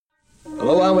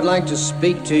Hello, I would like to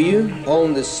speak to you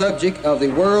on the subject of the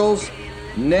world's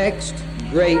next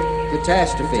great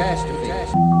catastrophe. Get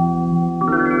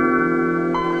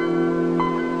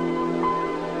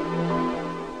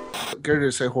her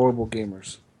to say horrible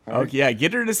gamers. Right? Okay, yeah,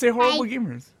 get her to say horrible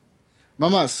gamers.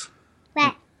 Mamas.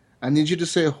 What? I need you to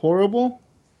say horrible.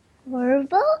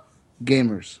 Horrible?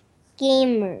 Gamers.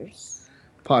 Gamers.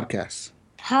 Podcasts.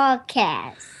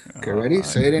 Podcast. Okay, ready?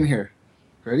 Say it in here.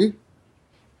 Ready?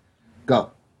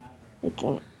 Go.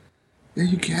 Okay. Yeah,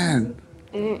 you can.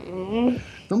 Mm-mm.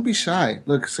 Don't be shy.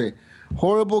 Look, say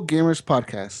horrible gamers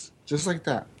podcast. Just like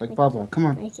that. Like Baba. Come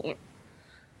on. I can't.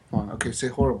 Come on. Okay, say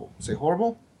horrible. Say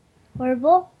horrible.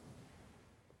 Horrible?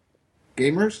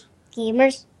 Gamers.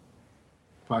 Gamers.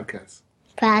 Podcast.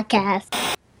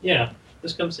 Podcast. Yeah.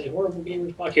 Just come say horrible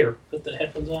gamers podcast. Here, put the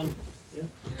headphones on. Yeah.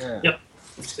 Yep.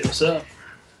 Say what's up.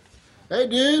 Hey,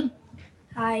 dude.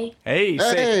 Hi. Hey,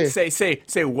 Hey.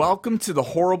 say welcome to the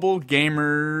Horrible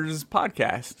Gamers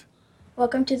podcast.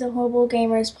 Welcome to the Horrible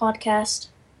Gamers podcast.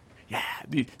 Yeah,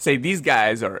 say these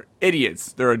guys are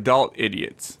idiots. They're adult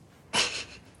idiots.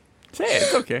 Say it.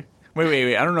 It's okay.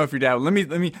 Wait. I don't know if your dad. Let me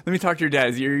talk to your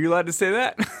dad. Are you allowed to say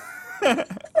that?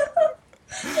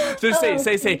 Just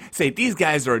say these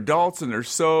guys are adults and they're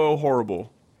so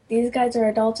horrible. These guys are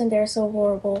adults and they're so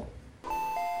horrible.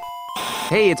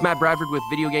 Hey, it's Matt Bradford with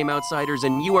Video Game Outsiders,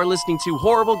 and you are listening to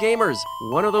Horrible Gamers.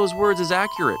 One of those words is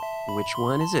accurate. Which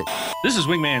one is it? This is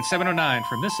Wingman 709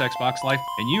 from This Xbox Life,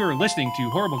 and you are listening to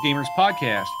Horrible Gamers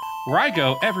Podcast, where I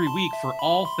go every week for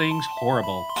all things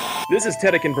horrible. This is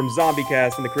Tedekin from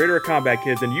ZombieCast and the creator of Combat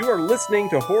Kids, and you are listening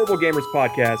to Horrible Gamers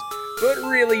Podcast, but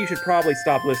really you should probably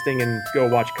stop listening and go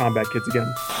watch Combat Kids again.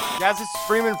 Guys, this is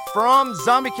Freeman from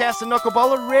ZombieCast and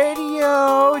Knuckleballer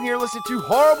Radio, and you're listening to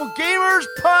Horrible Gamers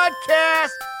Podcast.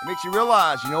 It makes you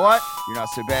realize, you know what? You're not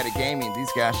so bad at gaming.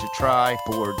 These guys should try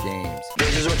board games.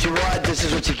 This is what you want, this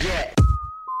is what you get.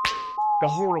 The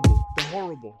horrible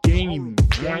game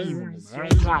with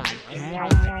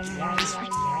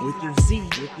your Z.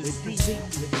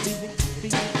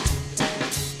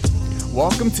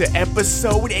 Welcome to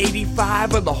episode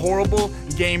 85 of the Horrible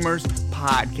Gamers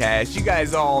Podcast. You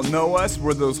guys all know us.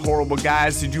 We're those horrible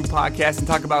guys who do podcasts and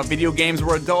talk about video games.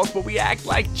 We're adults, but we act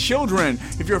like children.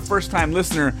 If you're a first-time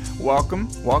listener, welcome.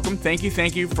 Thank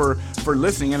you for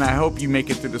listening, and I hope you make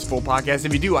it through this full podcast.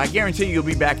 If you do, I guarantee you'll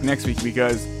be back next week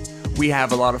because we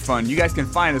have a lot of fun. You guys can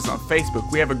find us on Facebook.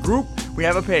 We have a group. We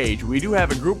have a page. We do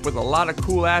have a group with a lot of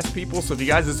cool-ass people, so if you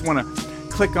guys just want to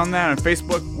click on that on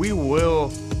Facebook, we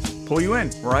will pull you in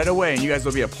right away, and you guys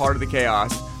will be a part of the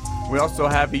chaos. We also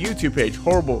have a YouTube page,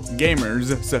 Horrible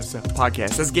Gamers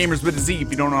Podcast. That's gamers with a Z if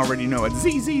you don't already know it.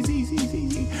 Z. We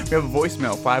have a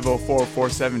voicemail,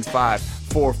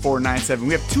 504-475-4497.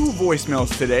 We have two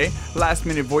voicemails today. Last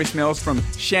minute voicemails from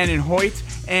Shannon Hoyt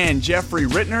and Jeffrey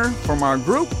Rittner from our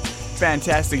group.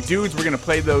 Fantastic dudes. We're going to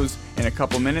play those in a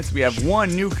couple minutes. We have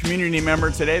one new community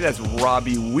member today. That's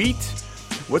Robbie Wheat.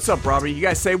 What's up, Robbie? You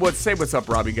guys say what's up,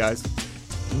 Robbie, guys.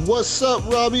 What's up,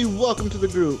 Robbie? Welcome to the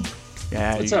group.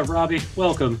 Yeah. What's up, Robbie?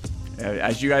 Welcome.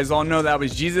 As you guys all know, that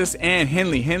was Jesus and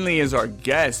Henley. Henley is our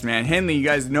guest, man. Henley, you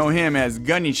guys know him as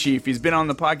Gunny Chief. He's been on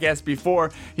the podcast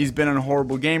before. He's been on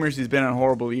Horrible Gamers. He's been on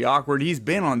Horribly Awkward. He's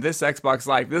been on This Xbox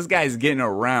Live. This guy's getting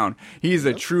around. He's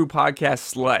a true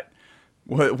podcast slut.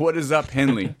 What is up,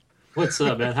 Henley? What's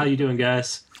up, man? How you doing,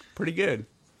 guys? Pretty good.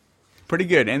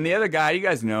 And the other guy, you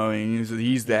guys know him.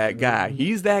 He's that guy.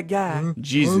 Jesus. I'm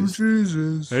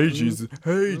Jesus. Hey, Jesus.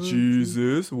 Hey,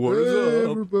 Jesus. What is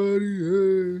up?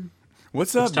 Everybody, hey.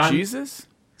 What's up, Jesus?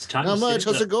 It's time How to much?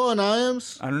 stand How's up. it going,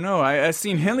 Iams? I don't know. I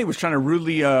seen Henley was trying to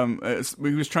rudely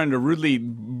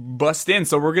bust in.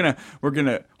 So we're gonna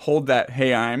hold that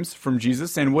hey Iams from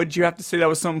Jesus. And what did you have to say that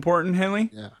was so important, Henley?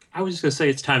 Yeah. I was just going to say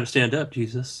it's time to stand up,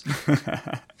 Jesus.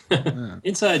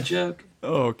 Inside joke.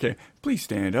 Oh, okay. Please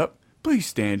stand up. No,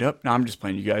 I'm just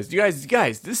playing you guys. You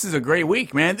guys, this is a great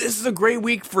week, man. This is a great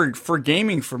week for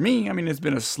gaming for me. I mean, it's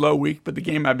been a slow week, but the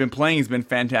game I've been playing has been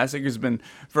fantastic. There's been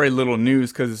very little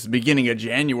news because it's the beginning of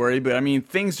January, but I mean,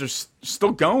 things are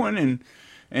still going,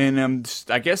 and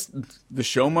I guess the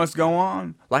show must go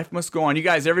on. Life must go on. You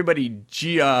guys, everybody,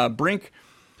 Brink,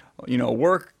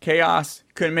 work, chaos,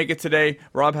 couldn't make it today.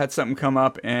 Rob had something come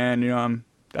up, and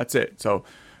that's it. So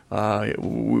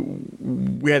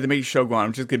we had to make a show go on. It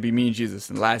was just going to be me and Jesus.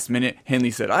 And last minute, Henley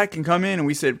said, I can come in. And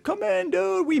we said, come in,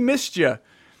 dude. We missed you.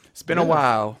 It's been a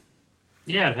while.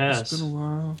 Yeah, it has.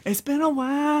 It's been a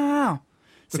while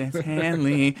since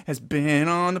Henley has been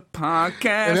on the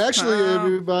podcast. And actually,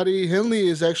 everybody, Henley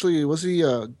was he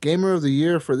Gamer of the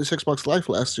Year for This Xbox Live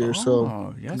last year.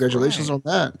 So congratulations on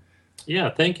that. Yeah,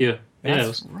 thank you.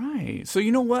 That's right. So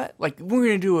you know what? Like, we're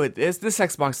going to do it. This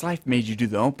Xbox Live made you do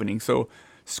the opening. So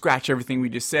scratch everything we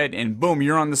just said, and boom,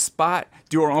 you're on the spot.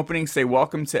 Do our opening, say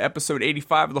welcome to episode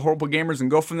 85 of The Horrible Gamers, and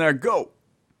go from there. Go!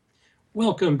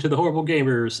 Welcome to The Horrible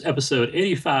Gamers, episode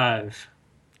 85.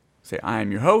 Say, I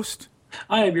am your host.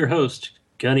 I am your host,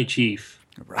 Gunny Chief.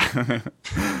 Right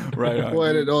on. We'll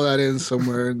edit all that in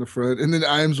somewhere in the front, and then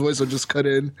Iam's voice will just cut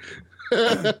in.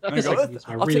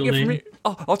 I'll take it from here.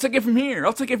 I'll take it from here.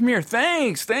 I'll take it from here.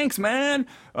 Thanks, man.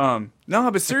 No,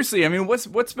 but seriously, I mean, what's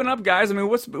been up, guys? I mean,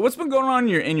 what's been going on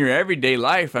in your everyday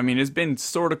life? I mean, it's been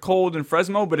sort of cold in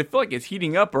Fresno, but I feel like it's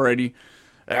heating up already.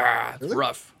 It's Really?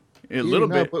 rough. A Heating little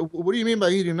bit. up. But what do you mean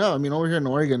by heating up? I mean, over here in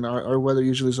Oregon, our weather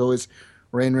usually is always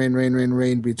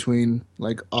rain between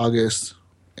like August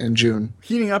and June.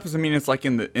 Heating up is, I mean, it's like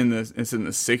in the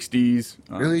 60s.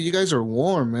 Really, you guys are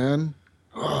warm, man.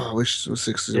 Oh, I wish it was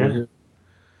 60s over here.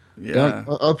 Yeah. Down,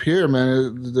 up here,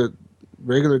 man, the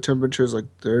regular temperature is like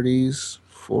 30s,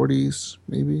 40s,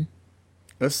 maybe.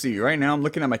 Let's see. Right now, I'm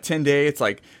looking at my 10-day. It's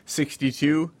like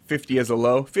 62, 50 as a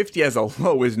low. 50 as a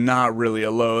low is not really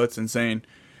a low. That's insane.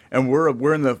 And we're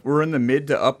in the mid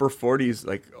to upper 40s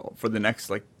like for the next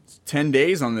like 10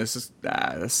 days on this.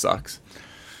 This sucks.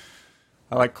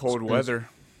 I like cold weather.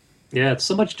 Yeah, it's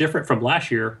so much different from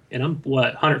last year, and I'm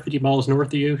 150 miles north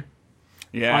of you.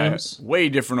 Yeah, way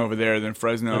different over there than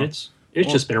Fresno. And it's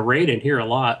just been raining here a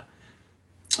lot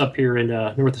up here in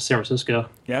north of San Francisco.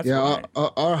 Yeah,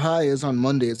 our high is on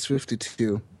Monday. It's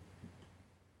 52.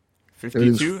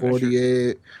 52?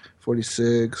 48,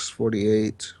 46,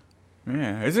 48.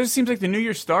 Yeah, it just seems like the new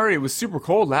year started. It was super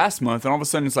cold last month, and all of a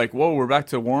sudden it's like, whoa, we're back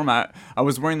to warm. I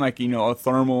was wearing like, a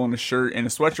thermal and a shirt and a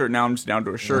sweatshirt. Now I'm just down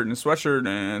to a shirt and a sweatshirt,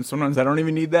 and sometimes I don't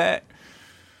even need that.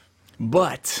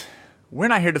 But we're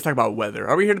not here to talk about weather.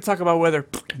 Are we here to talk about weather?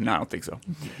 No, I don't think so.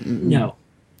 No.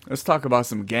 Let's talk about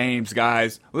some games,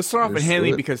 guys. Let's start off with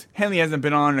Henley, because Henley hasn't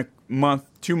been on a month,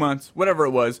 2 months, whatever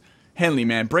it was. Henley,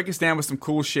 man, break us down with some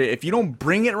cool shit. If you don't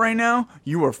bring it right now,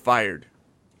 you are fired.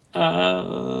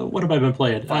 What have I been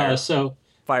playing? Fired.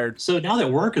 So now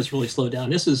that work has really slowed down,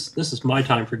 this is my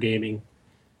time for gaming.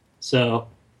 So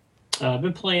I've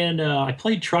been playing.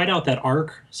 Tried out that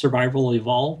Ark Survival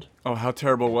Evolved. Oh, how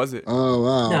terrible was it? Oh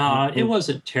wow. No, it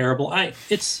wasn't terrible.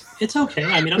 It's okay.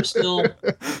 I mean, I'm still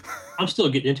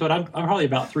getting into it. I'm probably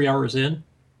about 3 hours in.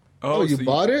 Oh, you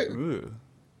bought it?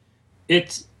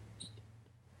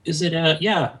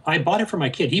 Yeah, I bought it for my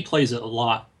kid. He plays it a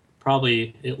lot.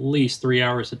 Probably at least 3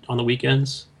 hours on the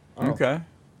weekends. Okay.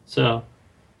 So,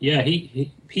 yeah,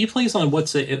 he plays on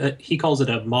he calls it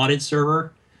a modded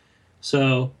server.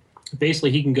 So basically,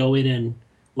 he can go in and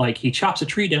like he chops a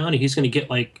tree down, and he's going to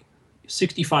get like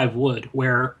 65 wood.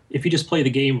 Where if you just play the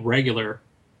game regular,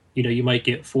 you might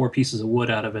get 4 pieces of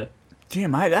wood out of it.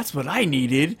 Damn, that's what I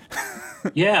needed.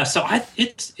 Yeah, so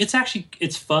it's actually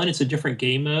fun. It's a different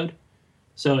game mode.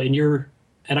 So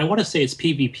and I want to say it's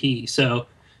PvP. So.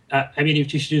 I mean,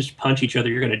 if you just punch each other,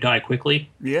 you're going to die quickly.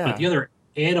 Yeah. But the other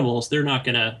animals, they're not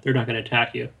gonna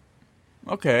attack you.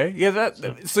 Okay. Yeah.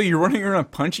 So you're running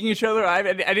around punching each other. I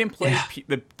didn't play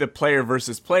the player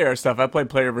versus player stuff. I played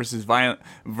player versus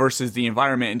the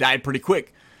environment and died pretty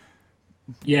quick.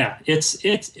 Yeah, it's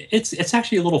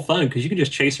actually a little fun because you can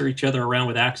just chase each other around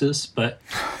with axes. But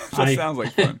that sounds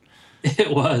like fun.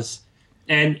 It was,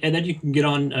 and then you can get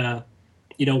on,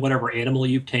 whatever animal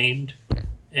you've tamed.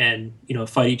 And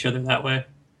fight each other that way.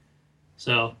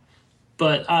 So,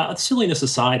 but silliness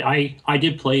aside, I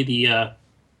did play the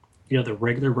the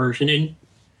regular version, and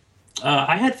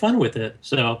I had fun with it.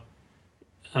 So,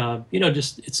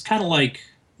 just it's kind of like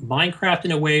Minecraft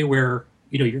in a way where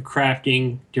you're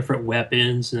crafting different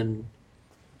weapons and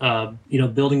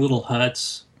building little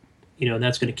huts. And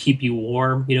that's going to keep you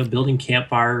warm, building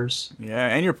campfires. Yeah,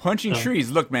 and you're punching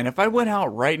trees. Look, man, if I went out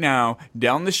right now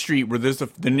down the street where there's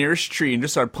the nearest tree and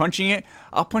just started punching it,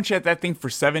 I'll punch at that thing for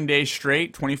 7 days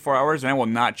straight, 24 hours, and I will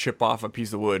not chip off a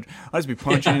piece of wood. I'll just be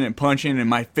punching and punching, and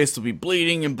my fists will be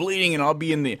bleeding, and I'll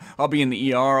be in the ER.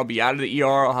 I'll be out of the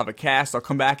ER. I'll have a cast. I'll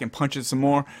come back and punch it some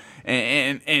more.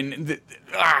 Nothing's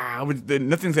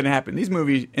gonna happen. These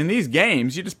movies, in these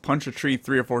games, you just punch a tree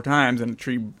 3 or 4 times, and the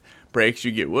tree breaks,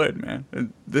 you get wood,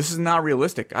 man. This is not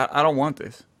realistic. I don't want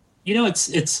this.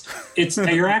 It's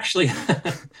you're actually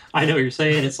I know what you're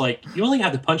saying. It's like you only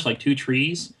have to punch like 2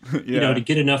 trees, to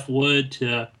get enough wood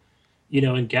to,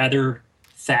 and gather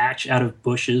thatch out of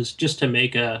bushes just to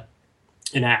make an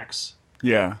axe.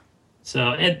 Yeah.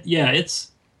 So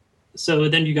so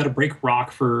then you got to break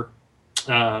rock for,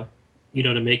 to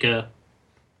make a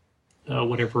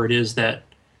whatever it is that,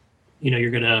 you're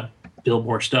gonna build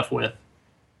more stuff with.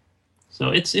 So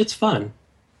it's fun.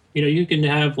 You can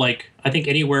have I think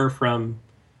anywhere from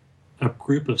a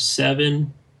group of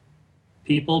 7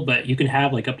 people, but you can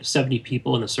have up to 70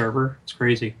 people in the server. It's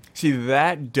crazy. See,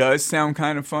 that does sound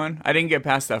kind of fun. I didn't get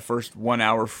past that first 1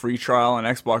 hour free trial on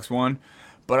Xbox One,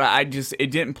 but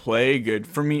it didn't play good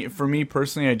for me. For me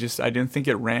personally, I didn't think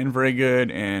it ran very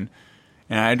good, and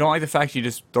I don't like the fact you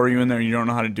just throw you in there and you don't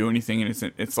know how to do anything,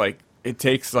 and it's like it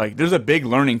takes there's a big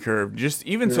learning curve just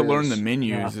even to learn the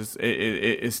menus.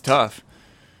 It's tough.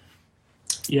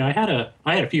 Yeah,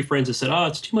 I had a few friends that said, "Oh,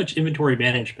 it's too much inventory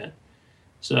management."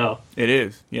 So it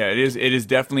is. Yeah, it is. It is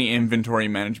definitely inventory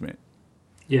management.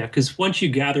 Yeah, because once you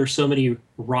gather so many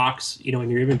rocks, in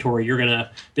your inventory, you're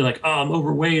gonna be like, "Oh, I'm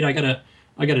overweight. I gotta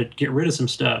get rid of some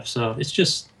stuff." So it's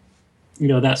just,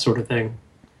 that sort of thing.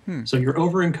 So you're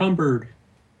over encumbered.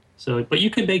 So, but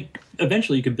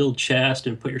eventually you could build chest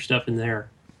and put your stuff in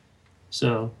there.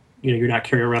 So you're not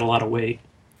carrying around a lot of weight.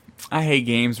 I hate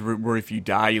games where if you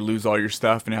die, you lose all your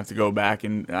stuff and have to go back,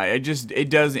 and it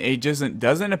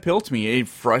doesn't appeal to me. It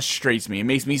frustrates me. It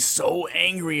makes me so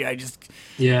angry.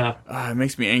 It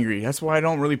makes me angry. That's why I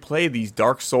don't really play these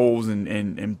Dark Souls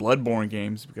and Bloodborne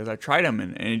games, because I tried them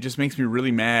and it just makes me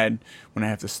really mad when I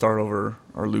have to start over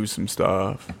or lose some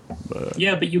stuff. But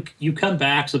you come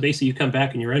back. So basically, you come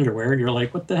back in your underwear and you're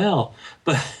like, "What the hell?"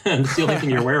 But it's the only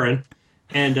thing you're wearing,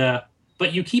 and.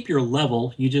 But you keep your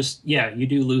level. You just, you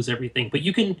do lose everything. But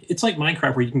you can, it's like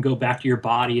Minecraft where you can go back to your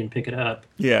body and pick it up.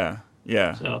 Yeah.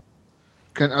 So,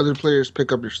 can other players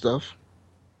pick up your stuff?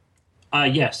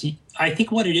 Yes. I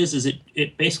think what it is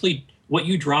it basically, what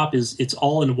you drop it's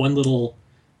all in one little,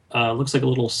 looks like a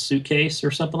little suitcase or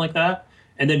something like that.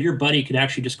 And then your buddy can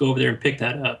actually just go over there and pick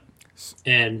that up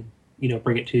and,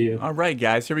 bring it to you. All right,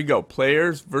 guys, here we go.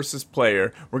 Players versus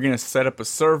player. We're going to set up a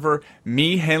server.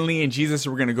 Me, Henley, and Jesus,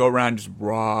 we're going to go around and just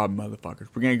rob motherfuckers.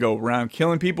 We're going to go around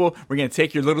killing people. We're going to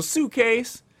take your little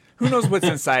suitcase. Who knows what's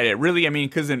inside it? Really,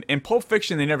 because in Pulp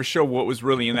Fiction, they never show what was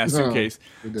really in that suitcase.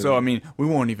 So, we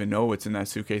won't even know what's in that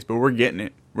suitcase, but we're getting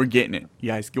it. We're getting it.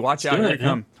 You guys, watch out. Here it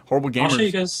come. Horrible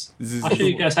Gamers. I'll show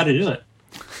you guys how to do it.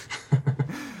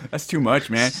 That's too much,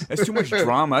 man. That's too much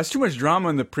drama. That's too much drama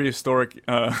in the prehistoric,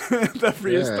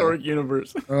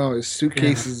 universe. Oh, it's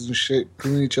suitcases and shit,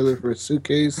 killing each other for a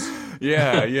suitcase.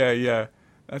 Yeah.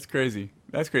 That's crazy.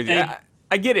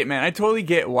 I get it, man. I totally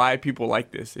get why people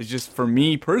like this. It's just, for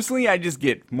me personally, I just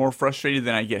get more frustrated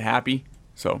than I get happy.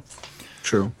 So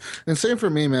true. And same for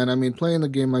me, man. Playing a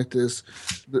game like this,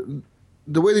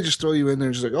 the way they just throw you in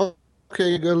there, just like, oh,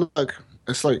 okay, good luck.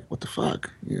 It's like, what the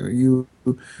fuck? You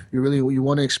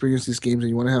want to experience these games and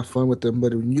you want to have fun with them,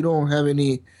 but when you don't have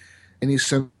any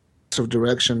sense of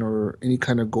direction or any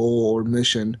kind of goal or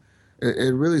mission,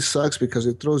 it really sucks because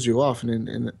it throws you off.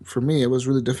 And for me, it was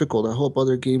really difficult. I hope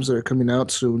other games that are coming out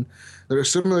soon that are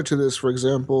similar to this, for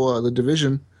example, The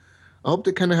Division, I hope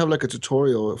they kind of have like a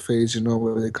tutorial phase,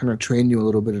 where they kind of train you a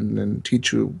little bit and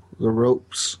teach you the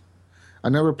ropes. I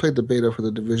never played the beta for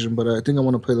The Division, but I think I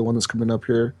want to play the one that's coming up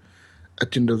here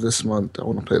at the end of this month. I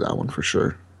want to play that one for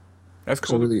sure. That's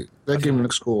cool. So really, that game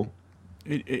looks cool.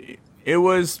 It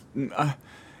was.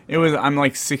 I'm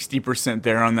like 60%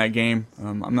 there on that game.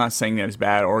 I'm not saying that it's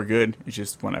bad or good. It's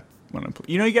just when I play.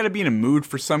 You got to be in a mood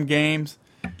for some games.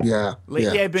 Yeah.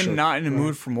 Lately, I've been not in a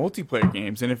mood for multiplayer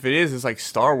games, and if it is, it's like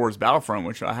Star Wars Battlefront,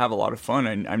 which I have a lot of fun.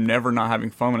 I'm never not having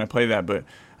fun when I play that, but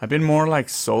I've been more like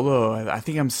solo. I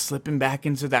think I'm slipping back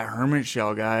into that hermit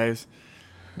shell, guys.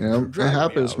 Yeah, it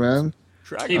happens, man.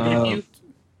 Hey,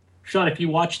 Sean, if you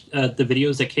watched the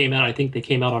videos that came out, I think they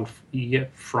came out on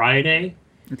Friday.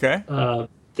 Okay.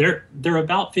 They're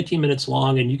about 15 minutes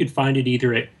long, and you could find it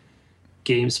either at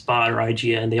GameSpot or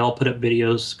IGN. They all put up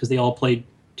videos because they all played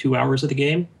 2 hours of the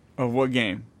game. Of what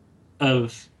game?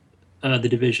 Of The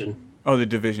Division. Oh, The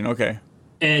Division. Okay.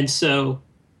 And so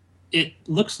it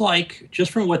looks like,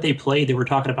 just from what they played, they were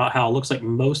talking about how it looks like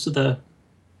most of the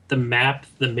map,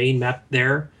 the main map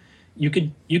there, you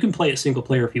can play it single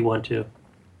player if you want to.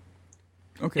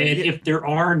 Okay. And if there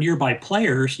are nearby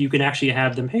players, you can actually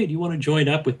have them, hey, do you want to join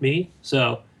up with me?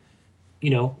 So,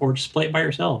 or just play it by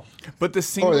yourself. But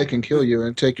or they can kill you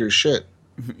and take your shit.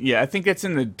 Yeah, I think that's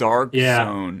in the dark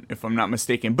zone, if I'm not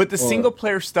mistaken. But the single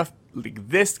player stuff like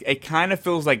this, it kind of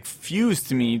feels like fused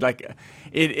to me. Like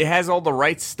it has all the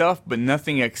right stuff, but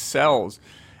nothing excels.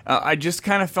 I just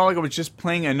kind of felt like I was just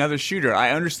playing another shooter.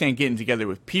 I understand getting together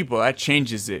with people. That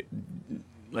changes it.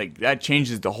 Like, that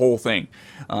changes the whole thing.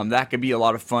 That could be a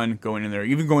lot of fun going in there.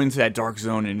 Even going into that dark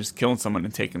zone and just killing someone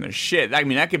and taking their shit.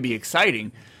 That could be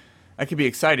exciting. But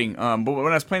when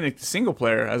I was playing the single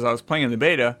player, as I was playing in the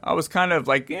beta, I was kind of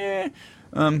like,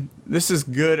 this is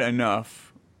good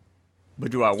enough.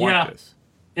 But do I want this?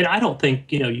 And I don't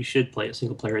think you should play it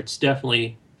single player. It's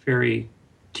definitely very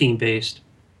team based.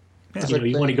 It's You like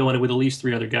want to playing- go in it with at least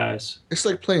 3 other guys. It's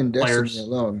like playing Destiny Players.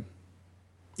 alone.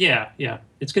 Yeah.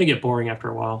 It's going to get boring after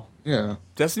a while. Yeah.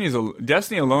 Destiny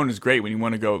alone is great when you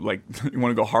want to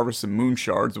go harvest some moon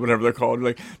shards, whatever they're called.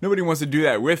 Like nobody wants to do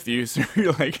that with you, so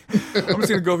you're like, I'm just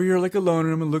gonna go over here like alone,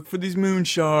 and I'm gonna look for these moon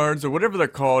shards or whatever they're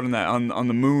called in that on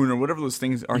the moon or whatever those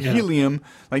things are. Yeah. Helium.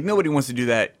 Like nobody wants to do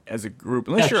that as a group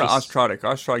unless That's you're just- Ostrodic.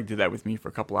 Ostrodic did that with me for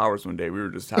a couple hours one day. We were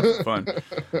just having fun,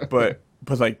 but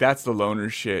like that's the loner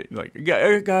shit. Like,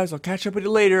 "Hey, guys, I'll catch up with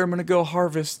you later. I'm gonna go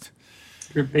harvest."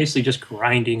 You're basically just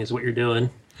grinding, is what you're doing.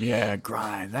 Yeah,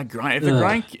 grind. That grind.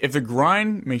 If the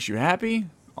grind makes you happy,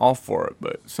 all for it.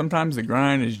 But sometimes the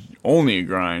grind is only a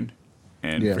grind,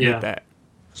 and Yeah. forget Yeah. that.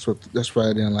 That's what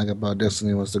I didn't like about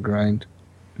Destiny was the grind.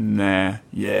 Nah.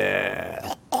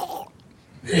 Yeah.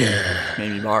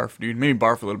 Maybe barf, dude. Maybe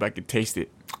barf a little bit. I could taste it.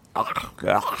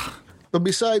 But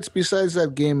besides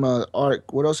that game,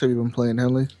 Ark, what else have you been playing,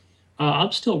 Henley?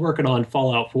 I'm still working on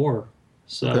Fallout 4.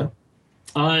 So Okay.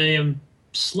 I am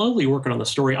slowly working on the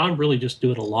story. I'm really just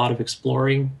doing a lot of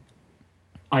exploring.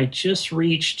 I just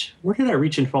reached... Where did I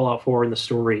reach in Fallout 4 in the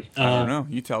story? I don't know.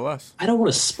 You tell us. I don't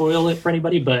want to spoil it for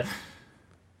anybody, but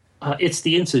it's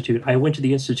the Institute. I went to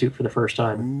the Institute for the first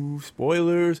time. Ooh,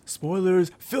 spoilers.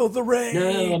 Fill the range.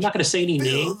 No, I'm not going to say any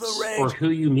Fill names the range. or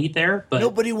who you meet there, but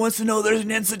Nobody wants to know there's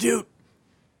an institute.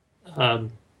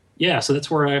 yeah, so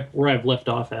that's where I've left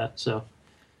off at. So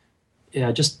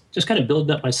yeah, just kind of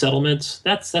building up my settlements.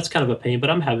 That's kind of a pain, but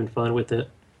I'm having fun with it.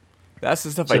 That's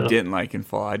the stuff I So- didn't like in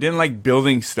Fallout. I didn't like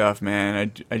building stuff,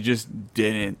 man. I just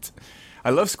didn't. I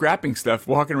love scrapping stuff,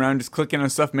 walking around, just clicking on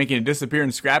stuff, making it disappear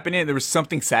and scrapping it. There was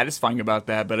something satisfying about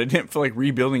that, but I didn't feel like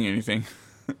rebuilding anything.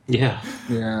 Yeah.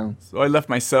 Yeah. So I left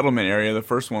my settlement area, the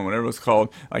first one, whatever it was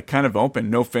called, like kind of open.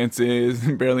 No fences,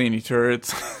 barely any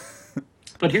turrets.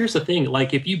 But here's the thing,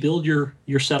 like if you build your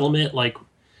settlement like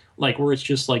where it's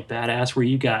just like badass, where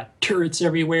you got turrets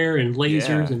everywhere and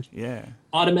lasers and yeah.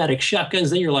 automatic shotguns,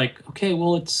 then you're like, okay,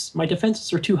 well, it's my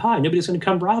defenses are too high. Nobody's going to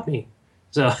come rob me.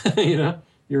 So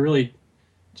you're really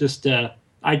just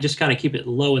I just kind of keep it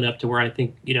low enough to where I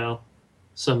think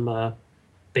some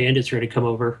bandits are going to come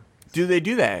over. Do they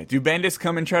do that? Do bandits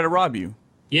come and try to rob you?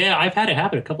 Yeah, I've had it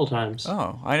happen a couple times.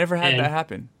 Oh, I never had that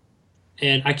happen.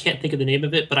 And I can't think of the name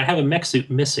of it, but I have a mech suit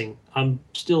missing. I'm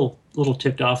still a little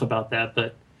ticked off about that,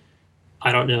 but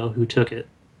I don't know who took it.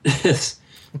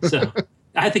 So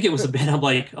I think it was a bit. I'm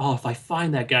like, oh, if I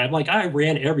find that guy, I'm like, I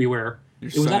ran everywhere.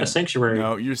 It was at a sanctuary.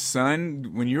 No, your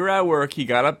son, when you were at work, he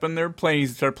got up on their plane, he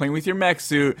started playing with your mech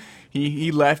suit.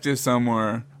 He left it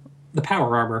somewhere. The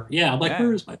power armor. Yeah, I'm like,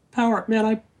 where's my power?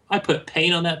 Man, I put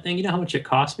paint on that thing. You know how much it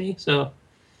cost me? So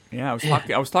yeah,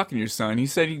 I was talking to your son. He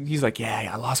said he's like, yeah,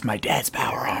 I lost my dad's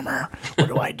power armor. What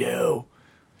do I do?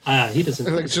 He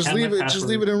doesn't. Like, just leave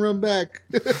it and run back.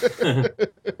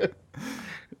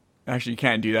 Actually, you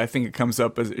can't do that. I think it comes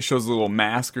up as it shows a little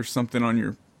mask or something on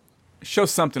your. It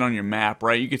shows something on your map,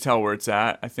 right? You can tell where it's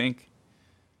at. I think.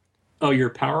 Oh, your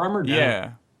power armor? No.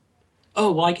 Yeah.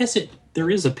 Oh well, I guess there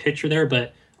is a picture there,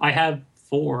 but I have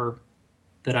 4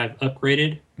 that I've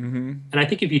upgraded, and I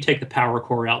think if you take the power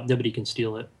core out, nobody can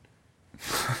steal it.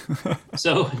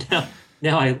 So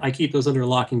now I keep those under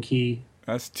lock and key.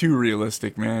 That's too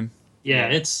realistic, man. Yeah,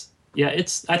 it's.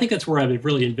 I think that's where I've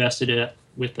really invested it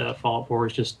with Fallout 4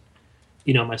 is just,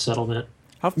 my settlement.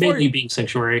 Mainly being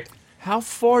Sanctuary. How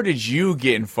far did you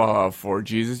get in Fallout 4,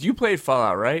 Jesus? You played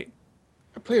Fallout, right?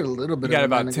 I played a little bit. You got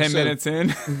of it, about man. 10 minutes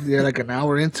in? Yeah, like an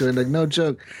hour into it. Like, no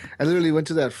joke. I literally went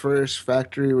to that first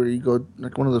factory where you go,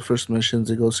 like one of the first missions,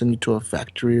 they go send you to a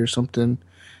factory or something.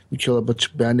 You kill a bunch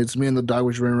of bandits. Me and the dog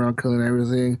was running around killing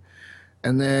everything.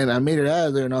 And then I made it out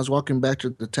of there, and I was walking back to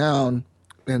the town,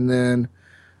 and then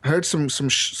I heard some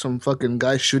fucking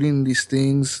guy shooting these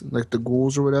things, like the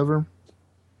ghouls or whatever.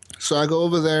 So I go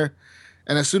over there,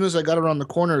 and as soon as I got around the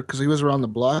corner, because he was around the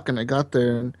block, and I got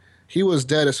there, and he was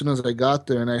dead as soon as I got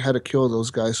there, and I had to kill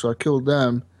those guys. So I killed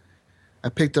them. I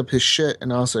picked up his shit,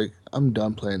 and I was like, I'm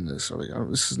done playing this. I'm like,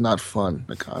 this is not fun.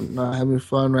 Like, I'm not having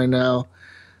fun right now.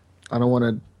 I don't want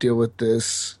to deal with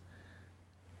this.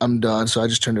 I'm done. So I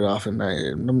just turned it off, and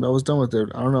I was done with it.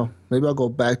 I don't know. Maybe I'll go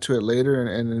back to it later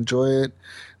and enjoy it.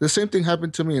 The same thing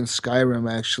happened to me in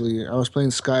Skyrim, actually. I was playing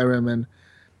Skyrim, and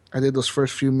I did those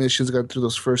first few missions, got through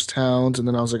those first towns, and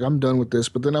then I was like, I'm done with this.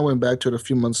 But then I went back to it a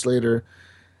few months later,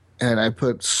 and I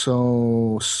put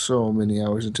so many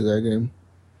hours into that game.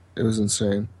 It was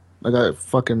insane. Like, I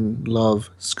fucking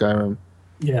love Skyrim.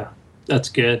 Yeah, that's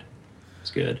good. It's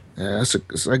good. Yeah,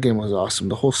 that game was awesome.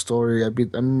 The whole story, I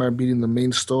remember beating the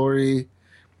main story,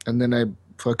 and then I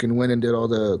fucking went and did all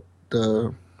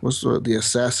the was the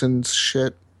Assassins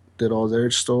shit. Did all their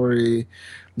story.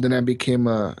 Then I became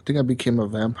I think I became a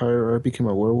vampire or I became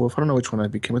a werewolf. I don't know which one I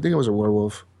became. I think it was a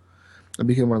werewolf. I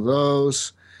became one of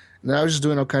those. And then I was just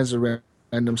doing all kinds of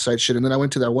random side shit. And then I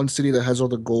went to that one city that has all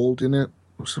the gold in it.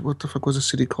 What the fuck was the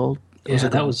city called? Yeah,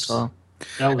 that was.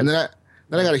 And then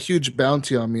I got a huge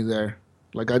bounty on me there.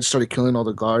 Like I just started killing all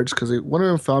the guards because one of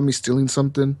them found me stealing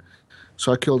something.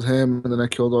 So I killed him, and then I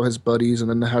killed all his buddies, and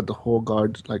then I had the whole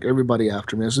guard, like everybody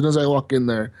after me. As soon as I walk in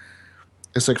there,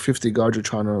 it's like 50 guards are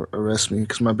trying to arrest me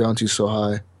because my bounty's so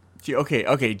high.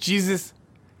 Okay, Jesus,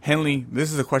 Henley,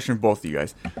 this is a question for both of you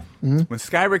guys. Mm-hmm. When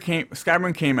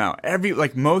Skyrim came out,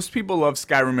 most people love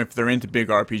Skyrim if they're into big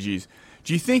RPGs.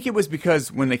 Do you think it was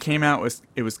because when they came out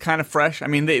it was kind of fresh? I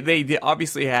mean, they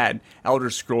obviously had Elder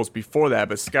Scrolls before that,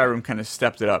 but Skyrim kind of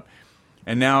stepped it up,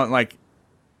 and now like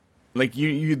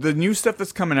you the new stuff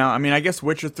that's coming out, I mean, I guess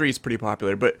Witcher 3 is pretty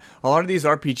popular, but a lot of these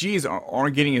RPGs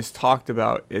aren't getting as talked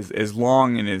about as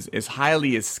long and as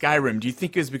highly as Skyrim. Do you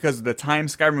think it's because of the time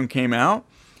Skyrim came out?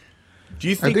 Do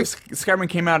you think if Skyrim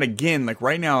came out again, like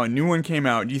right now, a new one came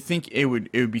out, do you think it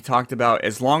would be talked about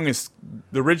as long as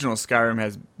the original Skyrim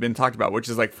has been talked about, which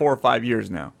is like 4 or 5 years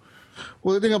now?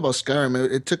 Well, the thing about Skyrim,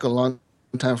 it took a long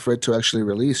time for it to actually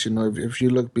release. You know, if you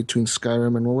look between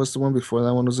Skyrim and what was the one before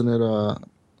that one? Wasn't it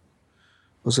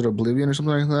was it Oblivion or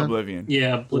something like that? Oblivion.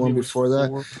 Yeah, Oblivion. The one before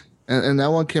that. And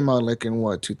that one came out like in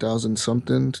what,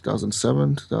 2000-something,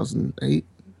 2007, 2008?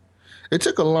 It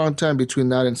took a long time between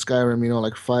that and Skyrim, you know,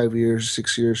 like 5 years,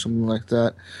 6 years, something like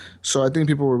that. So I think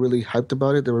people were really hyped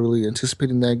about it. They were really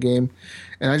anticipating that game.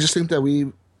 And I just think that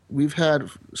we've had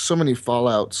so many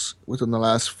Fallouts within the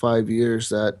last 5 years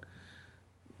that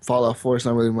Fallout 4 is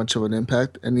not really much of an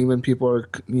impact. And even people are,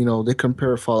 you know, they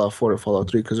compare Fallout 4 to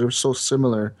Fallout 3 because they're so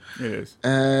similar. It is.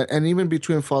 And even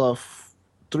between Fallout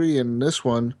 3 and this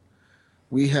one,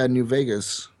 we had New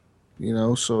Vegas, you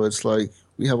know, so it's like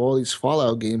we have all these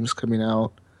Fallout games coming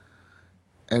out.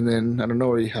 And then, I don't know,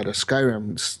 where you had a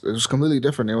Skyrim. It was completely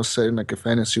different. It was set in like a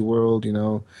fantasy world, you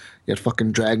know. You had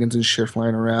fucking dragons and shit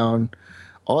flying around.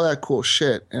 All that cool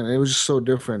shit. And it was just so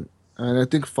different. And I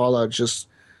think Fallout just...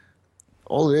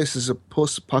 all it is a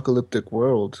post-apocalyptic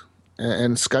world,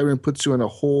 and Skyrim puts you in a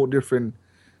whole different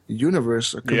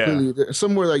universe,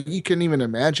 somewhere like you can't even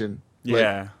imagine.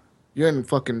 Yeah, like, you're in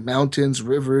fucking mountains,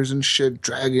 rivers, and shit,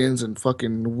 dragons, and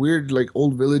fucking weird like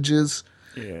old villages.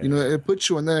 Yeah. You know, it puts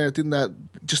you in there. I think that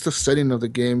just the setting of the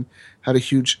game had a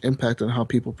huge impact on how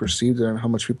people perceived it and how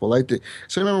much people liked it.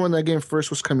 So I remember when that game first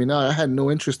was coming out, I had no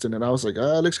interest in it. I was like,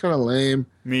 it looks kind of lame.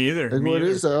 Me either. Like, what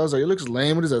is that? I was like, it looks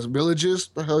lame. What is that? Villages?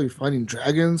 The hell are you fighting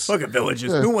dragons? Look at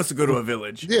villages. Who wants to go to a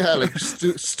village? Yeah, like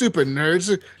stupid nerds.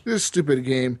 This is a stupid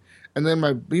game. And then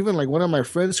one of my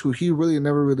friends who he really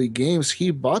never really games,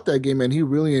 he bought that game and he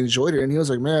really enjoyed it. And he was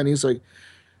like, man, he's like,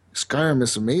 Skyrim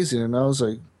is amazing. And I was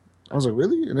like,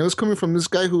 really? And it was coming from this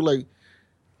guy who, like,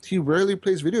 he rarely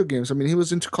plays video games. I mean, he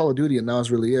was into Call of Duty, and that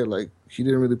was really it. Like, he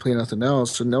didn't really play nothing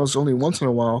else, and that was only once in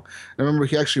a while. I remember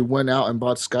he actually went out and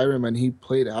bought Skyrim, and he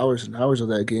played hours and hours of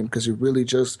that game because he really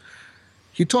just...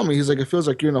 He told me, he's like, it feels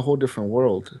like you're in a whole different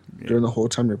world during the whole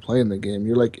time you're playing the game.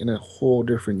 You're, like, in a whole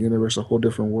different universe, a whole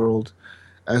different world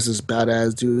as this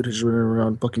badass dude who's running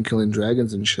around fucking killing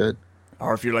dragons and shit.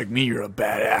 Or if you're like me, you're a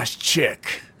badass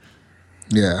chick.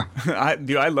 Yeah. I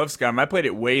love Skyrim. I played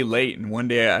it way late, and one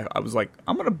day I was like,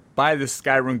 I'm going to buy this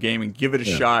Skyrim game and give it a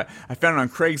shot. I found it on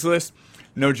Craigslist.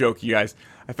 No joke, you guys.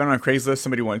 I found it on Craigslist.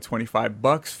 Somebody wanted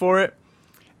 $25 for it.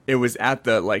 It was at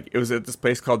this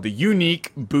place called the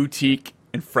Unique Boutique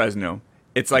in Fresno.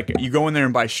 It's like you go in there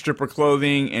and buy stripper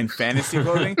clothing and fantasy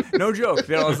clothing. No joke.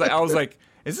 I was like,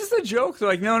 is this a joke? They're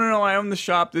like, no, I own the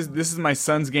shop. This is my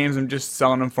son's games. I'm just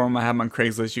selling them for him. I have them on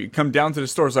Craigslist. You can come down to the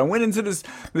store. So I went into this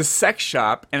sex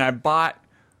shop and I bought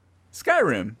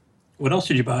Skyrim. What else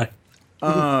did you buy?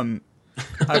 I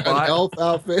bought an elf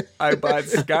outfit. I bought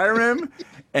Skyrim,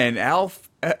 an elf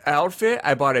outfit.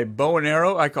 I bought a bow and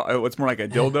arrow. I call it, it's more like a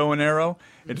dildo and arrow.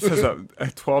 It just has a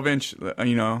 12-inch,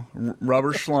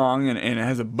 rubber schlong and it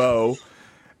has a bow.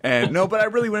 And no, but I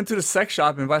really went to the sex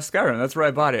shop and bought Skyrim. That's where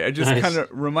I bought it. I just kind of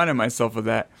reminded myself of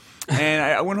that. And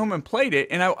I went home and played it.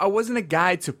 And I wasn't a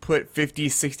guy to put 50,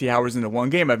 60 hours into one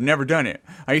game. I've never done it.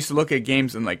 I used to look at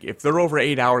games and, like, if they're over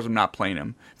 8 hours, I'm not playing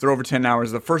them. If they're over 10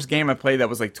 hours. The first game I played that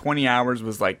was like 20 hours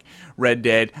was like Red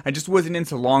Dead. I just wasn't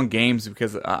into long games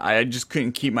because I just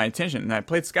couldn't keep my attention. And I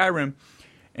played Skyrim.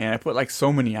 And I put like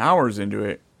so many hours into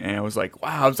it, and I was like,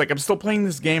 wow! I was like, I'm still playing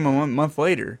this game a month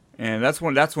later, and that's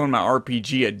when my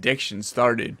RPG addiction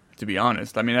started. To be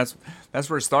honest, I mean that's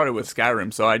where it started with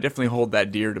Skyrim. So I definitely hold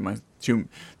that dear to my to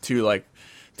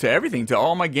everything, to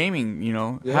all my gaming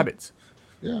habits.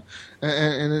 Yeah,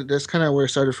 that's kind of where it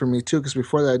started for me too. Because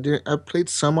before that, I played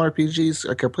some RPGs.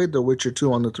 Like I played The Witcher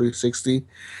 2 on the 360,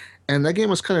 and that game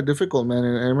was kind of difficult, man.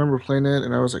 And I remember playing it,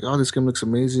 and I was like, "Oh, this game looks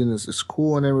amazing. It's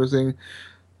cool and everything."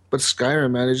 But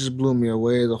Skyrim, man, it just blew me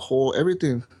away. The whole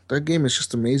everything. That game is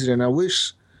just amazing, and I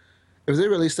wish if they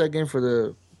released that game for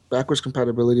the backwards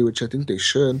compatibility, which I think they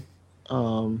should.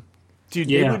 Dude,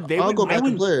 Yeah. I'll go back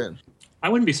and play it. I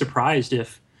wouldn't be surprised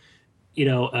if,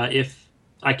 if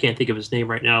I can't think of his name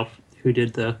right now,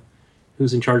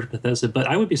 who's in charge of Bethesda, but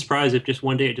I would be surprised if just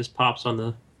one day it just pops on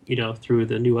the, through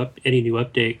the any new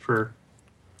update for,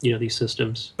 these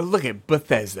systems. Look at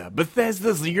Bethesda.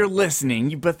 Bethesda's, you're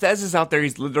listening. Bethesda's out there.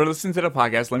 They're listening to the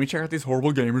podcast. Let me check out these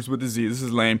horrible gamers with the Z. This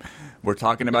is lame. We're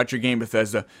talking about your game,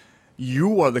 Bethesda.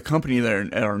 You are the company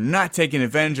that are not taking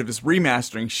advantage of this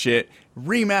remastering shit.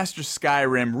 Remaster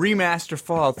Skyrim, remaster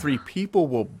Fallout 3. People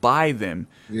will buy them.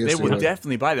 Yes, they will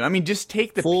definitely buy them. I mean, just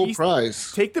take the full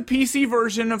price. Take the PC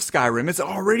version of Skyrim. It's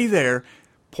already there.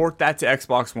 Port that to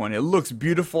Xbox One. It looks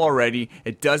beautiful already.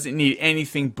 It doesn't need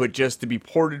anything but just to be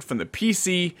ported from the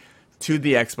PC to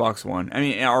the Xbox One. I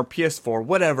mean, or PS4,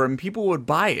 whatever. And people would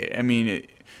buy it. I mean,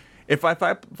 if I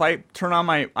turn on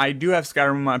I do have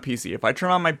Skyrim on my PC. If I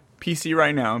turn on my PC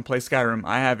right now and play Skyrim,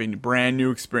 I have a brand new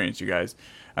experience, you guys.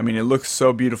 I mean, it looks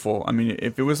so beautiful. I mean,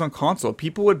 if it was on console,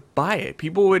 people would buy it.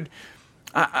 People would.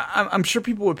 I'm sure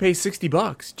people would pay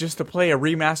 $60 just to play a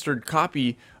remastered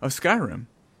copy of Skyrim.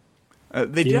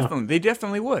 They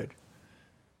definitely would.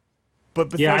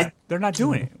 But they're not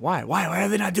doing it. Why? Why are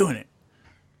they not doing it?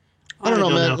 I don't know,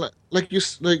 man. Like you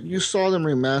saw them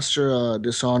remaster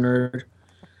Dishonored,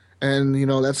 and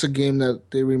that's a game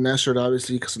that they remastered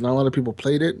obviously because not a lot of people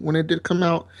played it when it did come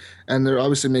out, and they're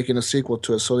obviously making a sequel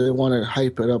to it, so they want to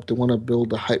hype it up. They want to build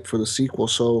the hype for the sequel.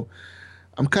 So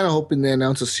I'm kind of hoping they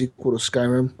announce a sequel to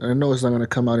Skyrim. And I know it's not going to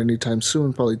come out anytime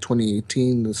soon. Probably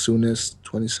 2018, the soonest.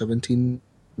 2017.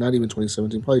 Not even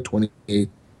 2017, probably 2018,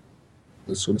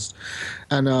 the soonest.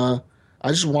 And I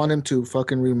just want him to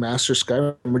fucking remaster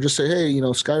Skyrim or just say, hey,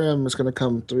 Skyrim is going to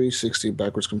come 360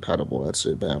 backwards compatible. That's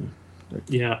it, bam.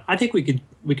 Yeah, I think we could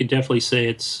definitely say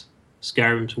it's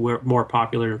Skyrim's more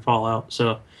popular than Fallout.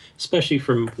 So, especially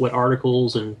from what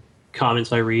articles and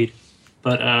comments I read.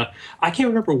 But I can't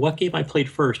remember what game I played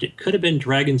first. It could have been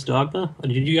Dragon's Dogma.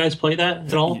 Did you guys play that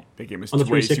at all? That game was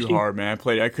way too hard, man.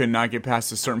 I could not get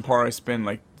past a certain part. I spent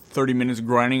like 30 minutes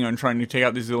grinding on trying to take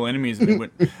out these little enemies,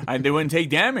 and they wouldn't take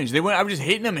damage. I was just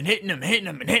hitting them and hitting them,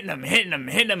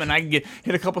 and I could get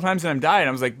hit a couple times and I'm dying.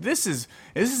 I was like, this is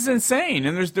insane.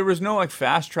 And there was no like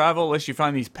fast travel unless you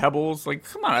find these pebbles. Like,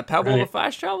 come on, a pebble to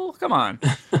fast travel? Come on.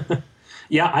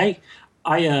 Yeah,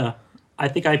 I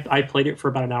think I played it for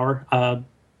about an hour,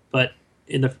 but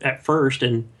at first,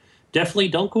 and definitely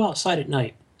don't go outside at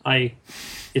night.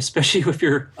 Especially if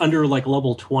you're under like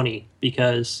level 20,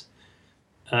 because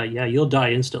you'll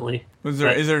die instantly. Is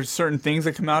there certain things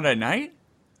that come out at night?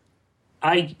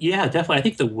 Definitely. I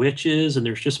think the witches, and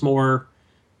there's just more,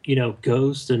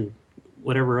 ghosts and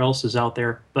whatever else is out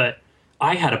there. But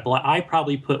I had I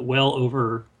probably put well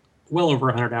over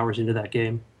 100 hours into that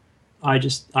game. I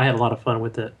had a lot of fun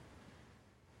with it.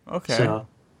 Okay. So,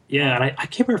 yeah, and I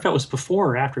can't remember if that was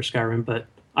before or after Skyrim, but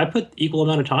I put equal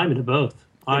amount of time into both.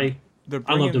 I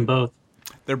loved them both.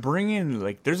 They're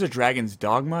bringing, there's a Dragon's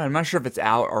Dogma. I'm not sure if it's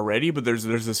out already, but there's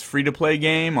this free-to-play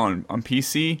game on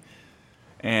PC.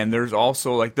 And there's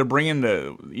also, they're bringing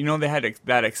they had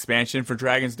that expansion for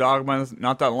Dragon's Dogma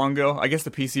not that long ago. I guess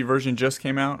the PC version just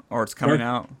came out, or it's coming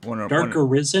out. Dark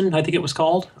Arisen, I think it was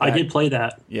called. I did play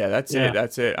that. Yeah, that's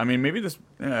it. I mean, maybe this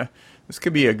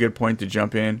could be a good point to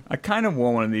jump in. I kind of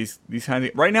want one of these kind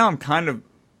of... Right now, I'm kind of...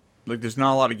 there's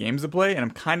not a lot of games to play, and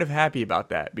I'm kind of happy about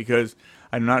that, because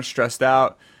I'm not stressed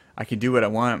out. I can do what I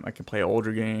want. I can play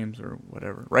older games or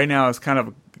whatever. Right now, it's kind of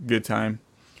a good time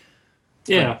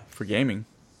for gaming.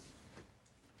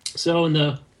 So, in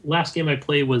the last game I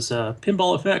played was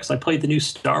Pinball Effects. I played the new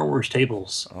Star Wars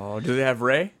tables. Oh, do they have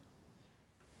Rey?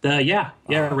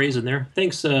 Rey's in there.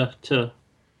 Thanks to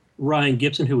Ryan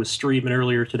Gibson, who was streaming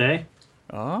earlier today.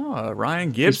 Oh,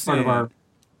 Ryan Gibson.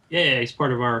 He's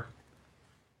part of our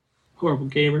Horrible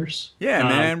Gamers. Yeah,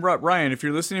 man. Ryan, if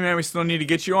you're listening, man, we still need to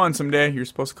get you on someday. You're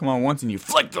supposed to come on once and you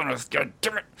flaked on us. God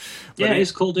damn it. But he's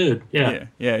a cool dude. Yeah,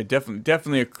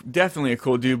 definitely a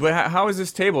cool dude. But how is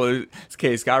this table?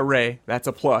 It's got Rey. That's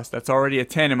a plus. That's already a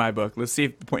 10 in my book. Let's see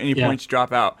if any points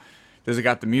drop out. Does it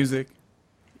got the music?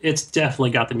 It's definitely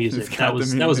got the music. That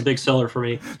was a big seller for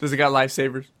me. Does it got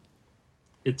lifesavers?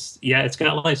 It's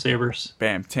got lifesavers.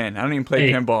 Bam, 10. I don't even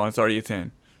play pinball, and it's already a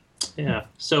 10. Yeah,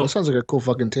 so that sounds like a cool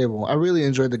fucking table. I really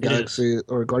enjoyed the Galaxy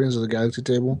or Guardians of the Galaxy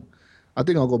table. I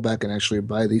think I'll go back and actually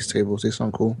buy these tables. They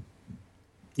sound cool.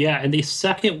 Yeah, and the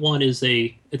second one is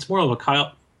it's more of a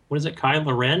Kylo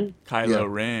Ren?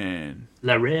 Kylo Ren.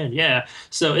 Ren, yeah.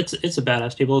 So it's a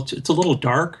badass table. It's a little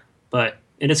dark, and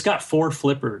it's got 4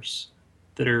 flippers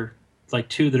that are like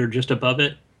 2 that are just above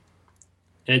it.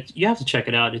 You have to check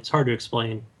it out. It's hard to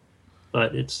explain,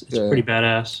 but it's pretty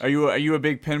badass. Are you a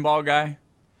big pinball guy?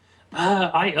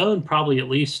 I own probably at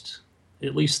least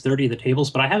 30 of the tables,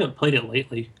 but I haven't played it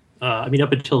lately.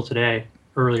 Up until today.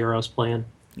 Earlier I was playing.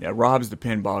 Yeah, Rob's the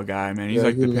pinball guy, man. He's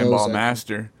like the pinball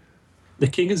master. The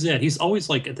King of Zed. He's always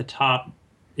like at the top.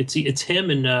 It's him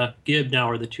and Gib now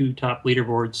are the 2 top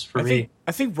leaderboards for me.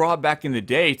 I think Rob back in the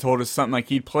day told us something like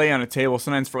he'd play on a table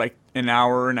sometimes for like an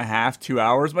hour and a half, 2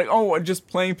 hours. I'm like, oh, I'm just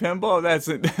playing pinball. That's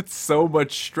so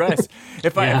much stress.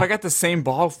 If I got the same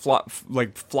ball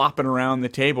flopping around the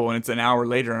table and it's an hour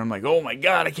later, and I'm like, oh my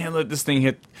god, I can't let this thing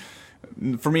hit.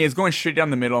 For me, it's going straight down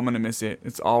the middle. I'm gonna miss it.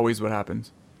 It's always what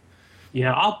happens.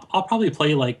 Yeah, I'll probably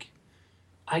play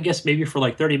I guess maybe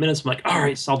for 30 minutes. I'm like, all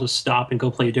right, so I'll just stop and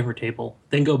go play a different table,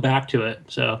 then go back to it.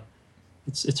 So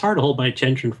it's hard to hold my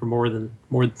attention for more than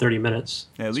 30 minutes,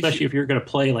 especially if you're going to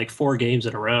play 4 games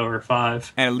in a row or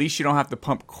 5. And at least you don't have to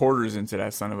pump quarters into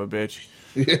that son of a bitch.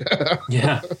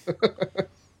 Yeah.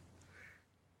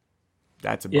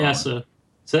 That's a bummer. Yeah. So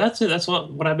that's it. That's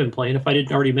what I've been playing. If I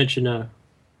didn't already mention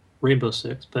Rainbow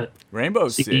Six, but Rainbow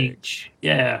Six.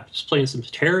 Yeah, just playing some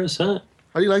Terrorist Hunt.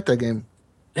 How do you like that game?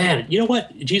 Man, you know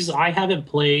what? Jesus, I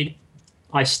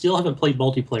still haven't played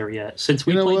multiplayer yet. Since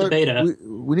we played the beta.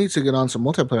 We need to get on some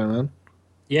multiplayer, man.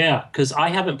 Yeah, because I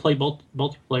haven't played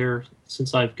multiplayer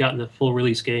since I've gotten the full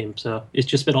release game. So it's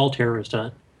just been all Terrorist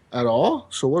Hunt. At all?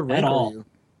 So what rank are you?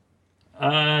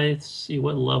 Let's see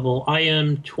what level. I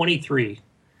am 23.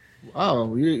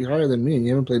 Wow, you're higher than me, and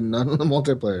you haven't played none of the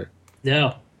multiplayer.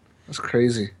 No. That's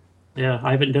crazy. Yeah,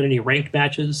 I haven't done any ranked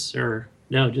matches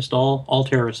just all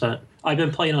Terrorist Hunt. I've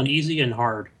been playing on easy and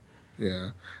hard.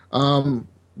 Yeah.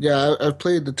 I've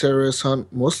played the Terrorist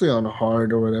Hunt mostly on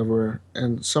hard or whatever,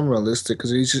 and some realistic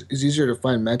because it's easier to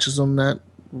find matches on that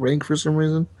rank for some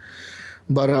reason.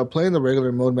 But playing the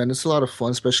regular mode, man, it's a lot of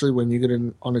fun, especially when you get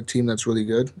in on a team that's really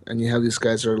good and you have these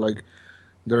guys that are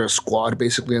they're a squad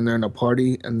basically, and they're in a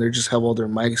party and they just have all their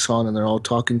mics on and they're all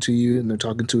talking to you and they're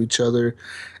talking to each other,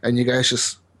 and you guys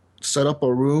just set up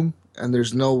a room and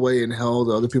there's no way in hell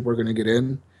the other people are going to get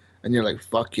in, and you're like,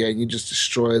 fuck yeah, and you just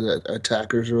destroy the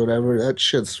attackers or whatever. That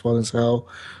shit's fun as hell.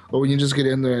 Or when you just get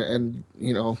in there and,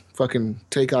 fucking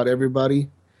take out everybody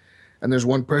and there's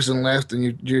one person left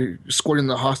and you're escorting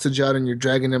the hostage out and you're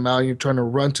dragging them out and you're trying to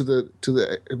run to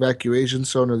the evacuation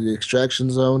zone or the extraction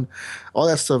zone. All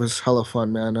that stuff is hella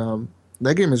fun, man.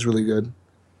 That game is really good.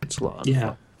 It's a lot of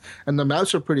fun. And the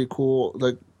maps are pretty cool.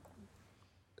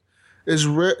 It's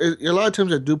rare. A lot of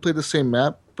times I do play the same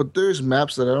map, but there's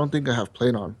maps that I don't think I have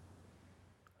played on.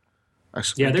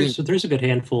 There's a good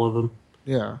handful of them.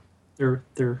 Yeah.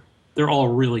 They're all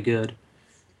really good.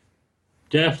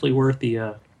 Definitely worth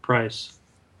the price.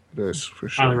 It is, for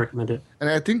sure. Highly recommend it. And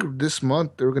I think this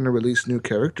month they're going to release new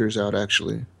characters out,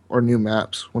 actually. Or new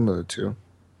maps. One of the two.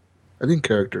 I think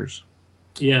characters.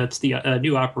 Yeah, it's the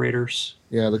new operators.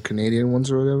 Yeah, the Canadian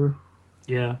ones or whatever.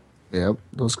 Yeah. Yep,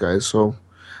 those guys. So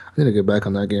I need to get back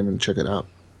on that game and check it out.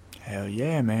 Hell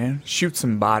yeah, man. Shoot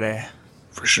somebody.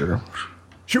 For sure.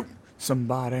 Shoot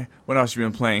somebody. What else you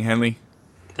been playing, Henley?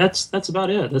 That's about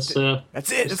it. That's it.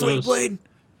 That's what you played?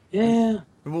 Yeah.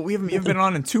 Well, we haven't been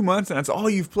on in 2 months, and that's all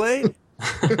you've played?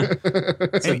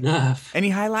 That's enough. Any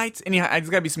highlights? There's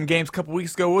got to be some games a couple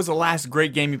weeks ago. What was the last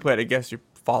great game you played? I guess your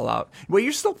Fallout. Well,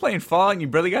 you're still playing Fallout, and you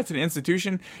barely got to the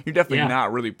Institution. You're definitely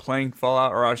not really playing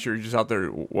Fallout, or else you're just out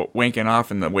there wanking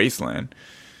off in the wasteland.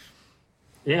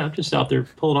 Yeah, I'm just out there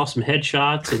pulling off some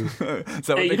headshots. And Is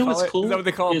that what's cool? Is that what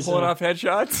they call it, pulling off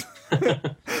headshots?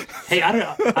 Hey, I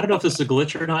don't know if this is a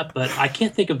glitch or not, but I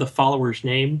can't think of the follower's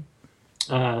name.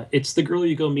 It's the girl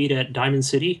you go meet at Diamond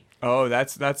City. Oh,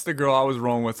 that's the girl I was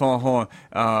rolling with. Hold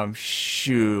on.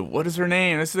 Shoot, what is her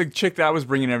name? This is the chick that I was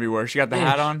bringing everywhere. She got the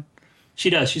hat on. She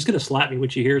does. She's gonna slap me when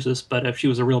she hears this. But if she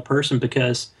was a real person,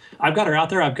 because I've got her out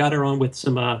there, I've got her on with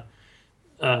some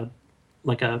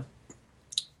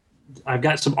I've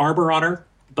got some Arbor on her,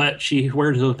 but she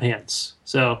wears no pants.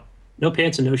 So no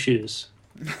pants and no shoes.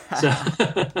 So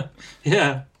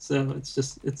yeah. So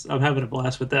I'm having a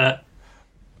blast with that.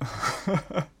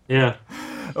 Yeah.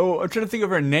 Oh, I'm trying to think of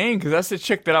her name because that's the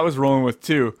chick that I was rolling with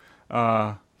too,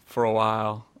 for a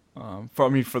while. For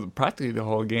practically the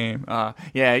whole game.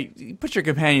 Yeah, you put your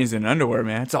companions in underwear,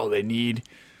 man. That's all they need.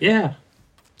 Yeah.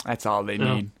 That's all they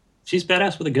need. She's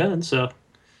badass with a gun, so.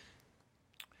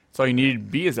 That's all you need to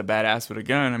be is a badass with a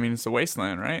gun. I mean, it's a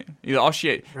wasteland, right? All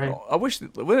shit. Right. I wish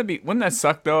wouldn't that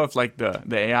suck though if like the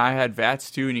AI had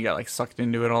VATS too and you got like sucked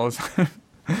into it all the time.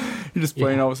 You're just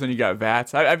playing, all of a sudden you got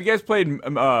VATS. Have you guys played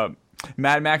Mad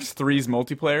Max 3's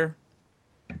multiplayer?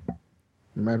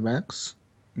 Mad Max?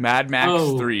 Mad Max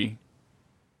 3.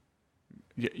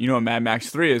 You know what Mad Max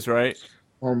 3 is, right?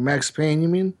 Or Max Payne, you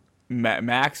mean?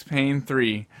 Max Payne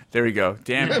 3. There we go.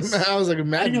 Damn it. I was like,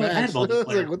 Mad Max. I was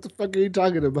like, what the fuck are you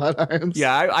talking about? I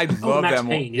love Max that.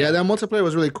 Payne, that multiplayer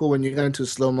was really cool when you got into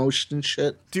slow motion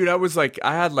shit. Dude, I was like,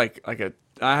 I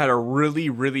had a really,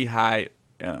 really high,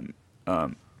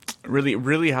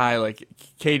 really high like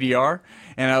KDR,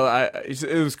 and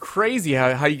it was crazy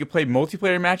how you could play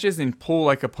multiplayer matches and pull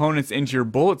like opponents into your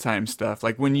bullet time stuff.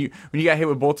 Like when you got hit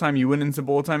with bullet time, you went into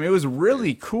bullet time. It was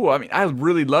really cool. I mean, I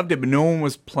really loved it, but no one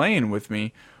was playing with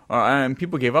me, and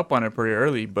people gave up on it pretty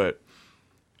early. But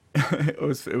it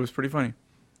was pretty funny.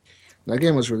 That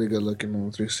game was really good looking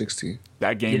on 360.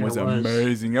 That game was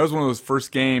amazing. That was one of those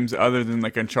first games, other than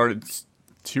like Uncharted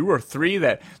 2 or 3,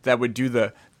 that would do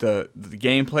the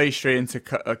gameplay straight into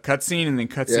a cutscene and then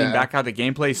cutscene back out. The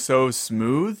gameplay so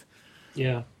smooth.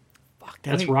 Yeah.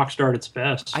 That's Rockstar at its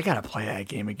best. I gotta play that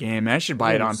game again, man. I should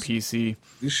buy it on PC.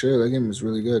 You should. That game is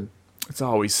really good. It's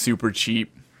always super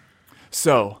cheap.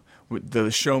 So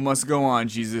the show must go on,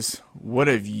 Jesus. What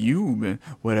have you been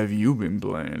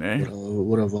playing, eh?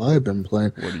 What have I been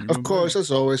playing? Of course, as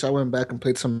always, I went back and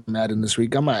played some Madden this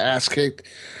week. Got my ass kicked.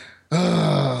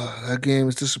 That game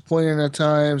is disappointing at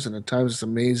times, and at times it's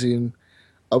amazing.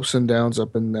 Ups and downs,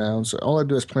 up and downs. So all I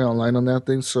do is play online on that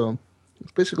thing, so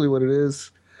it's basically what it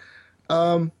is.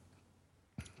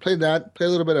 Played that. Played a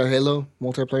little bit of Halo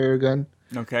multiplayer again.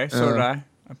 Okay, so did I.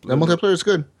 That multiplayer is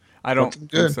good. I don't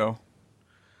think so.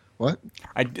 What?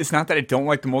 It's not that I don't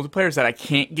like the multiplayer, it's that I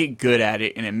can't get good at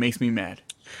it, and it makes me mad.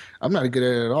 I'm not good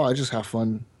at it at all. I just have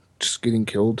fun just getting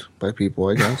killed by people,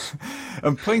 I guess.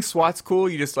 Playing SWAT's cool.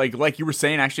 You just like you were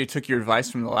saying, actually took your advice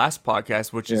from the last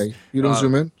podcast, which is you don't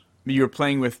zoom in. You were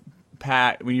playing with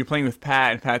Pat when you're playing with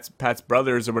Pat and Pat's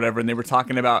brothers or whatever, and they were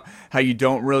talking about how you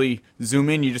don't really zoom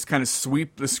in, you just kind of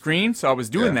sweep the screen. So I was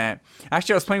doing that.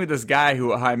 Actually, I was playing with this guy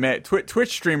who I met,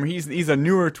 Twitch streamer. He's a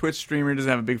newer Twitch streamer. He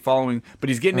doesn't have a big following, but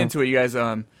he's getting into it. You guys,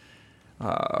 I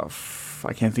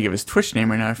can't think of his Twitch name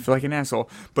right now. I feel like an asshole.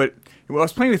 But I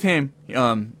was playing with him,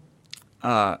 and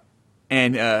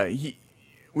we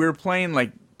were playing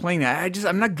that.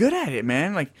 I'm not good at it,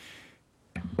 man. Like.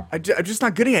 I'm just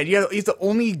not good at it. You have to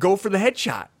only go for the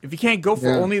headshot. If you can't go for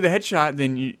only the headshot,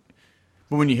 then you.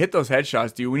 But when you hit those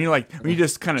headshots, dude, when you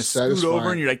just kind of scoot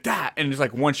over and you're like that, and it's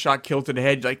like one shot kill to the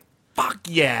head, you're like, fuck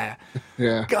yeah,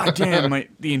 God damn,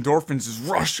 the endorphins just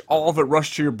rush, all of it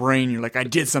rush to your brain. You're like, I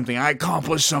did something, I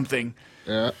accomplished something.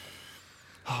 Yeah.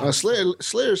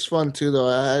 Slayer's fun too, though.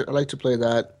 I like to play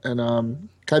that, and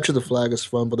Capture the Flag is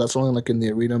fun, but that's only like in the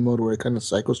arena mode where it kind of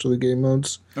cycles through the game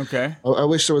modes. Okay. I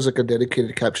wish there was like a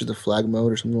dedicated Capture the Flag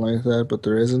mode or something like that, but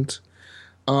there isn't.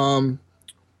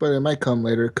 But it might come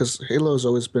later, because Halo has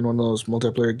always been one of those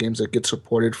multiplayer games that gets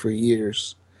supported for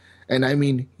years, and I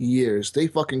mean years. They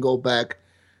fucking go back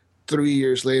 3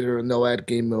 years later and they'll add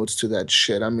game modes to that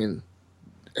shit. I mean,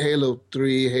 Halo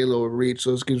 3, Halo Reach,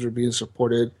 those games were being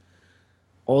supported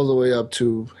all the way up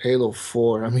to Halo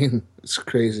 4. I mean, it's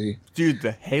crazy. Dude,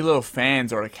 the Halo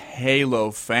fans are like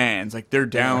Halo fans. Like, they're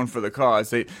down for the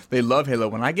cause. They love Halo.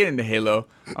 When I get into Halo,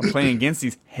 I'm playing against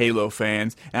these Halo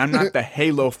fans, and I'm not the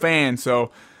Halo fan,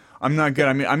 so I'm not good.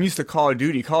 I mean, I'm used to Call of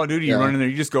Duty. Call of Duty, you run in there,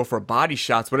 you just go for body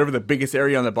shots. Whatever the biggest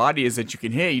area on the body is that you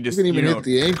can hit, you just, you can even hit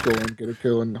the ankle and get a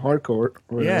kill in hardcore.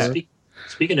 Yeah.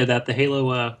 Speaking of that, the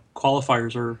Halo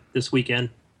qualifiers are this weekend.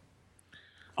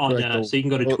 So you can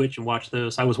go to Twitch and watch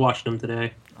those. I was watching them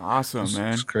today. Awesome,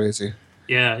 man. It's crazy.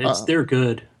 Yeah, they're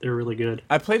good. They're really good.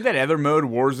 I played that other mode,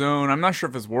 Warzone. I'm not sure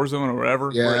if it's Warzone or whatever.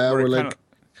 Yeah, we're like,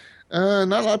 not a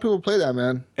lot of people play that,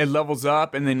 man. It levels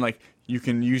up, and then like you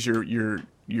can use your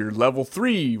level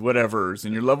 3 whatevers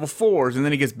and your level 4s, and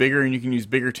then it gets bigger, and you can use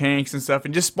bigger tanks and stuff,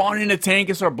 and just spawn in a tank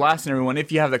and start blasting everyone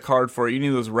if you have the card for it. You need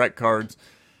those rec cards.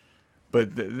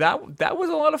 But that was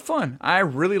a lot of fun. I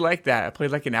really liked that. I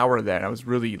played like an hour of that. I was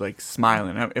really like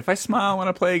smiling. If I smile when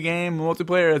I play a game,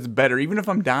 multiplayer, it's better. Even if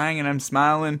I'm dying and I'm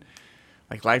smiling,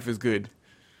 like life is good.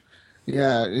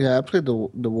 Yeah. I played the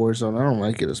Warzone. I don't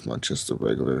like it as much as the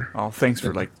regular. Oh, thanks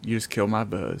for you just killed my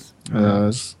buzz. I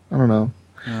don't know.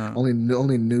 Only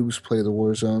noobs play the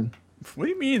Warzone. What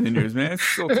do you mean the news, man? It's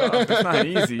so tough. It's not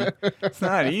easy. It's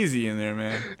not easy in there,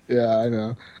 man. Yeah, I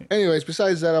know. Anyways,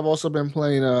 besides that, I've also been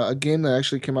playing a game that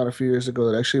actually came out a few years ago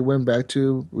that I actually went back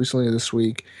to recently this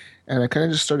week, and I kind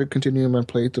of just started continuing my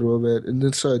playthrough of it. And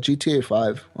it's GTA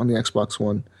 5 on the Xbox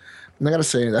One. And I gotta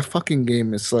say, that fucking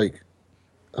game is like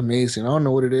amazing. I don't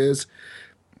know what it is,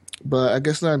 but I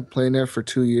guess I'm playing it for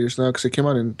 2 years now because it came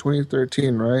out in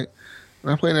 2013, right?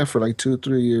 And I'm playing it for like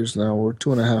 2-3 years now, or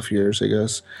 2.5 years, I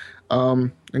guess.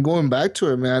 And going back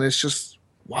to it, man, it's just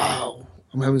wow.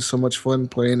 I'm having so much fun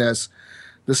playing as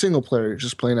the single player,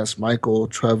 just playing as Michael,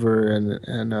 Trevor,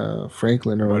 and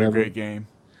Franklin or What whatever. a great game.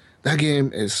 That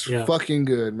game is fucking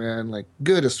good, man. Like,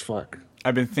 good as fuck.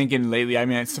 I've been thinking lately, I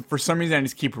mean, for some reason I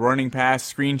just keep running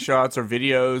past screenshots or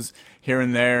videos here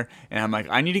and there, and I'm like,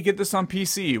 I need to get this on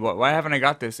PC. Why haven't I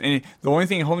got this? And the only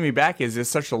thing holding me back is it's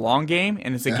such a long game,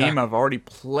 and it's a game I've already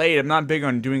played. I'm not big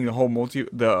on doing the whole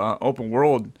open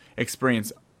world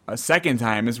experience a second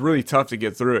time. It's really tough to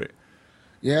get through it.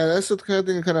 Yeah, that's the kind of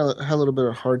thing I kind of had a little bit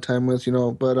of a hard time with,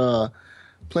 but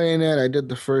playing it, I did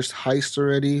the first heist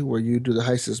already, where you do the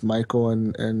heist as Michael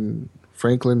and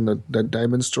Franklin, the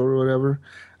diamond store or whatever.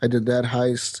 I did that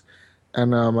heist,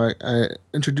 and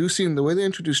the way they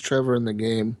introduced Trevor in the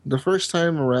game, the first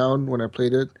time around when I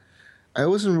played it, I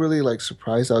wasn't really like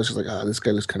surprised. I was just like, this guy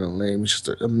looks kind of lame. He's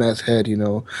just a meth head,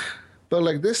 But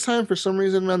like this time, for some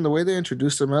reason, man, the way they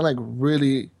introduced him, I like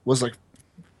really was like,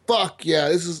 fuck yeah,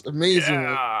 this is amazing.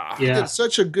 Yeah. They did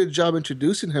such a good job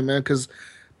introducing him, man, because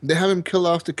they have him kill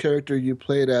off the character you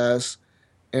played as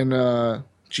in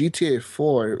GTA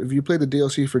 4. If you play the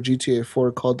DLC for GTA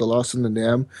 4 called The Lost in the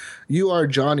Dam, you are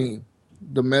Johnny,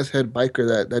 the meth head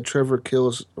biker that Trevor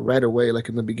kills right away, like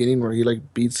in the beginning where he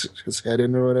like beats his head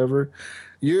in or whatever.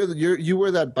 You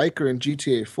were that biker in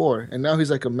GTA 4, and now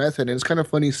he's like a meth head, and it's kind of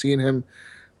funny seeing him.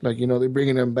 Like, they're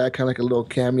bringing him back kind of like a little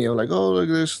cameo. Like, oh, look,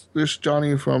 there's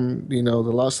Johnny from, The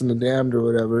Lost and the Damned or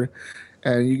whatever.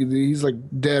 And he's, like,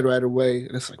 dead right away.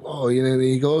 And it's like, whoa, and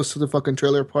he goes to the fucking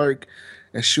trailer park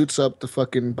and shoots up the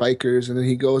fucking bikers. And then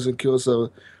he goes and kills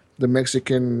the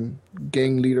Mexican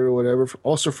gang leader or whatever.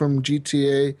 Also from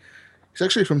GTA. He's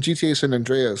actually from GTA San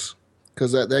Andreas.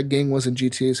 Because that gang was in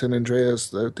GTA San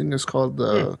Andreas. I think it's called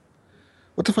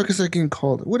what the fuck is that game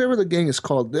called? Whatever the gang is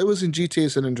called. It was in GTA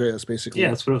San Andreas, basically. Yeah,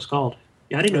 that's what it was called.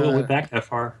 Yeah, I didn't know it went back that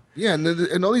far. Yeah,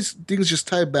 and all these things just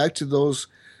tie back to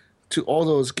all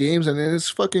those games, and it's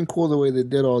fucking cool the way they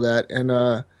did all that,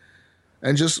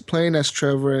 and just playing as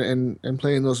Trevor and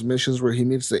playing those missions where he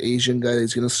meets the Asian guy that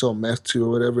he's gonna sell meth to or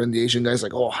whatever, and the Asian guy's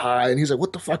like, oh hi, and he's like,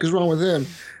 what the fuck is wrong with him?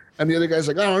 And the other guy's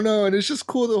like, I don't know, and it's just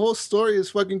cool. The whole story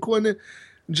is fucking cool, and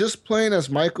just playing as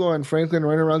Michael and Franklin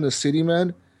running around the city,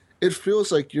 man. It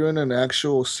feels like you're in an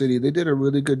actual city. They did a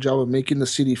really good job of making the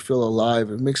city feel alive.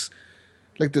 It makes,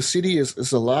 like, the city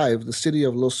is alive. The city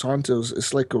of Los Santos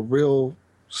is like a real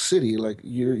city. Like,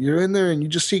 you're in there and you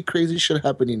just see crazy shit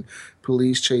happening.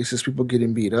 Police chases, people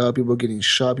getting beat up, people getting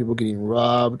shot, people getting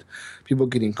robbed, people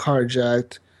getting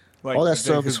carjacked. Like, all that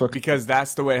stuff is fucking... Because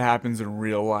that's the way it happens in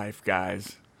real life,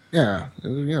 guys. Yeah,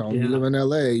 you live in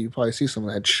LA, you probably see some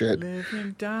of that shit. Live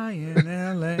and die in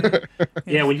LA.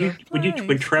 Yeah,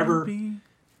 when Trevor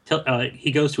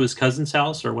he goes to his cousin's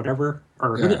house or whatever,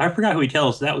 I forgot who he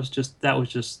tells. That was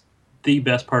just the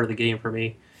best part of the game for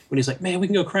me. When he's like, "Man, we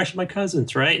can go crash at my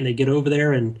cousin's," right? And they get over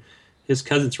there, and his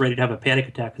cousin's ready to have a panic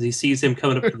attack because he sees him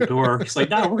coming up to the door. He's like,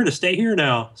 "No, we're gonna stay here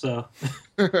now." So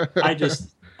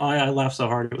I laughed so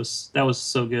hard. That was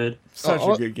so good. Such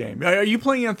a good game. Are you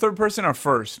playing in third person or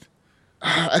first?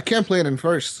 I can't play it in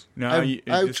first. No,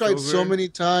 I've tried so many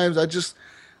times. I just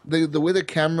the way the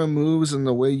camera moves and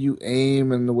the way you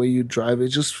aim and the way you drive, it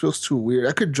just feels too weird.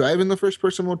 I could drive in the first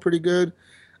person mode pretty good.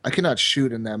 I cannot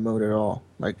shoot in that mode at all.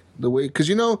 Like the way, because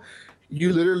you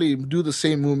literally do the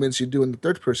same movements you do in the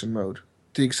third person mode.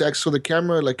 So the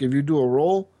camera, like if you do a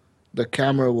roll, the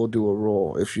camera will do a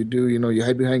roll. If you do, you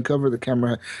hide behind cover, the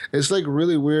camera. It's like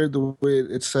really weird the way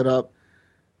it's set up.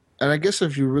 And I guess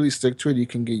if you really stick to it, you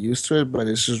can get used to it, but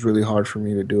it's just really hard for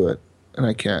me to do it. And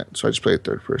I can't, so I just play it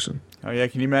third person. Oh, yeah,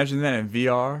 can you imagine that in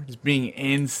VR? Just being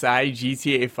inside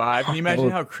GTA 5? Can you imagine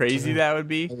how crazy that would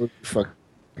be? That would be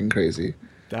fucking crazy.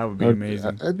 That would be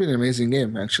amazing. That'd be an amazing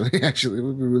game, actually. Actually, it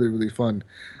would be really, really fun.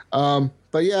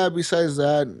 But yeah, besides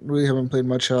that, really haven't played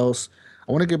much else.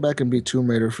 I want to get back and beat Tomb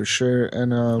Raider for sure.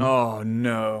 And oh,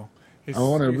 no. I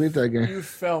want to beat that game. You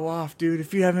fell off, dude.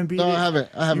 If you haven't beat it. No,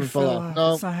 I haven't fell off.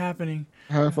 No, it's not happening.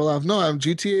 I haven't fell off. No, I'm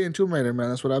GTA and Tomb Raider, man.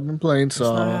 That's what I've been playing. So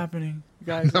it's not happening.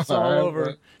 Guys, it's all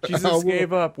over. Jesus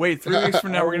gave up. Wait, 3 weeks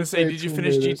from now, we're going to say, did you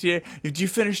finish GTA? Did you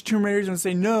finish Tomb Raider? We're going to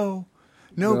say, no.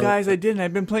 No, guys, I didn't.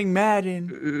 I've been playing Madden.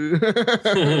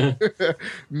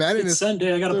 Madden is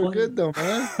Sunday. I gotta so play. good, though,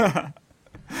 man.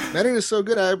 Madden is so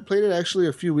good. I played it actually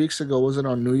a few weeks ago. Was it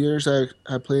on New Year's? I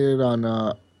played it on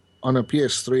a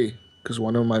PS3 because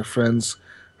one of my friends,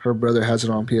 her brother has it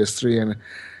on PS3, and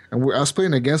I was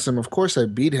playing against him. Of course, I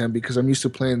beat him because I'm used to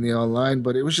playing the online.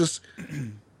 But it was just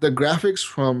the graphics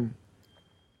from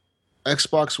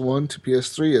Xbox One to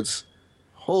PS3. It's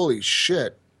holy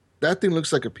shit. That thing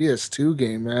looks like a PS2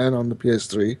 game, man, on the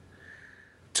PS3.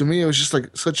 To me, it was just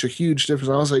like such a huge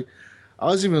difference. I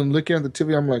was even looking at the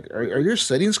TV. I'm like, are your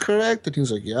settings correct? And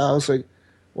he's like, yeah. I was like,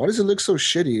 why does it look so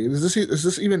shitty? Is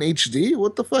this even HD?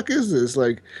 What the fuck is this?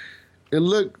 Like, it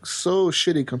looked so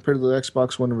shitty compared to the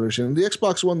Xbox One version. The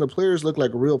Xbox One, the players look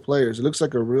like real players. It looks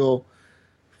like a real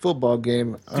football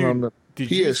game. And on the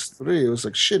PS3, it was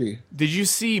like shitty. Did you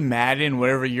see Madden,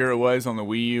 whatever year it was, on the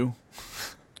Wii U?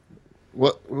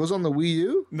 What was on the Wii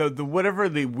U? No, when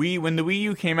the Wii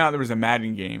U came out, there was a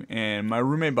Madden game, and my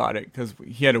roommate bought it because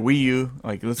he had a Wii U.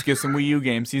 Like, let's get some Wii U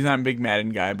games. He's not a big Madden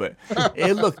guy, but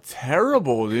it looked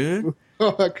terrible, dude.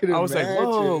 I was like,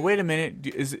 whoa, wait a minute.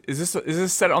 Is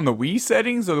this set on the Wii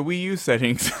settings or the Wii U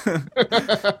settings?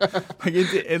 Like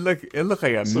it looked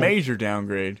like a major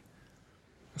downgrade.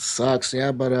 Sucks,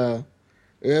 yeah, but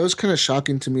it was kind of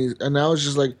shocking to me, and I was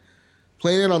just like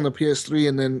playing it on the PS3,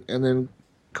 and then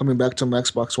coming back to my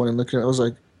Xbox One and looking at it, I was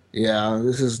like, yeah,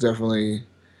 this is definitely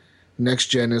next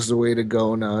gen is the way to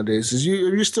go nowadays. If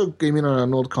you're still gaming on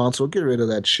an old console, get rid of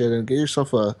that shit and get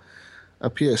yourself a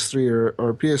PS3 or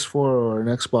a PS4 or an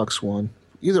Xbox One.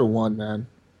 Either one, man.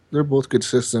 They're both good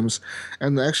systems.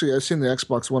 And actually, I've seen the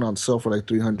Xbox One on sale for like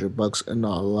 $300 in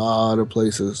a lot of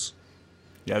places.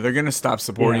 Yeah, they're gonna stop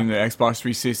supporting the Xbox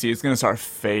 360. It's gonna start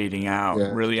fading out.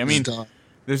 Yeah, really, I mean,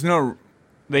 there's no.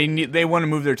 They want to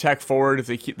move their tech forward.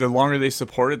 If the longer they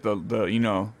support it, the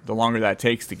longer that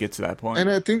takes to get to that point. And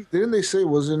I think didn't they say,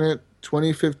 wasn't it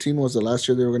 2015 was the last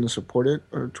year they were going to support it,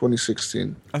 or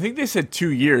 2016? I think they said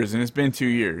 2 years, and it's been 2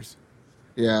 years.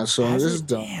 Yeah, so this is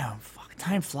dumb. Damn, fuck,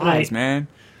 time flies, man.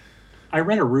 I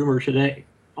read a rumor today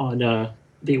on I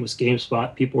think it was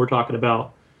GameSpot. People were talking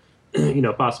about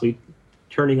possibly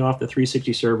turning off the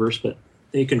 360 servers, but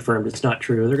they confirmed it's not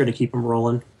true. They're going to keep them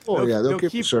rolling. Oh yeah, they'll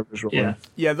keep the servers rolling.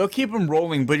 Yeah, they'll keep them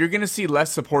rolling, but you're going to see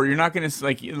less support. You're not going to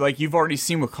like you've already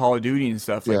seen with Call of Duty and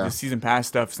stuff. Like the season pass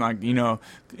stuff's not,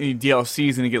 DLC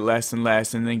is going to get less and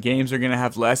less, and then games are going to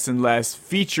have less and less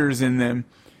features in them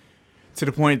to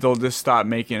the point they'll just stop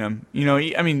making them.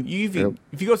 I mean, if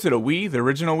you go to the Wii, the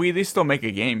original Wii, they still make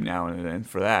a game now and then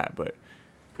for that, but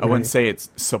I wouldn't say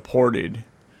it's supported.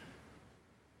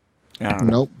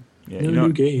 Nope. Yeah, no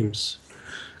new games.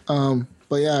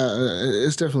 But yeah,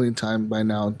 it's definitely time by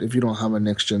now, if you don't have a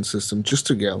next-gen system, just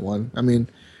to get one. I mean,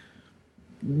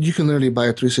 you can literally buy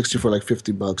a 360 for like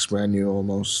 $50 brand new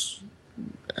almost,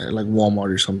 at like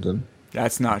Walmart or something.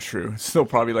 That's not true. It's still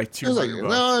probably like $200.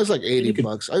 No, it's like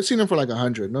 $80. I've seen them for like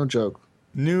 $100, no joke.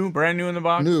 Brand new in the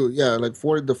box? New, yeah, like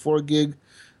the 4 gig.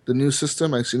 The new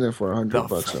system, I've seen it for $100.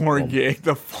 The 4 gig,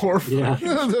 the 4. Yeah,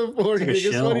 the 4 gig.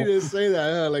 It's funny to say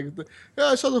that. Yeah,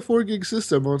 I saw the 4 gig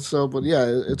system on sale, but yeah,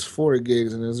 it's 4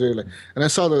 gigs, and it's very and I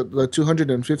saw the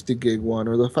 250 gig one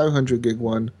or the 500 gig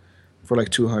one for like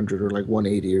 200 or like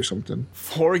 180 or something.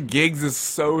 4 gigs is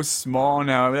so small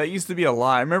now. That used to be a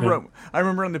lot. I remember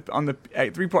on the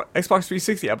Xbox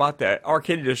 360, I bought that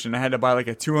arcade edition. I had to buy like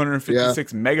a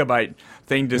 256 megabyte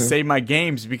thing to save my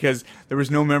games because there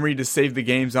was no memory to save the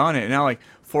games on it. And now like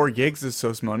 4 gigs is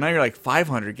so small. Now you're like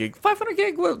 500 gig. 500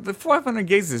 gig. Well, the 500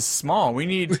 gigs is small. We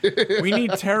need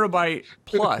terabyte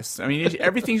plus. I mean,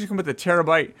 everything should come with a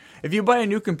terabyte. If you buy a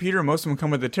new computer, most of them come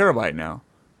with a terabyte now.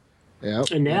 Yeah.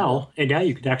 And now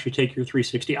you can actually take your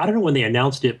 360. I don't know when they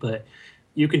announced it, but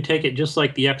you can take it just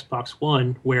like the Xbox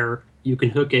One, where you can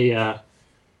hook a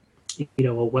 4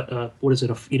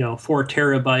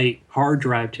 terabyte hard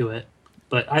drive to it.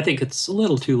 But I think it's a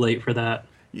little too late for that.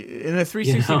 And the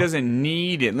 360 doesn't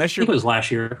need it unless you're. I think it was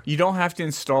last year. You don't have to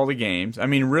install the games. I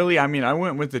mean, really. I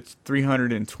went with the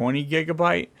 320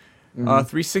 gigabyte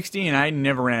 360, and I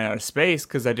never ran out of space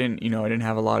because I didn't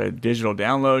have a lot of digital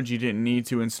downloads. You didn't need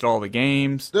to install the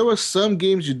games. There were some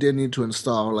games you did need to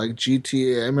install, like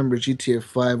GTA. I remember GTA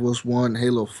 5 was one,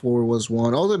 Halo 4 was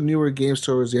one. All the newer games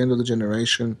towards the end of the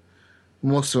generation,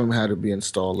 most of them had to be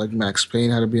installed. Like Max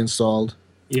Payne had to be installed.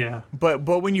 Yeah, but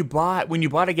when you bought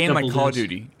a game like Call of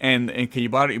Duty and you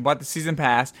bought the season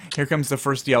pass, here comes the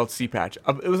first DLC patch.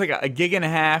 It was like a gig and a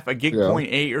half, a gig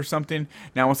 0.8 or something.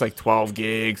 Now it's like 12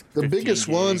 gigs. The biggest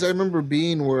ones I remember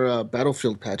were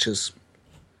Battlefield patches.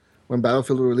 When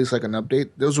Battlefield would release like an update,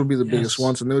 those would be the biggest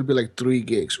ones, and they would be like 3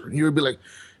 gigs. And you would be like,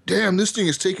 "Damn, this thing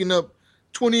is taking up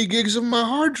 20 gigs of my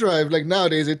hard drive." Like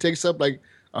nowadays, it takes up like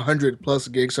 100 plus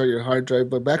gigs on your hard drive,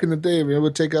 but back in the day, it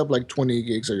would take up like 20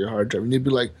 gigs on your hard drive, and you'd be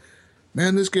like,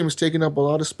 Man, this game is taking up a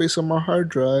lot of space on my hard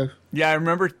drive. Yeah, I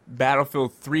remember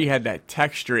Battlefield 3 had that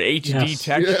texture, HD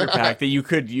texture pack that you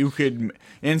could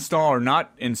install or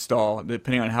not install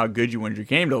depending on how good you wanted your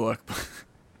game to look.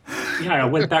 Yeah, I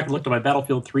went back and looked at my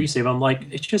Battlefield 3 save. I'm like,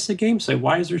 it's just a game save.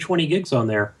 Why is there 20 gigs on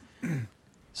there?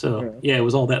 So yeah, it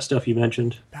was all that stuff you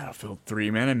mentioned. Battlefield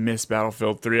 3, man, I miss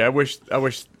Battlefield 3. I wish they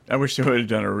would have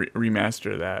done a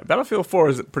remaster of that. Battlefield 4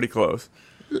 is pretty close.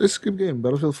 It's a good game.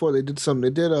 Battlefield 4. They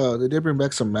did bring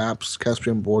back some maps,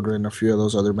 Caspian Border, and a few of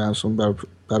those other maps from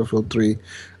Battlefield 3,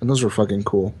 and those were fucking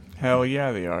cool. Hell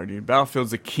yeah, they are, dude.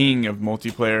 Battlefield's the king of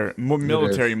multiplayer,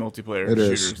 military multiplayer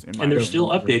shooters. And they're still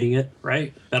updating it,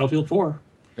 right? Battlefield 4.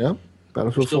 Yeah,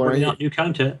 Battlefield 4. Still bringing out new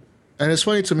content. And it's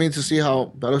funny to me to see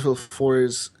how Battlefield 4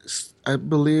 is. I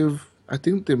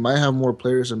think they might have more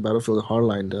players than Battlefield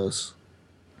Hardline does.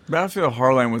 Battlefield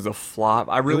Hardline was a flop.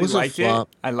 I really liked it.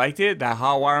 I liked it. That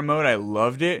hotwire mode, I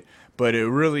loved it. But it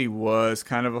really was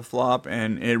kind of a flop,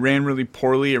 and it ran really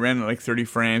poorly. It ran at like 30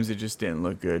 frames. It just didn't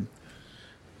look good.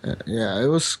 Yeah, it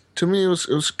was. To me, it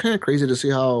was kind of crazy to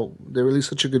see how they released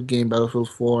such a good game, Battlefield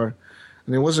 4,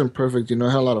 and it wasn't perfect. You know,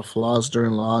 it had a lot of flaws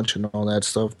during launch and all that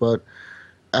stuff. But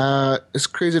it's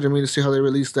crazy to me to see how they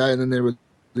released that, and then they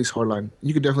released Hardline.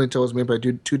 You could definitely tell it's made by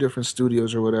two different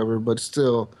studios or whatever, but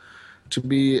still, to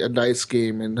be a DICE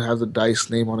game and have the DICE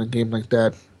name on a game like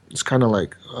that, it's kind of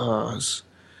like,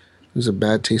 there's a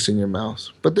bad taste in your mouth.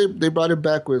 But they brought it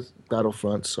back with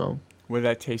Battlefront, so. What did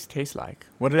that taste like?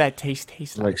 What did that taste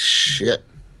like? Like shit.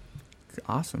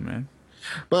 Awesome, man.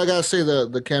 But I gotta say,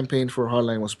 the campaign for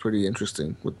Hardline was pretty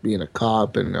interesting, with being a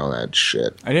cop and all that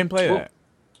shit. I didn't play that.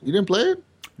 You didn't play it?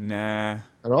 Nah.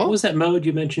 At all? What was that mode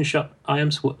you mentioned, on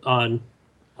Battlefield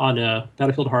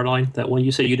Hardline? That one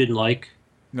you said you didn't like?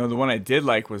 No, the one I did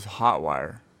like was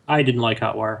Hotwire. I didn't like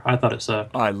Hotwire. I thought it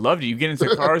sucked. Oh, I loved it. You get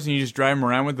into cars and you just drive them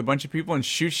around with a bunch of people and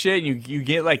shoot shit, and you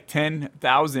get like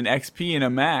 10,000 XP in a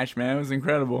match, man. It was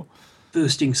incredible.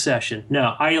 Boosting session.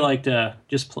 No, I liked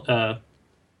just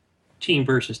team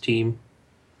versus team.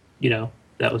 You know,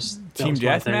 that was team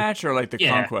deathmatch or like the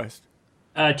Conquest.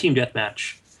 Team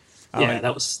deathmatch. Yeah,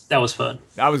 that was fun.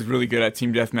 I was really good at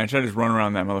team deathmatch. I just run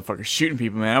around that motherfucker shooting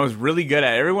people, man. I was really good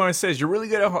at it. Everyone says you're really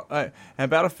good at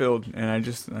Battlefield, and I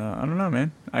just I don't know,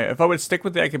 man. If I would stick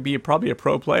with it, I could be probably a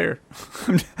pro player.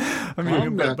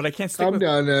 But I can't stick calm with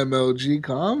down, MLG.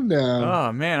 Calm down.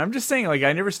 Oh man, I'm just saying, like,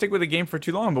 I never stick with a game for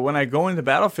too long. But when I go into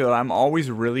Battlefield, I'm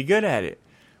always really good at it.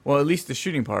 Well, at least the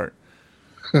shooting part.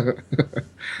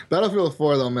 Battlefield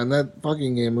 4, though, man, that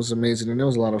fucking game was amazing, and it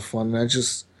was a lot of fun. And I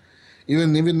just.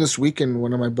 Even this weekend,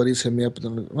 one of my buddies hit me up.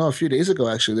 A few days ago,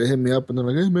 actually, they hit me up and they're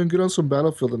like, "Hey, man, get on some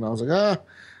Battlefield." And I was like,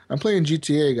 I'm playing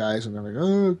GTA, guys. And they're like,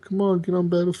 "Oh, come on, get on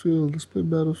Battlefield. Let's play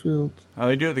Battlefield." How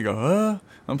they do it? They go,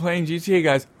 I'm playing GTA,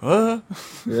 guys. Yeah,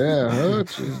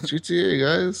 GTA,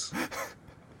 guys.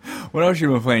 What else you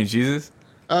been playing, Jesus?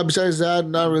 Besides that,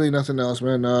 not really nothing else,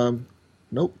 man.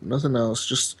 Nope, nothing else.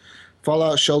 Just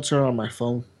Fallout Shelter on my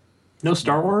phone. No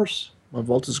Star Wars? My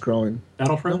vault is growing.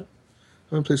 Battlefront? Nope.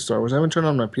 I haven't played Star Wars. I haven't turned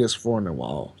on my PS4 in a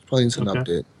while. Probably needs an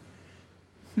update.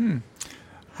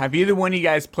 Have either one of you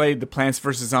guys played the Plants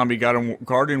vs. Zombie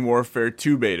Garden Warfare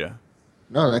 2 beta?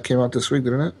 No, that came out this week,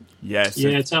 didn't it? Yes. Yeah,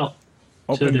 it's out.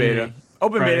 Open beta.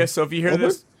 Open Friday. beta, so if you hear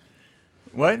this...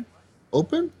 What?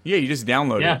 Open? Yeah, you just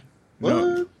download it. What?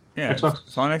 No. Yeah, it's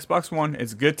on Xbox One.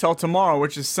 It's good till tomorrow,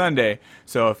 which is Sunday.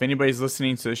 So if anybody's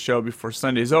listening to the show before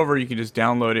Sunday's over, you can just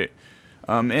download it.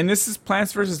 And this is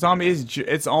Plants vs. Zombies.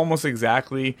 It's almost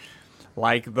exactly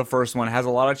like the first one. It has a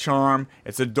lot of charm.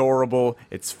 It's adorable.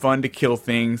 It's fun to kill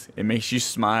things. It makes you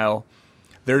smile.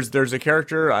 There's a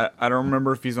character, I don't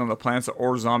remember if he's on the Plants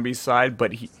or Zombies side,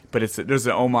 but there's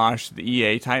an homage to the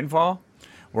EA Titanfall,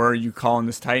 where you call in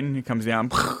this Titan, it comes down,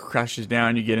 crashes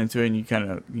down, you get into it, and you kind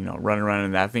of run around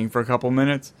in that thing for a couple of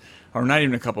minutes, or not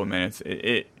even a couple of minutes.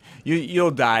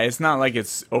 You'll die. It's not like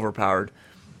it's overpowered.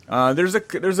 There's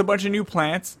a bunch of new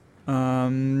plants.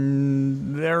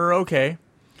 They're okay.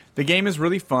 The game is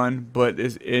really fun, but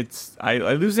I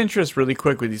lose interest really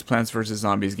quick with these Plants vs.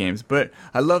 Zombies games. But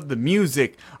I love the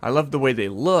music. I love the way they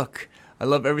look. I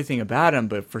love everything about them.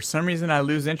 But for some reason, I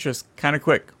lose interest kind of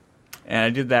quick. And I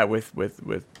did that with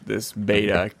this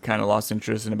beta. I kind of lost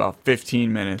interest in about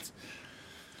 15 minutes.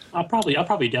 I'll probably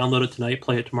download it tonight,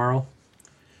 play it tomorrow.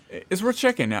 It's worth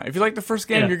checking now. If you like the first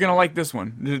game, you're going to like this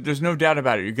one. There's no doubt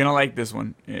about it. You're going to like this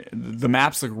one. The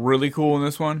maps look really cool in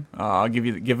this one. I'll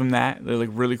give them that. They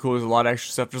look really cool. There's a lot of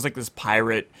extra stuff. There's like this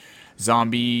pirate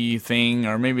zombie thing,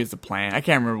 or maybe it's a plant. I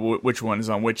can't remember which one is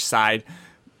on which side.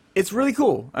 it's really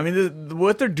cool. I mean,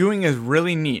 what they're doing is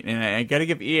really neat, and I got to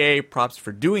give EA props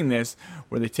for doing this,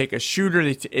 where they take a shooter.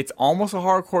 It's almost a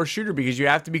hardcore shooter because you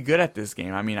have to be good at this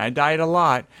game. I mean, I died a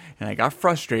lot, and I got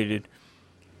frustrated.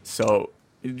 So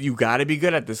you got to be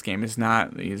good at this game. It's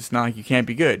not like you can't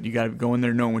be good. You got to go in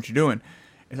there knowing what you're doing.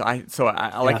 So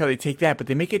I like how they take that, but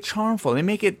they make it charmful. They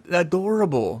make it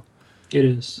adorable. It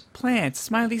is. Plants,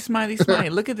 smiley, smiley, smiley.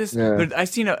 Look at this. Yeah. I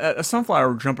seen a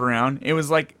sunflower jumping around. It was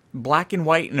like black and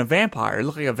white and a vampire. It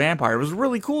looked like a vampire. It was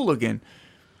really cool looking.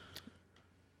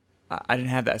 I didn't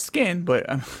have that skin, but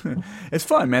it's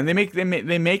fun, man. They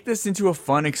make this into a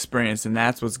fun experience, and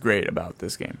that's what's great about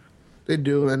this game. They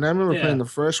do, and I remember playing the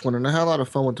first one, and I had a lot of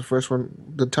fun with the first one.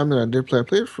 The time that I did play, I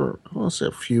played for, I want to say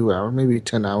a few hours, maybe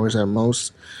 10 hours at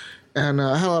most. And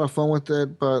I had a lot of fun with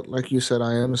it, but like you said,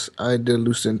 I did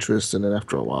lose interest in it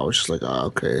after a while. I was just like,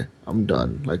 okay, I'm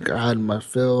done. Like, I had my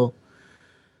fill.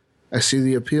 I see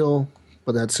the appeal,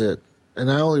 but that's it. And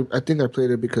I think I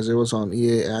played it because it was on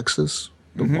EA Access,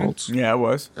 the vaults. Yeah, it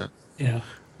was. Yeah.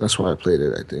 That's why I played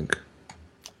it, I think.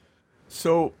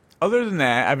 So, other than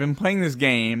that, I've been playing this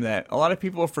game that a lot of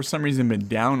people for some reason been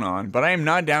down on, but I am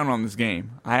not down on this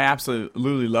game. I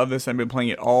absolutely love this. I've been playing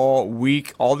it all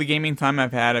week. All the gaming time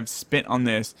I've had, I've spent on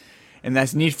this, and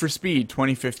that's Need for Speed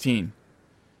 2015.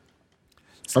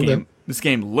 This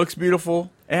game looks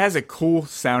beautiful. It has a cool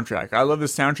soundtrack. I love the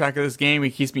soundtrack of this game. It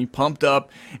keeps me pumped up.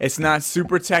 It's not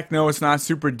super techno. It's not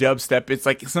super dubstep. It's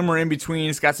like somewhere in between.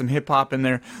 It's got some hip-hop in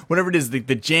there. Whatever it is, the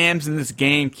jams in this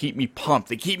game keep me pumped.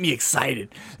 They keep me excited.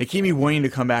 They keep me wanting to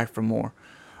come back for more.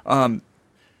 A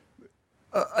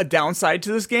downside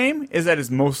to this game is that it's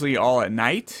mostly all at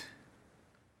night.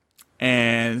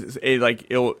 And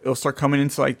it'll start coming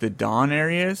into like the dawn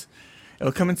areas.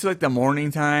 It'll come into like the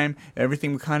morning time.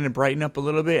 Everything will kind of brighten up a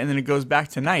little bit, and then it goes back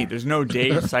to night. There's no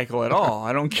day cycle at all.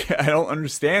 I don't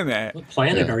understand that. What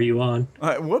planet are you on?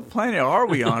 What planet are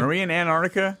we on? Are we in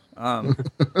Antarctica? I'm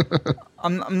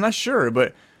not sure,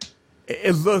 but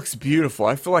it looks beautiful.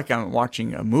 I feel like I'm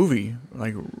watching a movie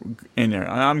like in there.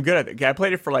 I'm good at it. I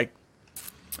played it for like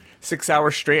 6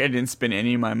 hours straight. I didn't spend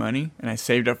any of my money, and I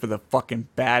saved up for the fucking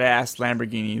badass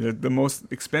Lamborghini, the most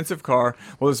expensive car.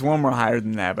 Well, there's one more higher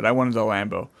than that, but I wanted the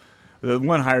Lambo. The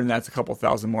one higher than that's a couple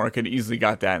thousand more. I could have easily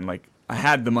got that, and like I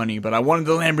had the money, but I wanted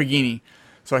the Lamborghini,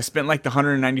 so I spent like the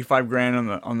 195 grand on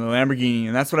the Lamborghini,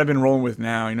 and that's what I've been rolling with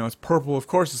now. You know, it's purple. Of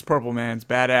course, it's purple, man. It's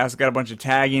badass. Got a bunch of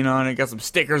tagging on it. Got some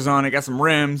stickers on it. Got some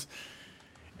rims,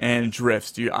 and it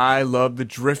drifts, dude. I love the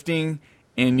drifting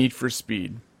in Need for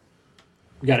Speed.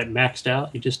 You got it maxed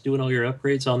out? You just doing all your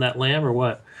upgrades on that Lamb or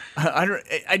what? I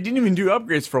didn't even do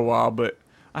upgrades for a while, but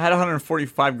I had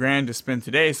 145 grand to spend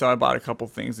today, so I bought a couple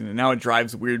things, and now it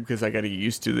drives weird because I got to get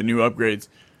used to the new upgrades.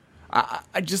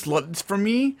 I just love, for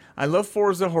me, I love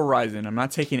Forza Horizon. I'm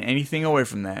not taking anything away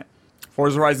from that.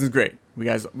 Forza Horizon is great. We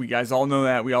guys all know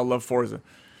that. We all love Forza.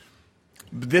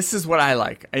 But this is what I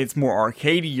like. It's more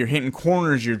arcadey. You're hitting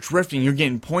corners. You're drifting. You're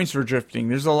getting points for drifting.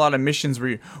 There's a lot of missions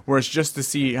where it's just to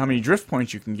see how many drift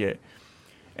points you can get.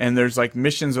 And there's like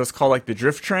missions what's called like the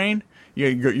drift train.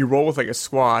 You roll with like a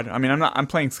squad. I mean, I'm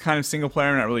playing kind of single player.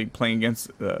 I'm not really playing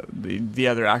against the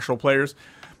other actual players.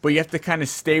 But you have to kind of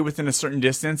stay within a certain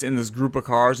distance in this group of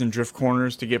cars and drift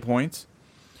corners to get points.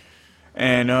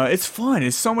 And it's fun.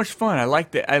 It's so much fun. I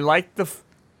like the.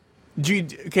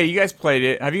 Okay, you guys played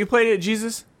it. Have you played it,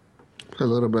 Jesus? A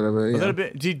little bit of it, yeah. A little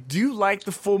bit. Do you like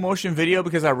the full motion video?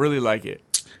 Because I really like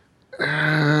it.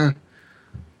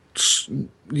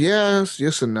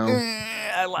 Yes and no.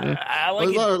 I like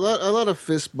it. A lot of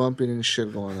fist bumping and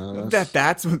shit going on.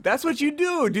 That's what you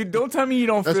do, dude. Don't tell me you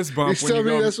don't fist bump. You tell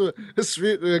me that's what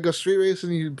street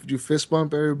racing. You fist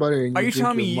bump everybody. And Are you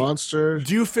telling me monster?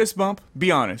 Do you fist bump?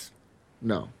 Be honest.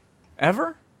 No.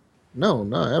 Ever? No,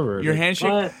 not ever. Your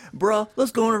handshake, bro.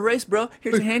 Let's go on a race, bro.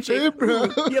 Here's a handshake. Hey, bro.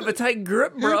 You have a tight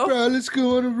grip, bro. Hey, bro. Let's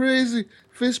go on a race.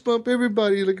 Fist bump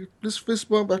everybody. Like, let's fist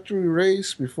bump after we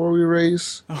race. Before we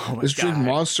race. Oh my let's God. drink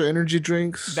Monster energy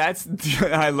drinks.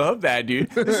 I love that, dude.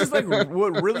 This is like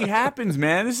what really happens,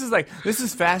 man. This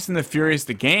is Fast and the Furious,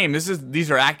 the game.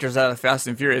 These are actors out of Fast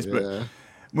and Furious, but.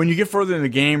 When you get further in the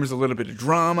game, there's a little bit of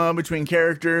drama between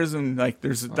characters, and like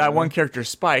there's that one character,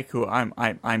 Spike, who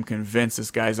I'm convinced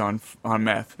this guy's on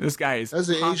meth. This guy is. That's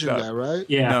the Asian guy, right?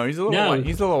 Yeah. No, he's a little white.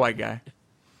 He's a little white guy.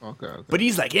 Okay. But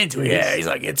he's like into it. Yeah, he's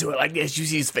like into it like this. You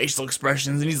see his facial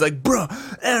expressions, and he's like, "Bruh,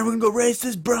 and we're gonna go race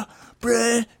this, bruh."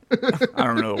 I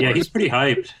don't know. Yeah, he's pretty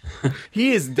hyped.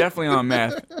 He is definitely on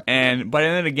meth, and by the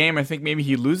end of the game, I think maybe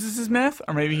he loses his meth,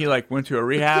 or maybe he like went to a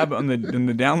rehab in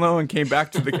the down low and came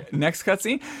back to the next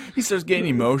cutscene. He starts getting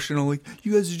emotional, like,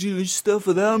 "You guys are doing stuff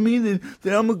without me, then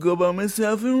I'm gonna go by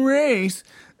myself and race."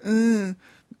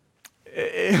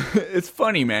 it's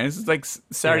funny, man. It's like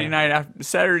Saturday night,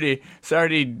 Saturday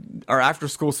or after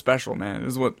school special, man.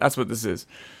 That's what this is.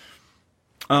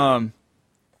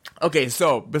 Okay,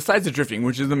 so besides the drifting,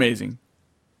 which is amazing,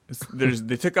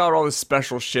 they took out all this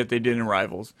special shit they did in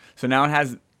Rivals. So now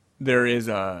there is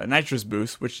a nitrous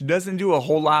boost, which doesn't do a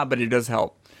whole lot, but it does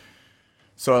help.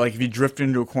 So like if you drift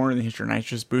into a corner and hit your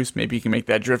nitrous boost, maybe you can make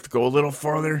that drift go a little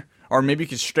farther, or maybe you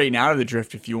can straighten out of the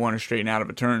drift if you want to straighten out of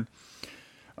a turn.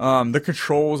 The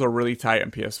controls are really tight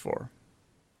on PS4.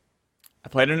 I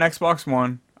played it on Xbox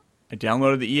One. I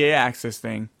downloaded the EA Access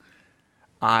thing.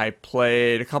 I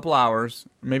played a couple hours,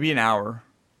 maybe an hour,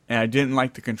 and I didn't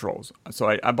like the controls.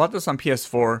 So I bought this on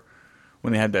PS4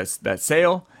 when they had that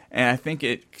sale, and I think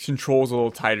it controls a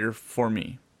little tighter for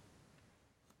me.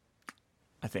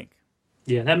 I think.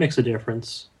 Yeah, that makes a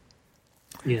difference.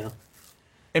 Yeah.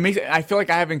 I feel like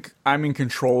I'm in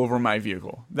control over my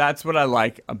vehicle. That's what I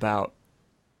like about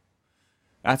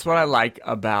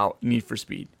Need for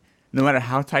Speed. No matter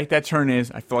how tight that turn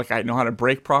is, I feel like I know how to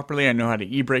brake properly. I know how to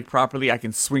e-brake properly. I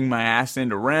can swing my ass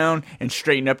end around and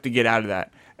straighten up to get out of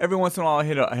that. Every once in a while, I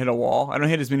hit a wall. I don't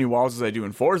hit as many walls as I do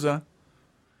in Forza.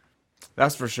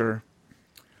 That's for sure.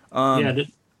 Yeah.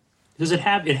 Does it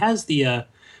have? It has the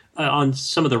on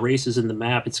some of the races in the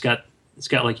map. It's got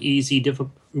like easy,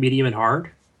 medium, and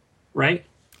hard, right?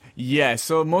 Yeah,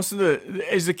 so most of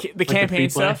the campaign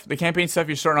stuff. The campaign stuff,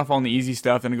 you're starting off on the easy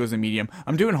stuff, then it goes to medium.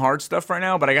 I'm doing hard stuff right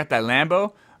now, but I got that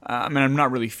Lambo. I'm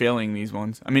not really failing these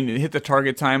ones. I mean, hit the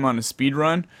target time on a speed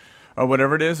run or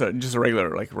whatever it is, just a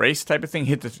regular like race type of thing.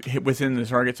 Hit within the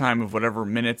target time of whatever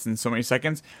minutes and so many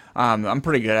seconds. I'm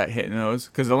pretty good at hitting those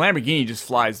because the Lamborghini just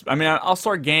flies. I mean, I'll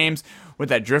start games with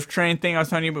that drift train thing I was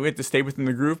telling you, but we have to stay within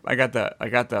the group. I got the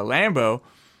Lambo.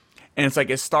 And it's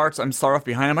like I'm start off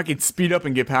behind him. I can speed up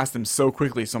and get past him so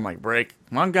quickly. So I'm like, break.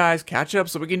 Come on, guys, catch up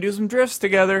so we can do some drifts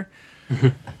together.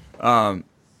 I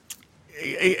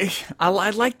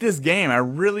like this game. I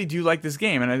really do like this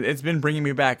game. And it's been bringing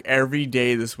me back every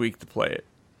day this week to play it.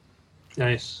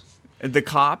 Nice. The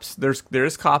cops,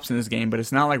 there's cops in this game, but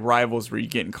it's not like Rivals where you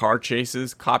get in cop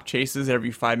chases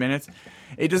every 5 minutes.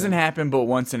 It doesn't happen but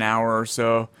once an hour or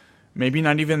so. Maybe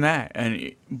not even that.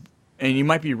 And you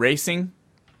might be racing.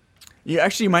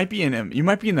 You might be in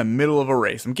the middle of a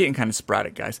race. I'm getting kind of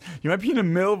sporadic, guys. You might be in the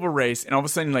middle of a race, and all of a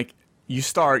sudden, like you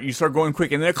start going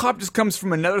quick, and then a cop just comes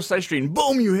from another side street, and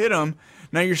boom, you hit him.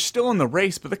 Now you're still in the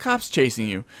race, but the cop's chasing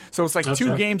you. So it's like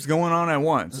two games going on at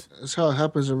once. That's how it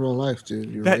happens in real life,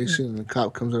 dude. You're racing, and the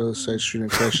cop comes out of the side street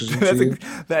and crashes into you.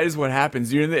 That is what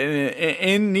happens. You're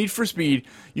in Need for Speed.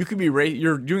 You could be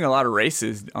you're doing a lot of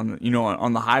races on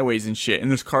the highways and shit,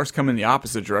 and there's cars coming the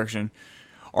opposite direction.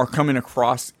 Or coming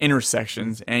across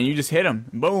intersections, and you just hit them,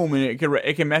 boom, and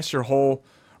it can mess your whole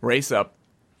race up.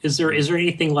 Is there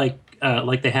anything like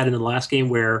they had in the last game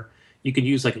where you could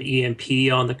use like an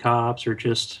EMP on the cops or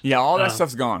just all that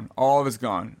stuff's gone. All of it's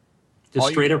gone. Just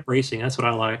straight up racing. That's what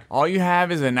I like. All you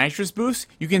have is a nitrous boost.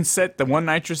 You can set the one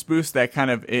nitrous boost that kind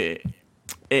of it's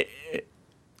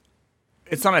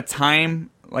on a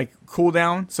time like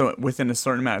cooldown, so within a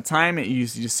certain amount of time, you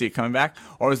just see it coming back.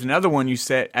 Or there's another one you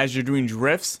set as you're doing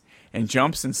drifts and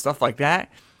jumps and stuff like that.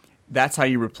 That's how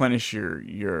you replenish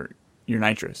your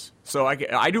nitrous. So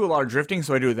I do a lot of drifting,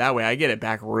 so I do it that way. I get it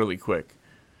back really quick.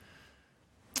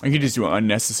 I can just do an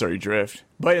unnecessary drift.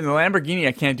 But in the Lamborghini,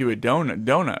 I can't do a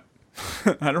donut.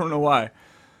 I don't know why.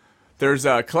 There's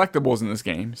collectibles in this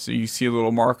game, so you see a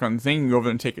little mark on the thing. You go over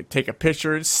there and take a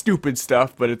picture. It's stupid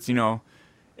stuff, but it's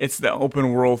it's the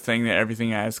open world thing that everything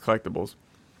has collectibles.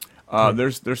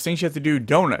 There's things you have to do.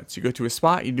 Donuts. You go to a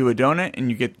spot, you do a donut,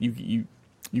 and you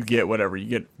get whatever. You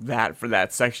get that for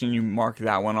that section. You mark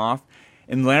that one off.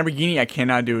 In the Lamborghini, I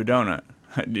cannot do a donut.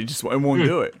 It won't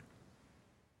do it.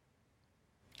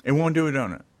 It won't do a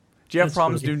donut. Do you have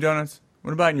problems doing donuts?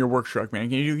 What about in your work truck, man?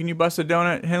 Can you bust a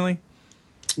donut, Henley?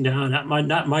 No,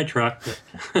 not my truck.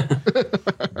 I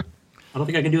don't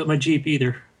think I can do it in my Jeep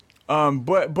either.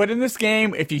 But in this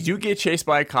game, if you do get chased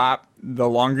by a cop, the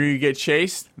longer you get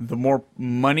chased, the more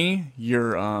money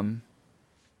your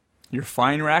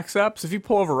fine racks up. So if you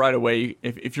pull over right away,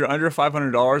 if you're under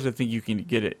 $500, I think you can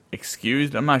get it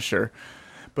excused. I'm not sure.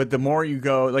 But the more you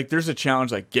go, like there's a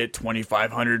challenge like get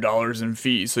 $2,500 in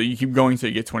fees. So you keep going till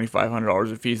you get $2,500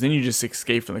 in fees. Then you just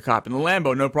escape from the cop. In the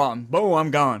Lambo, no problem. Boom,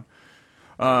 I'm gone.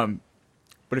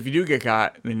 But if you do get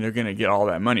caught, then they're going to get all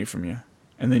that money from you.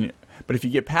 But if you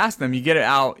get past them, you get it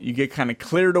out, you get kind of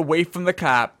cleared away from the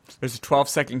cop. There's a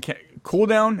 12-second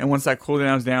cooldown, and once that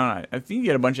cooldown's down, I think you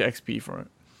get a bunch of XP for it.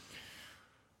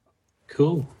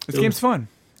 Cool. This game's fun.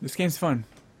 You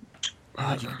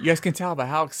guys can tell by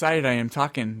how excited I am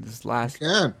talking this last.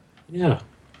 Yeah.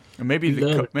 Maybe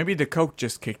the Coke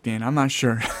just kicked in. I'm not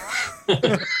sure.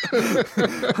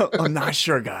 I'm not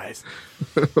sure, guys.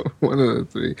 One of the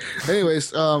three.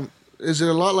 Anyways, is it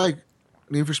a lot like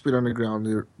Need for Speed Underground,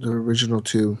 the original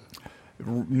two?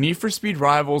 Need for Speed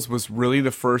Rivals was really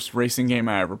the first racing game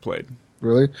I ever played.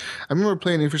 Really? I remember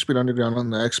playing Need for Speed Underground on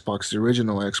the Xbox, the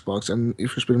original Xbox, and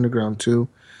Need for Speed Underground 2.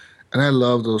 And I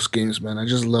love those games, man. I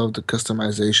just love the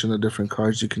customization, the different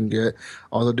cars you can get,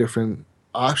 all the different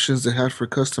options they had for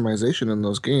customization in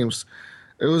those games.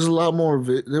 There was a lot more.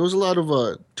 There was a lot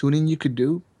of tuning you could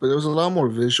do, but there was a lot more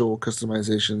visual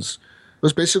customizations. It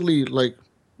was basically like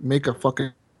make a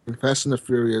fucking Fast and the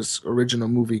Furious original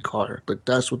movie car. Like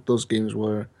that's what those games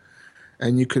were.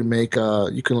 And you could make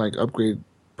you can like upgrade,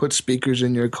 put speakers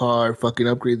in your car, fucking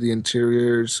upgrade the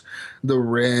interiors, the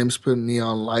rims, put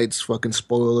neon lights, fucking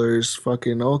spoilers,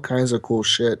 fucking all kinds of cool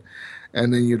shit.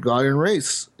 And then you'd go out and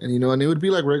race, and and it would be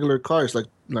like regular cars, like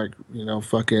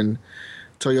fucking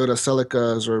Toyota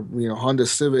Celicas or Honda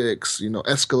Civics,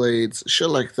 Escalades, shit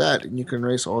like that, and you can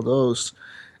race all those,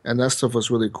 and that stuff was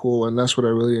really cool, and that's what I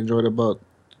really enjoyed about.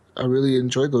 I really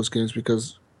enjoyed those games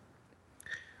because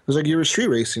it was like you were street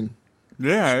racing.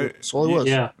 Yeah, that's all it was.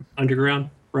 Yeah, Underground,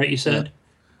 right? You said.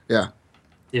 Yeah.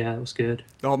 Yeah, it was good.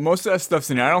 Most of that stuff's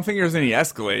in there. I don't think there's any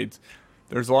Escalades.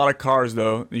 There's a lot of cars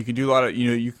though. You can do a lot of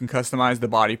you can customize the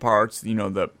body parts,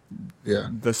 the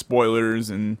spoilers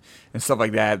and stuff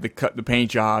like that. The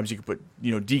paint jobs. You can put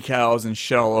decals and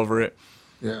shit all over it.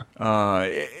 Yeah.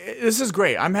 This is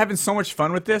great. I'm having so much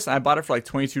fun with this. I bought it for like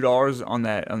 $22 on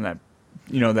that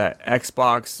that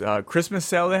Xbox Christmas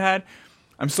sale they had.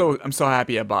 I'm so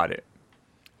happy I bought it.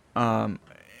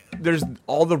 There's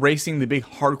all the racing, the big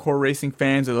hardcore racing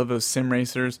fans. I love those sim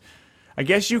racers. I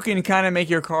guess you can kind of make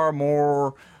your car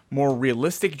more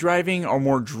realistic driving or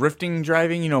more drifting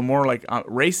driving, more like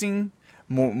racing,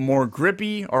 more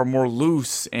grippy or more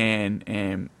loose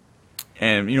and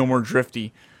more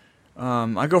drifty.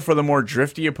 I go for the more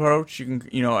drifty approach. You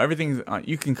can everything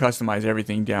you can customize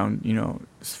everything down,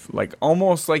 like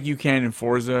almost like you can in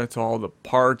Forza to all the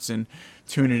parts and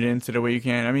tune it into the way you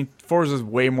can. I mean, Forza is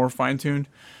way more fine tuned.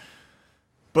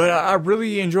 But I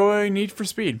really enjoy Need for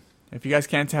Speed, if you guys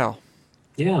can't tell.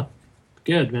 Yeah,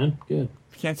 good, man, good.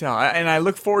 Can't tell. And I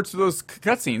look forward to those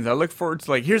cutscenes. I look forward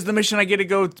to, like, here's the mission. I get to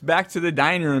go back to the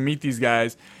diner and meet these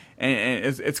guys. And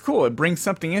it's cool. It brings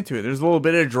something into it. There's a little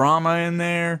bit of drama in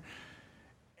there.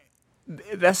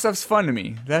 That stuff's fun to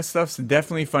me. That stuff's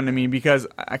definitely fun to me because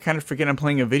I kind of forget I'm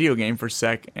playing a video game for a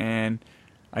sec. And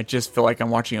I just feel like I'm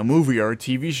watching a movie or a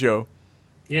TV show.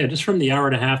 Yeah, just from the hour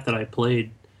and a half that I played,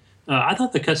 I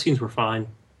thought the cutscenes were fine.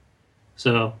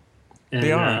 So... And,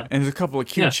 they are. And there's a couple of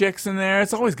cute chicks in there.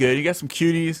 It's always good. You got some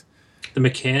cuties. The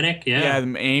mechanic, yeah.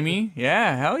 Yeah, Amy.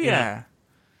 Yeah, hell yeah.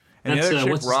 And that's the other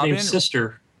chick, what's Robin. his name's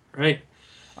sister, right?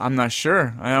 I'm not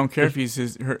sure. I don't care if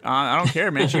he's her. I don't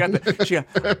care, man. She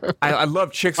got I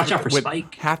love chicks with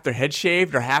half their head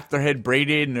shaved or half their head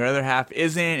braided and their other half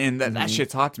isn't. And that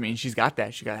shit's hot to me. And she's got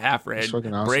that. She got half her head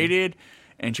braided.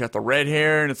 And she got the red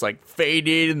hair, and it's like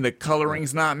faded, and the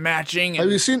coloring's not matching.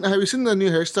 Have you seen the new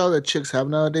hairstyle that chicks have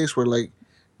nowadays, where like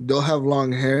they'll have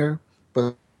long hair,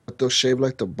 but they'll shave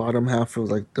like the bottom half of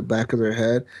like the back of their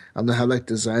head, and they'll have like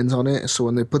designs on it. So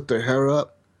when they put their hair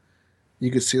up,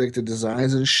 you can see like the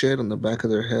designs and shit on the back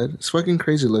of their head. It's fucking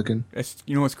crazy looking.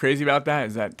 What's crazy about that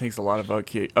is that it takes a lot of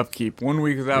upkeep. 1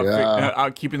 week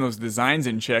without keeping those designs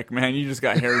in check, man, you just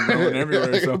got hair growing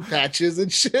everywhere. So patches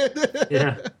and shit.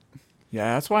 Yeah.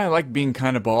 Yeah, that's why I like being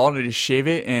kind of bald. I just shave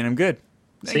it, and I'm good.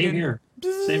 Same here.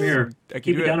 I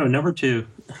Keep it down to a number 2.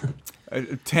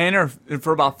 10 or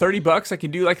for about $30, I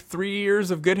can do like 3 years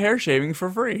of good hair shaving for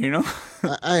free.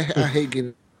 I hate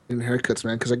getting haircuts,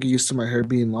 man, because I get used to my hair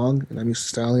being long, and I'm used to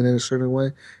styling it a certain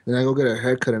way. Then I go get a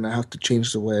haircut, and I have to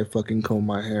change the way I fucking comb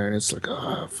my hair, and it's like,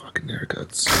 fucking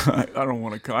haircuts. I don't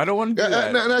want to. I don't want to do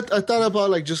that. And I thought about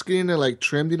like just getting it like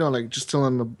trimmed, like just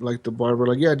telling the barber,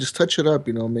 like, yeah, just touch it up,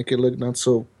 make it look not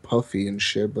so puffy and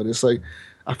shit. But it's like,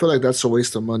 I feel like that's a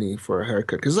waste of money for a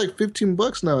haircut because it's like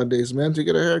 $15 nowadays, man, to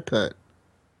get a haircut.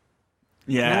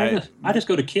 Yeah, I just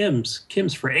go to Kim's.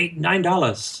 Kim's for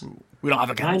 $9. We don't have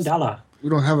a Kim's. $9. We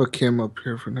don't have a Kim up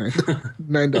here for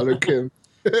 $9 Kim.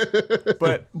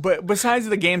 But besides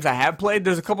the games I have played,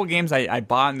 there's a couple games I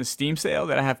bought in the Steam sale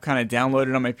that I have kind of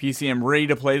downloaded on my PC. I'm ready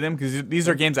to play them because these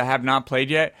are games I have not played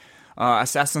yet.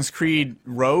 Assassin's Creed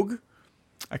Rogue.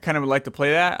 I kind of would like to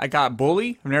play that. I got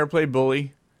Bully. I've never played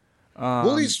Bully.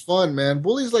 Bully's fun, man.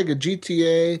 Bully's like a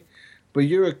GTA, but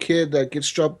you're a kid that gets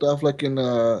dropped off like in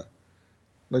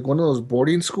like one of those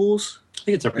boarding schools. I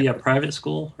think it's a private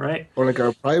school, right? Or like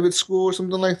a private school or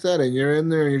something like that, and you're in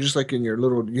there and you're just like in your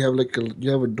little. You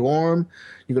have a dorm.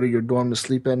 You go to your dorm to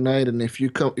sleep at night, and if you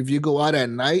go out at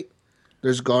night,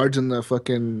 there's guards in the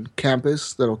fucking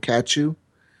campus that'll catch you.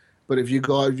 But if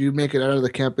you make it out of the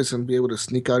campus and be able to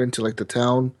sneak out into like the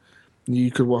town,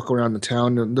 you could walk around the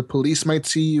town, and the police might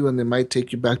see you and they might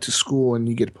take you back to school, and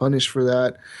you get punished for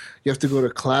that. You have to go to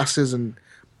classes, and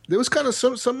there was kind of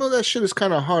some of that shit is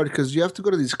kind of hard because you have to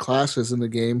go to these classes in the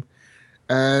game,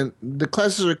 and the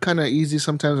classes are kind of easy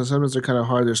sometimes, and sometimes they're kind of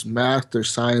hard. There's math,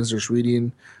 there's science, there's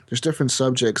reading, there's different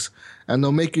subjects, and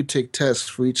they'll make you take tests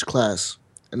for each class,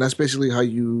 and that's basically how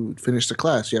you finish the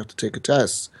class. You have to take a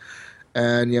test,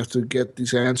 and you have to get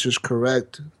these answers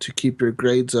correct to keep your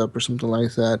grades up or something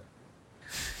like that.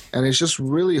 And it's just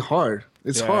really hard.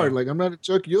 It's hard. Like, I'm not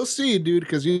joking. You'll see, dude,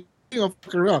 because you don't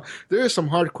fucking around. There are some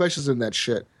hard questions in that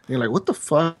shit. And you're like, what the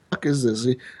fuck is this?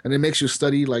 And it makes you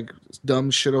study, like, dumb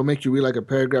shit. It'll make you read, like, a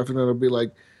paragraph, and it'll be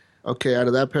like, okay, out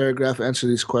of that paragraph, answer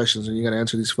these questions. And you got to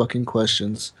answer these fucking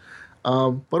questions.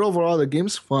 But overall, the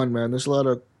game's fun, man. There's a lot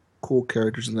of cool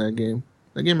characters in that game.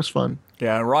 The game is fun.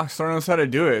 Yeah, Rockstar knows how to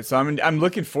do it. So I'm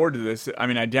looking forward to this. I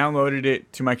mean, I downloaded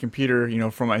it to my computer,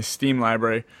 from my Steam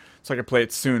library, so I can play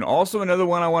it soon. Also, another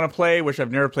one I want to play, which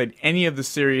I've never played any of the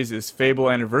series, is Fable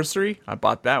Anniversary. I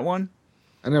bought that one.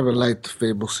 I never liked the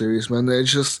Fable series, man.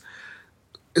 It's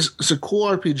a cool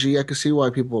RPG. I can see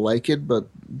why people like it, but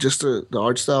just the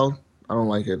art style, I don't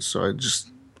like it. So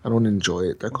I don't enjoy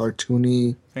it. That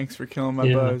cartoony. Thanks for killing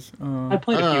my buzz. I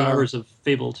played a few hours of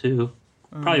Fable 2.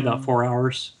 Probably about 4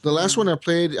 hours. The last one I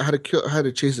played, I had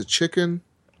to chase a chicken.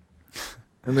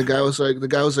 And the guy was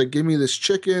like, give me this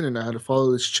chicken, and I had to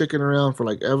follow this chicken around for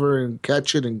like ever and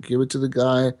catch it and give it to the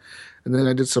guy. And then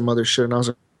I did some other shit, and I was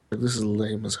like, this is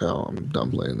lame as hell. I'm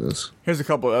done playing this. Here's a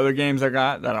couple of other games I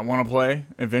got that I want to play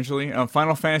eventually.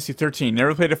 Final Fantasy 13.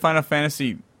 Never played a Final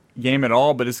Fantasy game at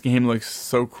all, but this game looks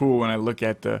so cool when I look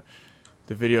at the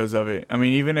videos of it. I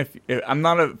mean, even if I'm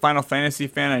not a Final Fantasy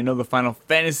fan, I know the Final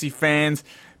Fantasy fans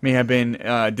may have been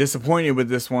disappointed with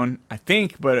this one, I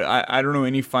think, but I don't know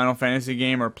any Final Fantasy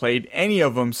game or played any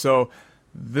of them, so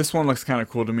this one looks kind of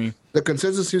cool to me. The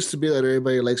consensus seems to be that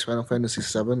everybody likes Final Fantasy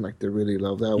VII, like they really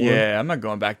love that one. Yeah, I'm not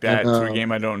going back to a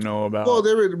game I don't know about. Well,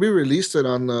 we released it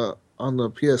on the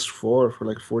PS4 for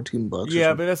like $14.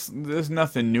 Yeah, but there's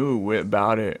nothing new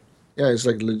about it. Yeah, it's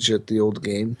like legit the old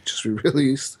game just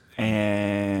re-released.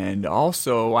 And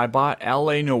also, I bought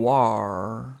L.A.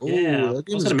 Noire. Yeah, I was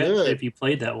going to mention if you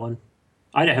played that one.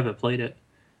 I haven't played it.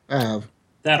 I have.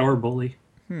 That or Bully.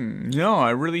 No,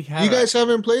 I really haven't. You guys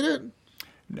haven't played it?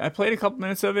 I played a couple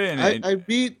minutes of it. And I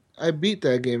beat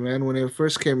that game, man. When it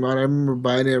first came out, I remember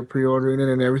buying it, pre-ordering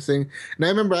it, and everything. And I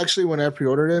remember actually when I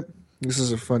pre-ordered it, this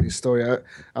is a funny story.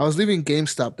 I was leaving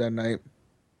GameStop that night,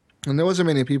 and there wasn't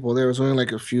many people there. There was only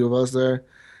like a few of us there.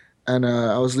 And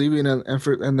I was leaving,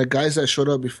 and the guys that showed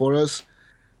up before us,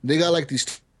 they got like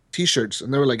these T-shirts,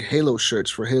 and they were like Halo shirts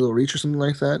for Halo Reach or something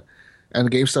like that. And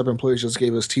GameStop employees just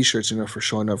gave us T-shirts, for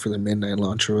showing up for the midnight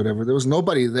launch or whatever. There was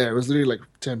nobody there. It was literally like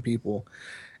 10 people.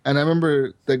 And I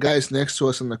remember the guys next to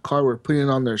us in the car were putting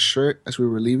on their shirt as we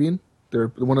were leaving.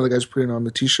 One of the guys putting on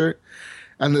the T-shirt,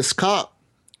 and this cop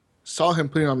saw him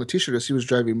putting on the T-shirt as he was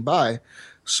driving by.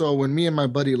 So when me and my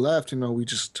buddy left, we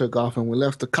just took off and we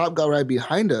left. The cop got right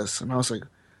behind us, and I was like,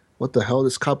 what the hell?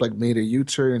 This cop like made a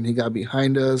U-turn, and he got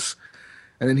behind us,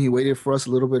 and then he waited for us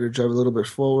a little bit to drive a little bit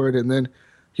forward, and then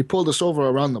he pulled us over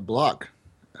around the block.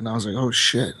 And I was like, oh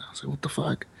shit. I was like, what the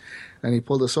fuck? And he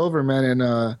pulled us over, man,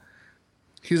 and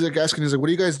he's like asking, what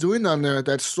are you guys doing down there at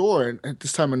that store? And at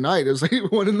this time of night, it was like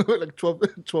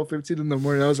 12:15 in the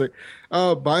morning. I was like,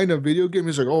 buying a video game.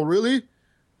 He's like, oh really?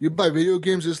 You buy video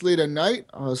games this late at night?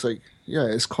 I was like, yeah,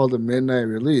 it's called a midnight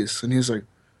release. And he's like,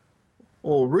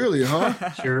 oh, really,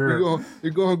 huh? Sure.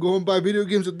 You're going to go and buy video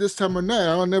games at this time of night?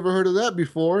 I never heard of that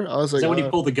before. I was like, is that when he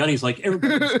pulled the gun? He's like,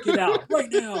 everybody just get out right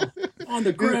now on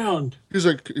the ground. He's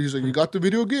like, you got the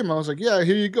video game? I was like, yeah,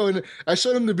 here you go. And I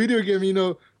showed him the video game,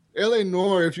 L.A.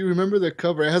 Noire, if you remember the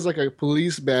cover, it has like a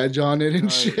police badge on it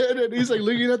and shit. And he's like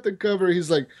looking at the cover. He's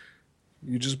like,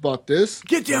 you just bought this?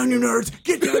 Get down, you nerds!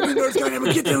 Get down, you nerds!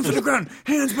 Goddammit, get down to the ground!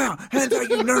 Hands down! Hands out,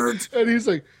 you nerds! And he's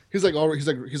like,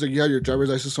 you have your driver's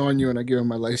license on you, and I give him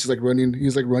my license.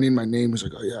 He's like running my name. He's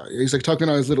like, oh yeah. He's like talking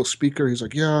on his little speaker. He's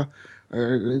like, yeah,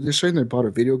 They're saying they bought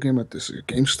a video game at this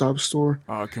GameStop store.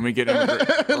 Can we get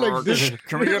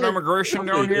Can we get immigration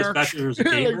down here? Like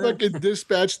fucking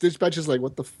dispatch is like,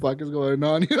 what the fuck is going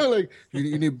on? You know, like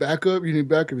you need backup. He's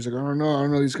like, I don't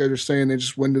know. These guys are saying they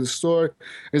just went to the store.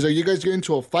 He's like, you guys get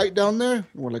into a fight down there? And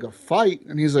we're like, a fight?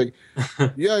 And he's like,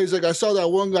 yeah. He's like, I saw that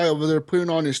one guy over there putting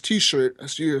on his T-shirt.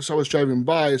 As I was driving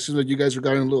by, it seems like you guys were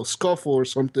got in a little scuffle or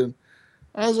something.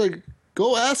 I was like,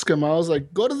 go ask him. I was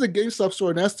like, go to the GameStop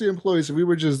store and ask the employees if we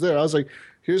were just there. I was like,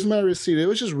 here's my receipt. It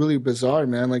was just really bizarre,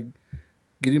 man. Like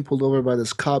getting pulled over by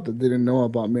this cop that didn't know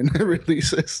about midnight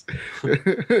releases.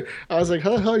 I was like,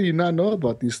 how the hell do you not know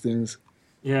about these things?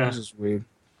 Yeah. It was just weird.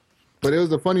 But it was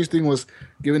the funniest thing was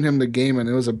giving him the game, and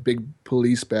it was a big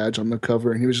police badge on the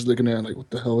cover, and he was just looking at it like, what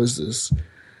the hell is this?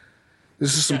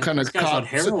 This is some kind of cop on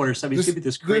heroin or something. He's giving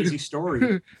this crazy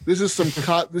story. This is some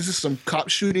cop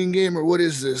shooting game, or what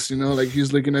is this? You know, like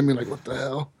he's looking at me like, what the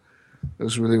hell? It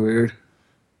was really weird.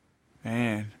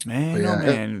 Man.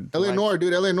 L.A. Noire,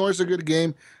 dude. L.A. Noire is a good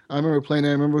game. I remember playing it.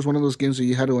 I remember it was one of those games that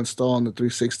you had to install on the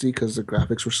 360 because the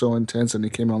graphics were so intense, and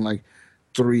it came on like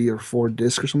 3 or 4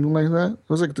 discs or something like that. It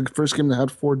was like the first game that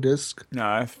had 4 discs.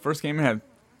 No, the first game had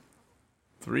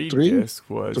 3 discs.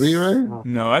 Was 3, right?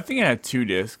 No, I think it had 2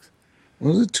 discs.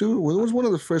 Was it 2? Well, it was one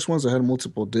of the first ones that had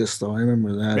multiple discs, though. I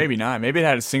remember that. Maybe not. Maybe it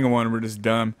had a single one. We're just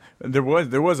dumb. There was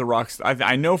a Rockstar.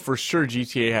 I know for sure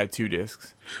GTA had 2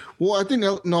 discs. Well, I think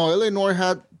L.A. Noire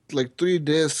had like 3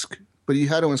 discs, but you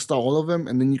had to install all of them,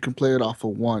 and then you can play it off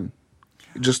of one.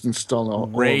 You just install all.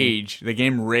 Rage. The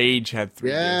game Rage had 3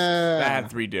 discs. That had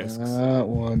 3 discs. That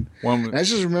one. I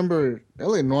just remember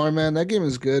L.A. Noire, man. That game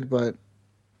is good, but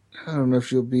I don't know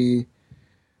if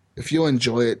you'll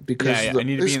enjoy it because I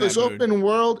need to be in that it's open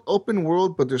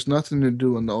world, but there's nothing to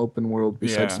do in the open world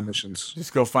besides the missions.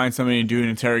 Just go find somebody and do an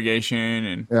interrogation,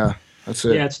 and that's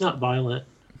it. Yeah, it's not violent.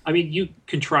 I mean, you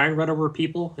can try and run over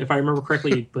people, if I remember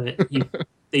correctly, but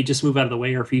they just move out of the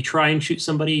way. Or if you try and shoot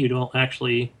somebody, you don't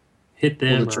actually hit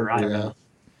them. I don't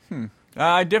know.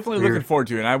 I'm definitely looking forward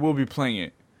to it. And I will be playing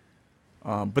it.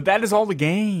 But that is all the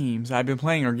games I've been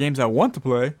playing, or games I want to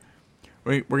play.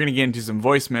 We're going to get into some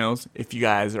voicemails, if you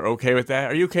guys are okay with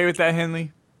that. Are you okay with that,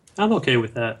 Henley? I'm okay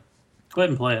with that. Go ahead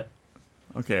and play it.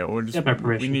 Okay,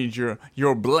 we need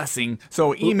your blessing.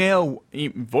 So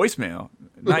voicemail,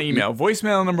 not email,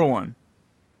 voicemail number 1.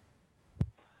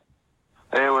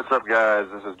 Hey, what's up, guys?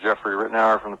 This is Jeffrey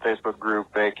Rittenauer from the Facebook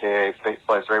group, a.k.a.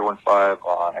 FateSlicer815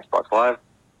 on Xbox Live.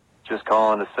 Just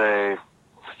calling to say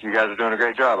you guys are doing a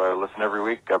great job. I listen every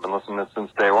week. I've been listening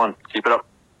since day one. Keep it up.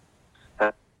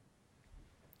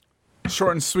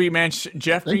 Short and sweet, man.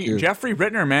 Jeffrey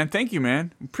Rittner, man. Thank you,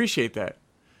 man. Appreciate that.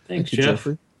 Thanks,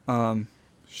 Jeffrey.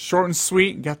 Short and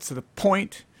sweet, got to the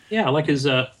point. Yeah, I like his,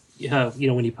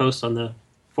 when he posts on the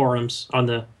forums, on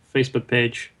the Facebook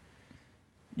page.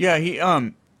 Yeah, he,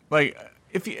 I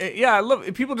love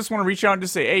if people just want to reach out and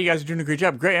just say, hey, you guys are doing a great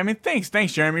job. Great. I mean, thanks,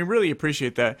 Jeremy. Really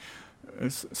appreciate that.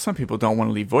 Some people don't want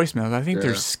to leave voicemails. I think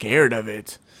they're scared of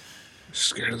it.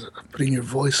 Scared of putting your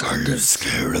voice on there.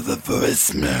 Scared of the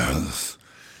voicemails.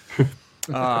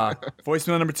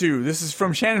 Voicemail number 2. This is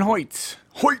from Shannon Hoyt.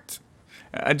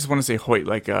 I just want to say Hoyt,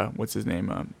 like what's his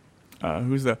name?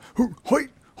 Who's the Hoyt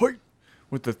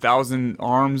with the 1,000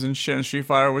 arms and shit in Street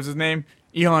Fighter? What's his name?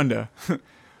 E Honda.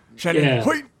 Shannon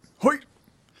Hoyt.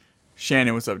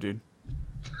 Shannon, what's up, dude?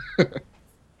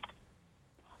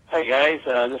 Hi guys,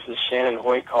 this is Shannon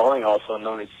Hoyt calling, also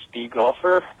known as Speed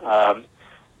Golfer.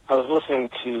 I was listening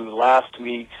to last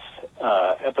week's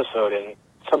episode, and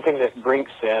something that Brink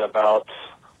said about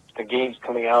the games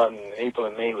coming out in April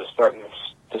and May was starting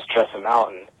to stress him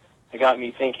out, and it got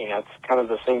me thinking. That's kind of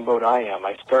the same boat I am.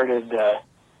 I started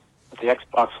with the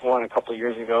Xbox One a couple of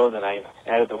years ago, then I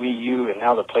added the Wii U, and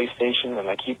now the PlayStation, and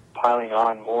I keep piling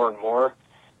on more and more.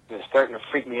 And it's starting to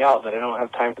freak me out that I don't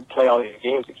have time to play all these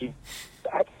games. I keep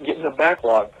getting a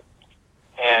backlog.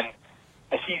 And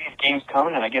I see these games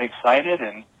coming, and I get excited,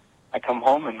 and I come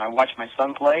home and I watch my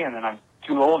son play, and then I'm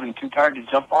too old and too tired to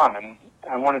jump on. And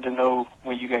I wanted to know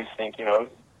what you guys think.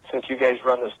 Since you guys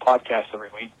run this podcast every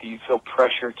week, do you feel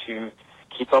pressure to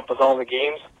keep up with all the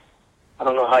games? I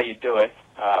don't know how you do it.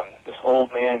 This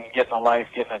old man getting a life,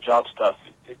 getting a job stuff,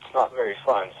 it's not very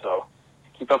fun. So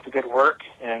keep up the good work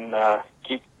and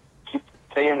keep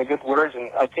saying the good words.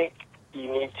 And I think you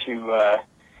need to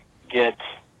get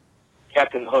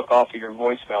Captain Hook off of your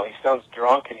voicemail. He sounds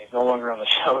drunk and he's no longer on the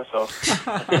show, so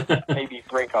maybe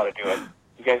Brink ought to do it.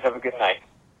 You guys have a good night.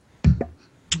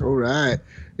 All right.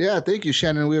 Yeah, thank you,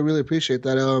 Shannon. We really appreciate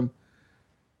that.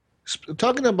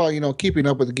 Talking about, keeping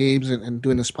up with the games and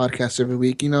doing this podcast every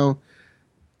week,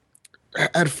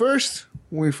 at first,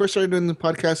 when we first started doing the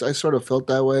podcast, I sort of felt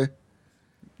that way.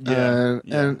 And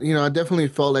I definitely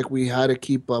felt like we had to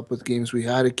keep up with games. We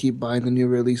had to keep buying the new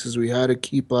releases. We had to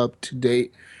keep up to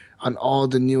date on all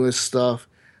the newest stuff.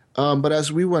 But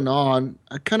as we went on,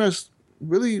 I kind of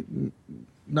really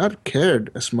not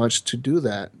cared as much to do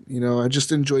that. I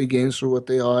just enjoy games for what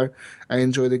they are. I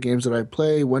enjoy the games that I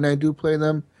play when I do play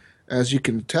them. As you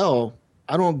can tell,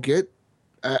 I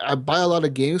buy a lot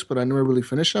of games, but I never really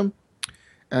finish them.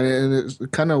 And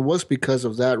it kind of was because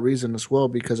of that reason as well,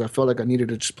 because I felt like I needed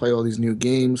to just play all these new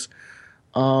games.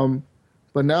 But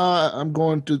now I'm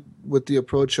going with the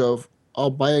approach of I'll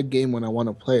buy a game when I want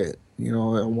to play it.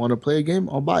 I want to play a game,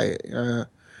 I'll buy it.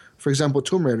 For example,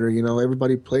 Tomb Raider,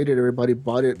 everybody played it, everybody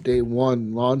bought it day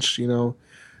one, launch, and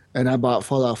I bought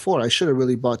Fallout 4. I should have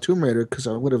really bought Tomb Raider because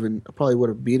I probably would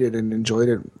have beat it and enjoyed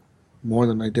it more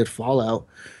than I did Fallout.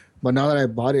 But now that I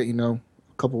bought it, a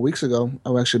couple weeks ago,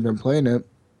 I've actually been playing it.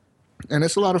 And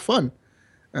it's a lot of fun.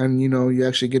 And, you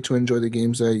actually get to enjoy the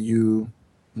games that you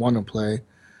want to play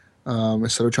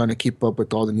instead of trying to keep up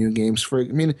with all the new games. If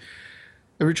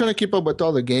you're trying to keep up with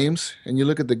all the games and you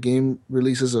look at the game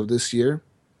releases of this year,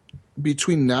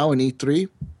 between now and E3,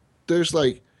 there's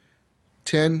like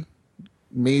 10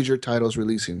 major titles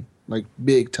releasing, like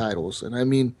big titles. And I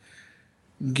mean,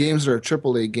 games that are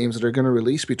AAA games that are going to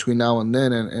release between now and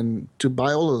then. And to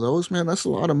buy all of those, man, that's a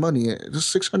lot of money.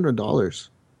 Just $600.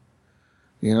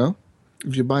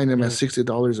 If you're buying them at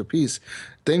 $60 a piece.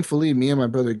 Thankfully, me and my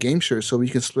brother game share, so we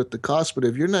can split the cost. But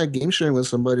if you're not game sharing with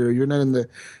somebody, or you're not in the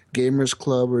Gamers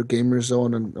Club or Gamers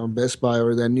Zone on Best Buy,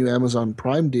 or that new Amazon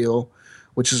Prime deal,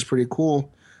 which is pretty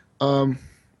cool,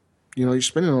 you're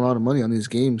spending a lot of money on these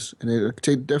games, and it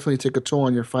could definitely take a toll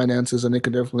on your finances, and it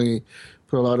could definitely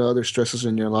put a lot of other stresses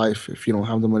in your life if you don't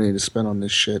have the money to spend on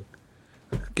this shit.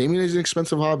 Gaming is an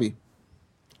expensive hobby.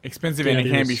 Expensive, and it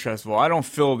can be stressful. I don't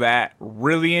feel that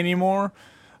really anymore.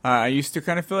 I used to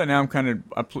kind of feel it. Now I'm kind of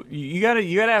you gotta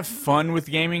have fun with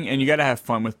gaming, and you gotta have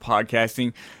fun with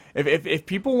podcasting. If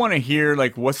people want to hear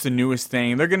like what's the newest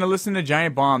thing, they're gonna listen to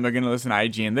Giant Bomb. They're gonna listen to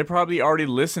IGN. They probably already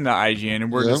listened to IGN,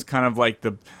 and we're just kind of like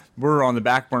we're on the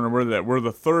back burner. We're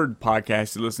the third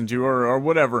podcast to listen to, or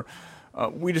whatever.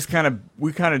 We kind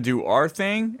of do our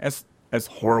thing as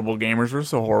horrible gamers. We're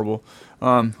so horrible.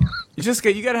 You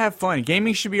gotta have fun.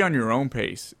 Gaming should be on your own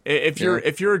pace. If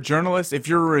you're a journalist, if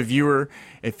you're a reviewer,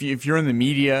 if you're in the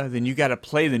media, then you gotta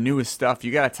play the newest stuff.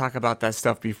 You gotta talk about that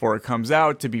stuff before it comes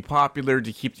out to be popular,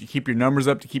 to keep your numbers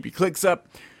up, to keep your clicks up.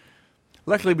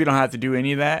 Luckily, we don't have to do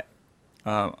any of that.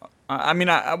 I'd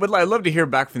love to hear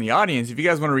back from the audience. If you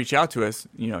guys want to reach out to us,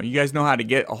 you guys know how to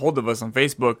get a hold of us on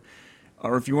Facebook,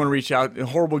 or if you want to reach out,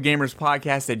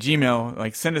 horriblegamerspodcast@gmail.com.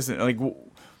 Like, send us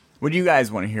what do you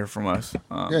guys want to hear from us?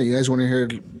 You guys want to hear.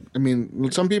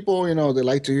 Some people, they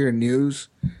like to hear news,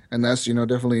 and that's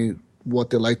definitely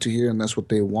what they like to hear, and that's what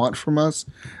they want from us.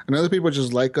 And other people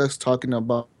just like us talking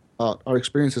about our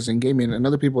experiences in gaming, and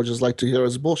other people just like to hear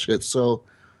us bullshit. So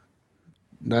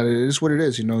that is what it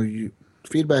is.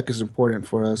 Feedback is important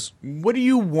for us. What do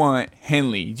you want,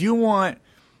 Henley? Do you want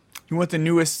the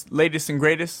newest, latest, and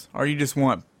greatest, or you just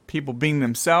want people being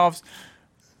themselves?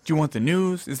 Do you want the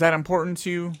news? Is that important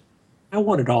to you? I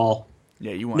want it all.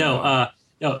 Yeah, you want it all.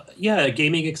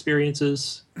 Gaming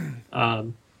experiences.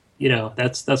 That's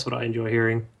what I enjoy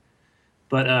hearing.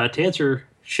 But to answer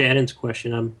Shannon's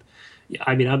question, I'm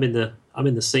in the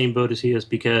same boat as he is,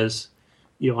 because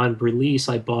on release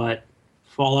I bought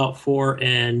Fallout 4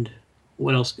 and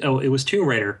what else? Oh, it was Tomb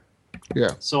Raider.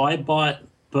 Yeah. So I bought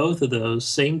both of those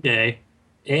same day,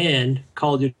 and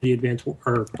Call of Duty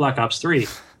Black Ops 3.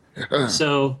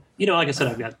 So, like I said,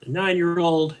 I've got the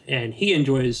 9-year-old, and he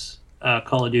enjoys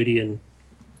Call of Duty, and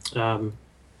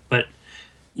but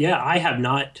yeah, I have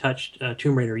not touched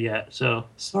Tomb Raider yet. So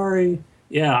sorry.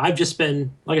 Yeah, I've just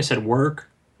been, like I said, work.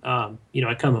 I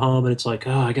come home and it's like,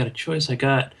 oh, I got a choice. I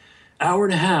got hour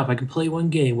and a half. I can play one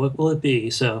game. What will it be?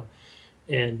 So,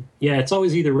 and yeah, it's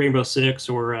always either Rainbow Six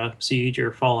or Siege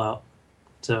or Fallout.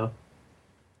 So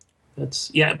that's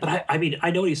But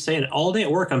I know what he's saying. All day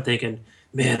at work, I'm thinking,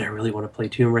 man, I really want to play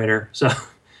Tomb Raider. So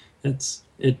it's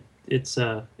a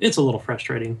little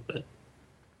frustrating, but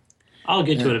I'll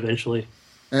get to it eventually.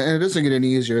 And it doesn't get any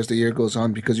easier as the year goes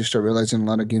on, because you start realizing a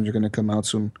lot of games are going to come out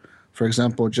soon. For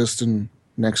example, just in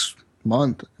next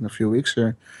month, in a few weeks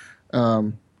here,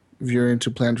 if you're into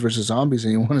Plants vs. Zombies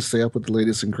and you want to stay up with the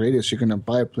latest and greatest, you're going to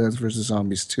buy Plants vs.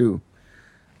 Zombies 2.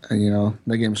 And,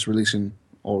 that game's releasing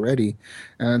already.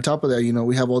 And on top of that,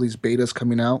 we have all these betas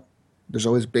coming out. There's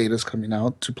always betas coming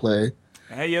out to play.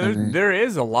 There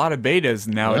is a lot of betas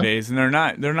nowadays, and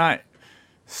they're not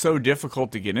so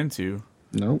difficult to get into.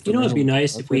 No, it'd be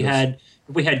nice if we had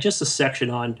if we had just a section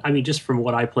on, I mean, just from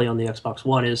what I play on the Xbox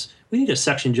One, is we need a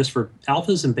section just for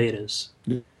alphas and betas.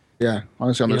 Yeah,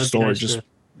 honestly, on the store, just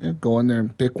go in there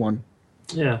and pick one.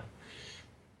 Yeah.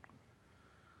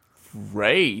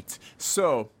 Great.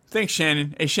 So, thanks,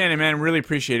 Shannon. Hey, Shannon, man, really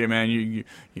appreciate it, man.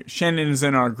 Shannon's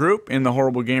in our group in the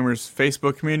Horrible Gamers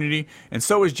Facebook community, and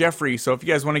so is Jeffrey. So, if you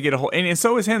guys want to get a whole, and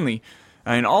so is Henley,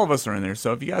 and all of us are in there.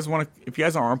 So, if you guys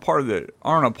aren't a part of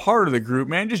the group,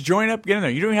 man, just join up, get in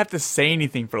there. You don't have to say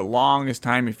anything for the longest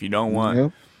time if you don't want.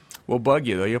 Yep. We'll bug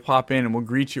you though. You'll pop in and we'll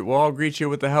greet you. We'll all greet you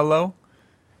with a hello,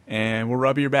 and we'll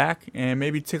rub your back and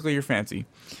maybe tickle your fancy.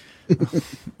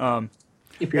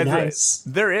 If you're nice.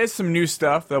 There is some new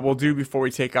stuff that we'll do before we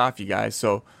take off, you guys.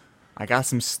 So I got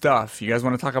some stuff. You guys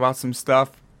want to talk about some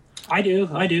stuff? I do.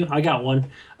 I got one.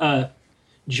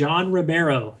 John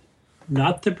Ribeiro,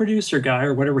 not the producer guy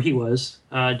or whatever he was.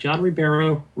 John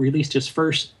Ribeiro released his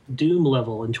first Doom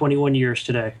level in 21 years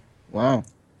today. Wow.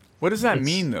 What does that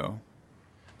mean, though?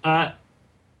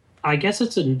 I guess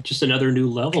it's just another new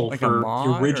level like for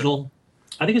the original. Or?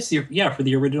 I think it's for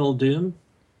the original Doom.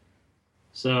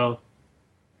 So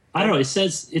I don't know. It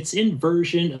says it's in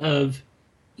version of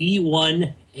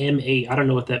E1M8. I don't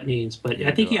know what that means, but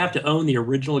I think you have to own the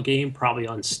original game, probably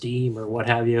on Steam or what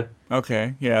have you.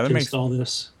 Okay, yeah, to install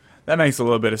this. That makes a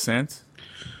little bit of sense.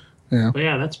 Yeah, but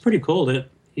yeah, that's pretty cool that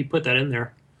he put that in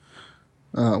there.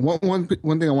 One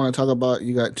thing I want to talk about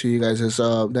you guys is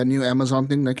that new Amazon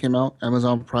thing that came out.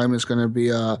 Amazon Prime is going to be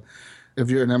if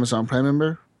you're an Amazon Prime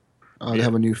member, they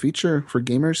have a new feature for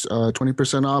gamers,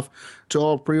 20% off to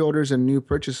all pre-orders and new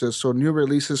purchases. So new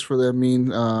releases for them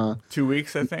mean 2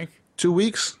 weeks, I think. 2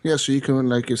 weeks, yeah. So you can,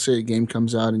 like, you say, a game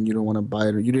comes out and you don't want to buy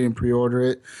it or you didn't pre-order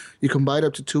it, you can buy it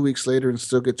up to 2 weeks later and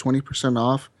still get 20%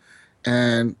 off.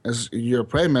 And as you're a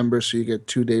Prime member, so you get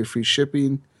 2-day free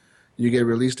shipping. You get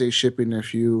release day shipping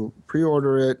if you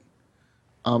pre-order it.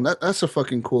 That's a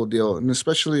fucking cool deal, and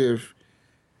especially if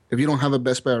you don't have a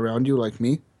Best Buy around you like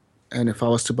me, and if I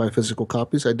was to buy physical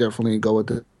copies, I definitely go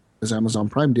with this Amazon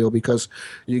Prime deal because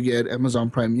you get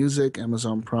Amazon Prime Music,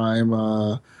 Amazon Prime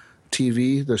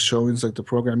TV, the showings like the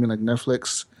programming like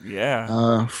Netflix.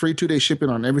 Yeah. Free 2-day shipping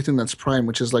on everything that's Prime,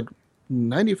 which is like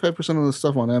 95% of the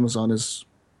stuff on Amazon is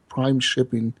Prime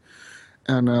shipping,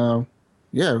 and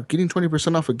yeah, getting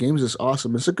 20% off of games is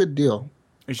awesome. It's a good deal.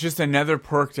 It's just another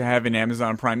perk to have in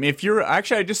Amazon Prime. If you're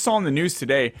actually, I just saw in the news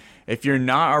today, if you're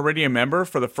not already a member,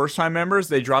 for the first time members,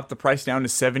 they dropped the price down to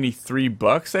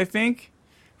 $73, I think.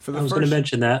 I was going to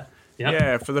mention that. Yep.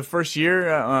 Yeah, for the first year,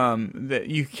 that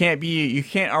you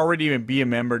can't already even be a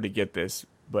member to get this.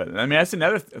 But I mean, that's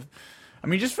another. I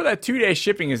mean, just for that 2-day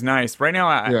shipping is nice. Right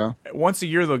now, once a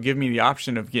year they'll give me the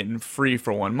option of getting free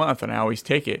for 1 month, and I always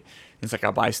take it. It's like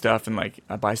I buy stuff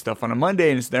on a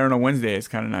Monday and it's there on a Wednesday. It's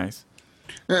kind of nice.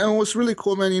 And what's really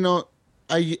cool, man, you know,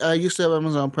 I used to have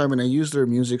Amazon Prime and I used their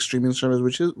music streaming service,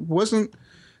 which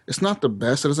it's not the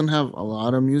best. It doesn't have a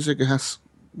lot of music. It has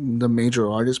the major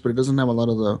artists, but it doesn't have a lot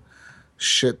of the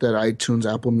shit that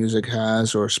iTunes, Apple Music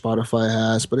has or Spotify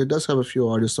has, but it does have a few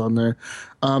artists on there.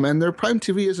 And their Prime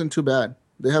TV isn't too bad.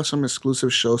 They have some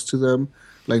exclusive shows to them,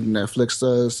 like Netflix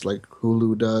does, like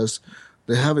Hulu does.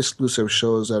 They have exclusive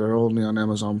shows that are only on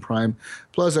Amazon Prime.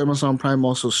 Plus, Amazon Prime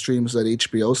also streams that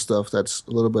HBO stuff that's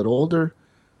a little bit older.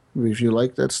 If you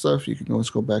like that stuff, you can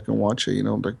always go back and watch it. You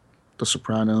know, like The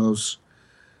Sopranos,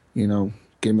 you know,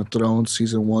 Game of Thrones,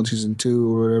 Season 1, Season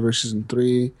 2, or whatever, Season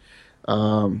 3.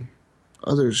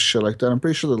 Other shit like that. I'm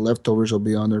pretty sure The Leftovers will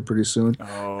be on there pretty soon.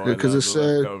 Oh, because it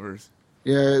said, Leftovers.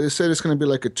 Yeah, they said it's going to be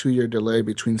like a 2-year delay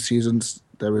between seasons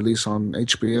that release on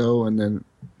HBO and then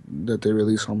that they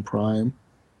release on Prime.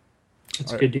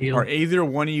 That's a good deal. Are either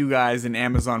one of you guys an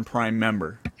Amazon Prime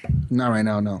member? Not right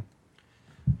now, no.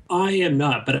 I am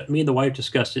not, but me and the wife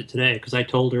discussed it today because I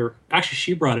told her, actually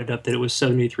she brought it up that it was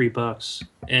 $73.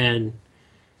 And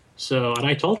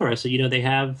I told her, I said, you know, they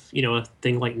have, you know, a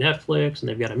thing like Netflix and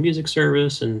they've got a music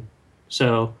service. And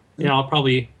so, yeah, I'll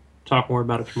probably talk more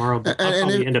about it tomorrow, but I'll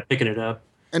probably end up picking it up.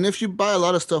 And if you buy a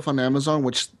lot of stuff on Amazon,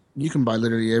 which you can buy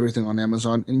literally everything on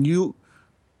Amazon, and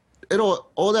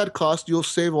all that cost, you'll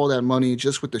save all that money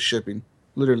just with the shipping.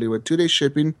 Literally, with 2-day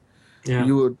shipping,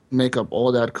 you would make up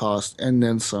all that cost and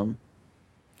then some.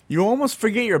 You almost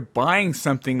forget you're buying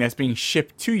something that's being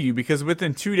shipped to you because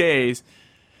within 2 days,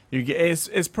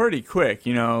 it's pretty quick.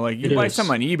 You know, like you buy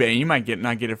something on eBay, you might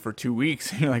not get it for 2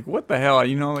 weeks. You're like, what the hell?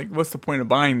 You know, like what's the point of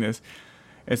buying this?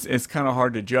 It's kind of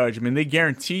hard to judge. I mean, they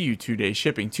guarantee you 2-day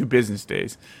shipping, 2 business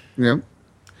days. Yeah.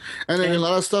 And then a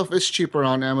lot of stuff is cheaper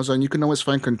on Amazon. You can always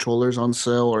find controllers on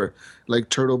sale, or like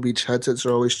Turtle Beach headsets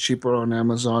are always cheaper on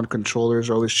Amazon. Controllers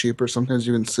are always cheaper. Sometimes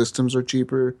even systems are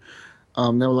cheaper.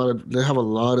 They have a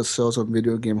lot of sales of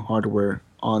video game hardware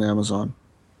on Amazon.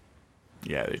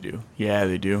 Yeah, they do. Yeah,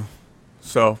 they do.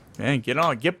 So, man, get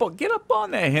up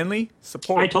on that, Henley.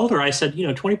 Support. I told her, I said,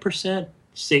 20%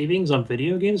 savings on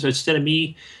video games instead of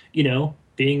me,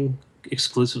 being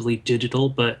exclusively digital.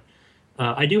 But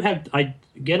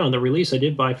again, on the release, I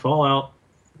did buy Fallout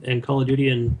and Call of Duty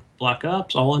and Black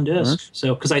Ops all on disc. Nice.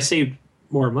 So, because I saved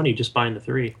more money just buying the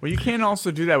 3. Well, you can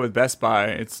also do that with Best Buy.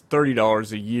 It's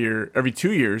 $30 a year, every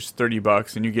 2 years,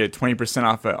 $30, and you get 20%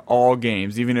 off of all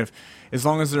games. Even if, as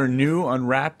long as they're new,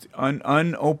 unwrapped,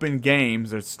 unopened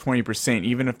games, it's 20%.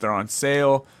 Even if they're on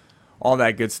sale, all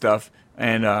that good stuff.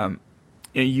 And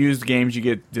used games, you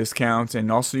get discounts, and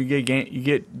also you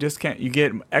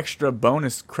get extra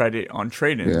bonus credit on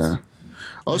trade-ins. Yeah.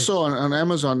 Also on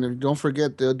Amazon, don't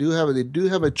forget they do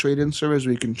have a trade-in service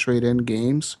where you can trade in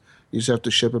games. You just have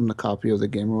to ship them the copy of the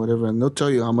game or whatever, and they'll tell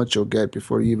you how much you'll get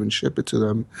before you even ship it to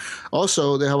them.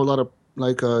 Also, they have a lot of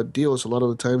deals. A lot of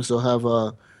the times they'll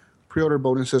have pre-order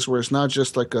bonuses where it's not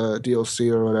just like a DLC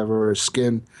or whatever or a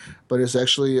skin, but it's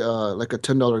actually like a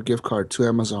 $10 gift card to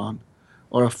Amazon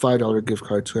or a $5 gift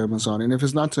card to Amazon. And if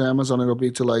it's not to Amazon, it'll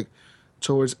be to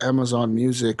towards Amazon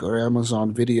Music or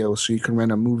Amazon Video, so you can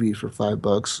rent a movie for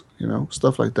 $5,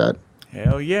 stuff like that.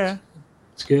 Hell yeah.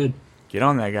 It's good. Get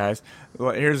on that, guys.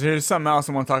 Well, here's something else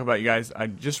I want to talk about, you guys. I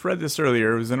just read this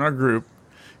earlier. It was in our group.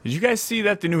 Did you guys see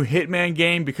that the new Hitman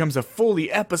game becomes a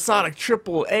fully episodic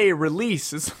AAA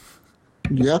release?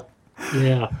 Yeah.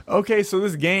 Yeah. Okay, so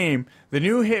this game, the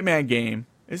new Hitman game,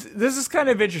 this is kind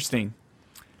of interesting.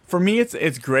 For me,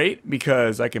 it's great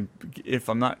because I kind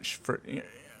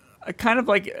of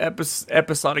like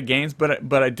episodic games,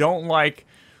 but I don't like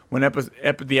when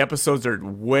the episodes are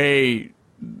way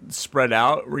spread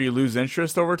out where you lose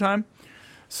interest over time.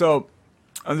 So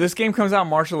this game comes out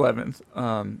March 11th.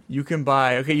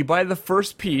 You buy the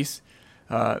first piece.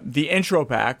 The intro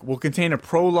pack will contain a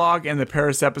prologue and the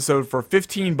Paris episode for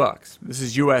 $15. This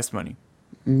is US money.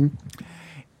 Mm-hmm.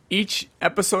 Each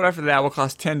episode after that will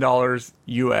cost $10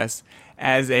 US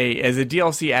as a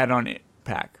DLC add-on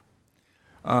pack.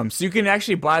 So you can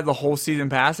actually buy the whole season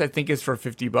pass. I think it's for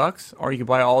 $50, or you can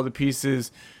buy all the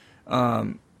pieces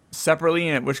separately,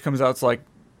 and which comes out to like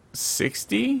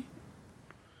 $60.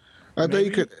 I thought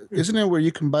you could. Isn't it where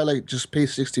you can buy just pay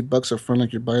 $60 up front,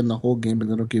 like you're buying the whole game, and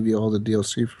then it'll give you all the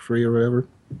DLC for free or whatever?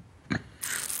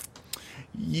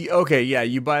 Okay, yeah,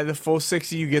 you buy the full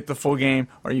 60, you get the full game,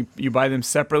 or you buy them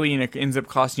separately, and it ends up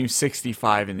costing you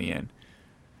 $65 in the end.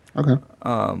 Okay.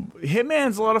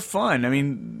 Hitman's a lot of fun. I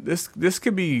mean, this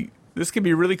could be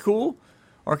really cool,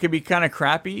 or it could be kind of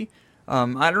crappy.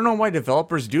 I don't know why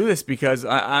developers do this, because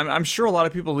I'm sure a lot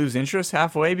of people lose interest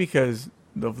halfway because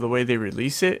of the way they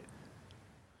release it.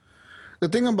 The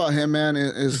thing about Hitman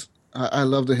is I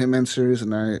love the Hitman series,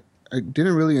 and I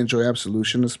didn't really enjoy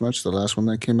Absolution as much, the last one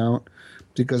that came out,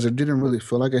 because it didn't really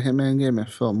feel like a Hitman game. It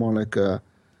felt more like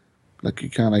you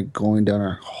kind of going down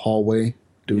a hallway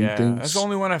doing things. That's the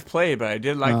only one I've played, but I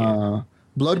did like it.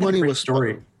 Blood Money was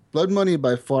story. Blood Money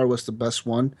by far was the best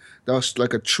one. That was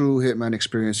like a true Hitman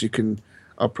experience. You can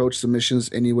approach the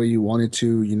missions any way you wanted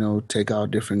to. Take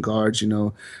out different guards.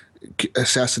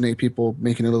 Assassinate people,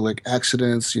 making it look like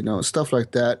accidents. Stuff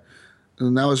like that.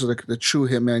 And that was like the true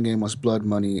Hitman game was Blood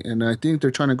Money, and I think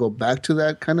they're trying to go back to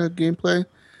that kind of gameplay.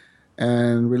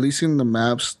 And releasing the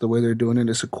maps the way they're doing it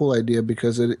is a cool idea,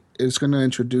 because it's going to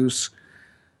introduce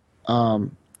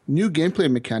new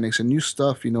gameplay mechanics and new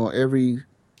stuff, every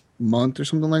month or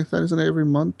something like that. Isn't it every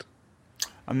month?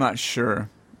 I'm not sure.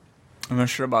 I'm not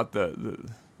sure about the...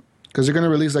 Because they're going to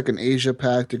release like an Asia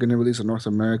pack, they're going to release a North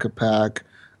America pack,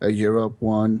 a Europe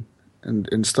one,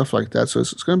 and stuff like that. So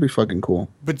it's going to be fucking cool.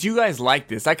 But do you guys like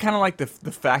this? I kind of like the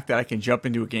fact that I can jump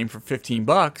into a game for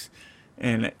 $15,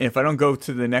 and if I don't go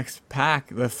to the next pack,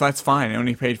 that's fine. I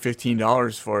only paid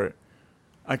 $15 for it.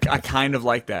 I kind of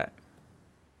like that.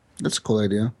 That's a cool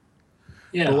idea.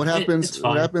 Yeah. But what happens?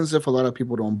 What happens if a lot of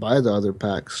people don't buy the other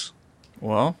packs?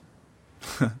 Well,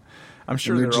 I'm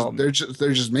sure they're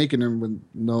just making them with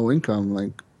no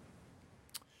income.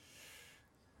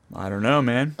 I don't know,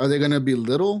 man. Are they going to be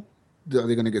little? Are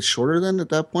they going to get shorter then at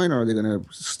that point, or are they going to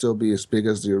still be as big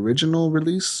as the original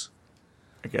release?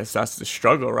 I guess that's the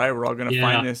struggle, right? We're all going to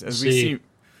find this as we see.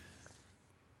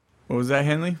 What was that,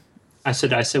 Henley? I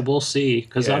said we'll see,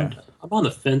 because I'm on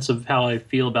the fence of how I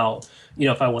feel about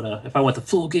if I want the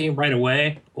full game right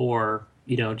away, or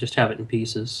just have it in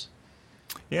pieces.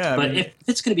 Yeah, but if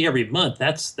it's going to be every month,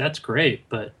 that's great.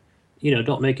 But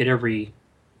don't make it every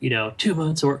 2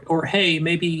 months, or hey,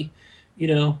 maybe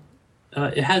there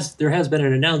has been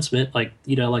an announcement like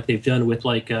they've done with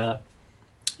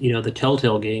the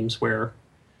Telltale games, where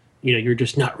you're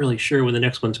just not really sure when the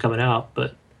next one's coming out.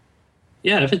 But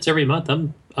yeah, if it's every month,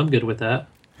 I'm good with that.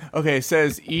 Okay, it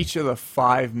says each of the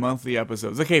 5 monthly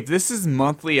episodes. Okay, if this is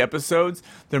monthly episodes,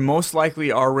 they're most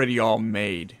likely already all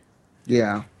made.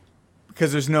 Yeah.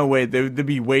 Because there's no way there'd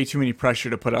be way too many pressure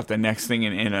to put out the next thing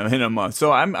in a month.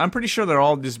 So I'm pretty sure they're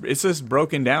all it's just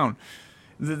broken down.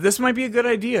 This might be a good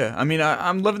idea. I mean,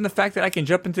 I'm loving the fact that I can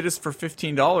jump into this for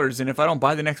 $15, and if I don't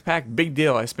buy the next pack, big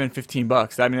deal. I spend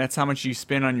 $15. I mean, that's how much you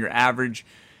spend on your average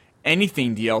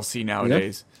anything DLC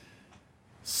nowadays.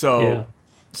 Yep.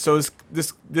 So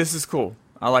this is cool.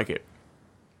 I like it.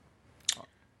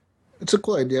 It's a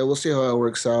cool idea. We'll see how it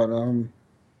works out.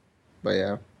 But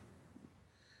yeah.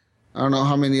 I don't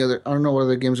know what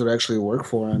other games would actually work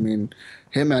for. I mean,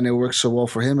 Hitman, it works so well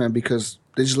for Hitman because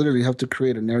they just literally have to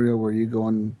create an area where you go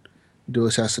and do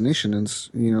assassination and,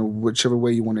 whichever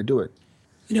way you want to do it.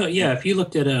 Yeah, if you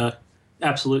looked at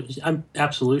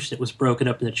Absolution, it was broken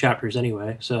up into chapters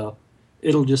anyway, so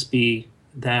it'll just be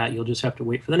that. You'll just have to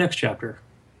wait for the next chapter.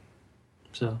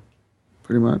 So.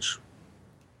 Pretty much.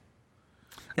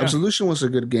 Yeah. Absolution was a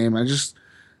good game.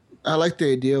 I like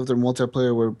the idea of the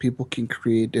multiplayer where people can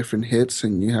create different hits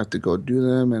and you have to go do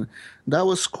them, and that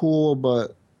was cool.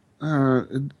 But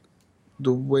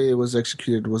the way it was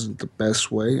executed wasn't the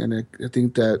best way, and I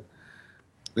think that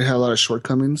it had a lot of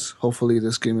shortcomings. Hopefully,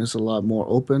 this game is a lot more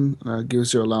open,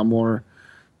 gives you a lot more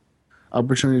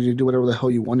opportunity to do whatever the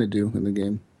hell you want to do in the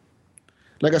game.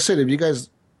 Like I said, if you guys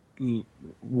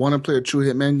want to play a true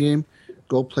Hitman game,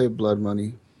 go play Blood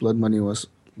Money. Blood Money was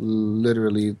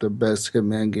literally the best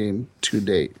Hitman game to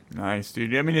date. Nice,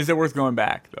 dude. I mean, is it worth going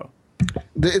back though?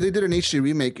 They did an HD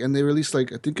remake and they released I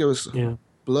think it was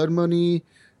Blood Money,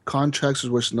 Contracts,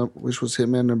 which was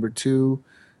Hitman number 2,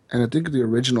 and I think the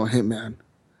original Hitman.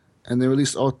 And they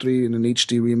released all 3 in an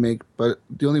HD remake, but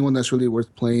the only one that's really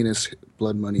worth playing is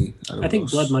Blood Money. I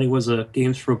think Blood Money was a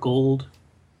Games for Gold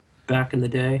back in the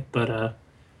day, but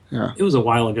it was a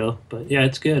while ago. But yeah,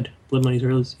 it's good. Blood Money's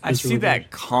really. I see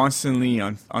that constantly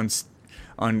on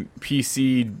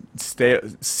PC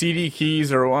CD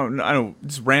keys or I don't know,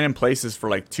 just random places for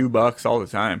like $2 all the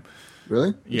time.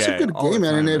 Really? It's a good game,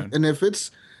 man.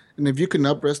 And if you can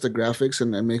up-res the graphics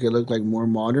and make it look like more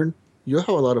modern, you'll have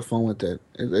a lot of fun with it.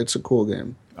 It's a cool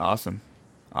game. Awesome.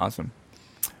 The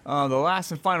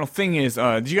last and final thing is,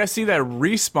 did you guys see that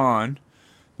Respawn?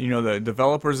 The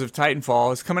developers of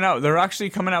Titanfall is coming out. They're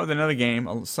actually coming out with another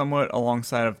game, somewhat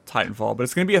alongside of Titanfall, but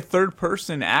it's going to be a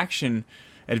third-person action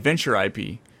adventure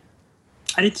IP.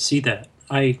 I didn't see that.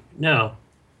 No.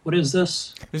 What is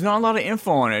this? There's not a lot of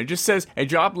info on it. It just says a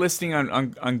job listing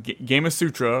on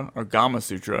Gamasutra or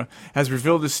Gamasutra has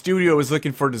revealed the studio is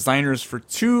looking for designers for a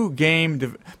 2-game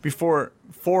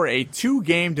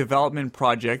development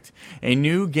project, a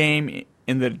new game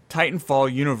in the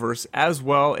Titanfall universe, as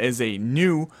well as a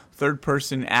new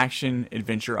third-person action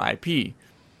adventure IP.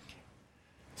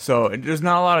 So there's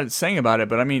not a lot of saying about it,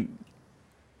 but I mean,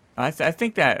 I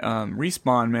think that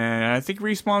Respawn, man, I think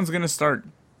Respawn's going to start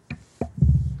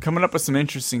coming up with some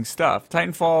interesting stuff.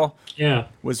 Titanfall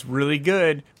was really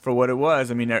good for what it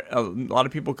was. I mean, a lot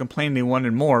of people complained they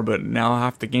wanted more, but now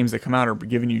half the games that come out are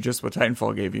giving you just what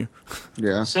Titanfall gave you.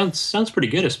 Yeah, sounds pretty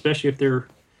good, especially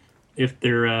if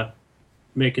they're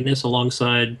making this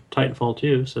alongside Titanfall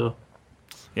 2. So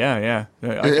yeah,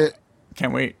 I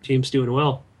can't wait. Team's doing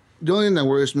well. The only thing that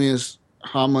worries me is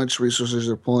how much resources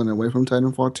they're pulling away from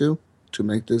Titanfall 2 to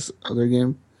make this other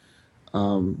game.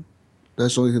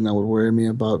 That's the only thing that would worry me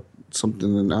about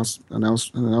something an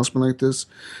announcement like this,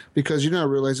 because you're not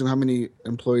realizing how many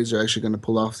employees are actually going to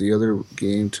pull off the other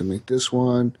game to make this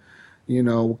one.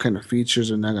 What kind of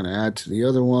features are not going to add to the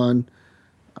other one.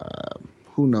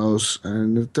 Who knows?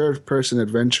 And the third-person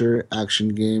adventure action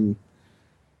game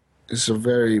is a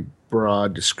very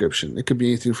broad description. It could be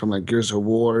anything from like Gears of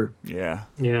War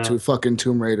to fucking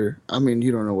Tomb Raider. I mean,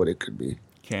 you don't know what it could be.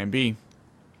 Can be.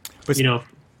 But $30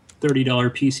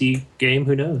 PC game,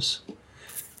 who knows?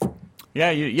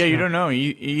 You don't know.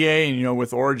 EA,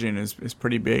 with Origin is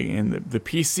pretty big in the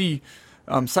PC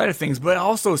side of things. But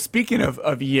also, speaking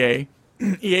of EA,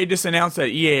 EA just announced that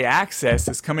EA Access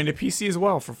is coming to PC as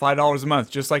well for $5 a month,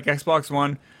 just like Xbox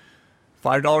One.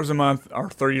 $5 a month or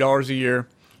 $30 a year.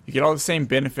 You get all the same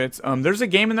benefits. There's a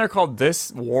game in there called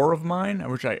This War of Mine,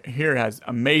 which I hear has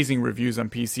amazing reviews on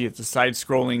PC. It's a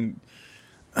side-scrolling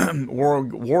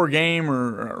war game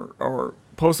or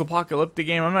post-apocalyptic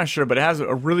game. I'm not sure, but it has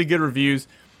a really good reviews.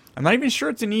 I'm not even sure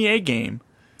it's an EA game.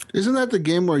 Isn't that the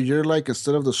game where you're like,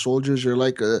 instead of the soldiers, you're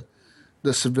like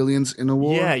the civilians in a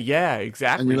war. Yeah,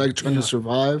 exactly. And you're like trying to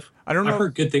survive. I don't know. I've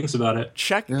heard good things about it.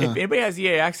 Check if anybody has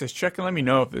EA Access. Check and let me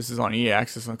know if this is on EA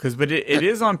Access, but it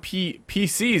is on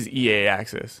PC's EA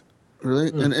Access. Really?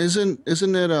 And isn't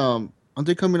it aren't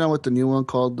they coming out with the new one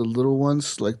called The Little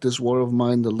Ones? Like this War of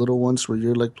Mine, The Little Ones, where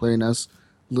you're like playing as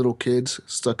little kids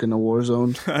stuck in a war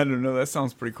zone. I don't know. That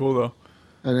sounds pretty cool though.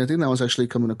 And I think that was actually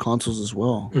coming to consoles as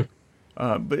well.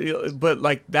 But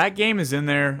like that game is in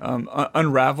there.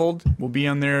 Unraveled will be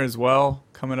on there as well,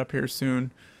 coming up here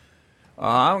soon.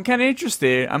 I'm kind of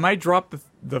interested. I might drop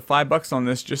the $5 on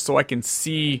this just so I can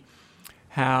see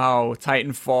how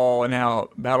Titanfall and how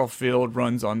Battlefield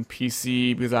runs on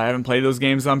PC, because I haven't played those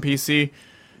games on PC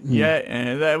yet,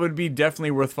 and that would be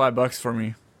definitely worth $5 for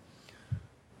me.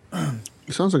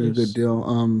 It sounds like a good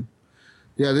deal.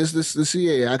 Yeah, this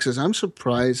EA Access, I'm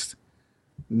surprised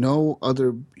no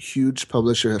other huge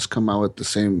publisher has come out with the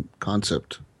same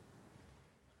concept.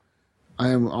 I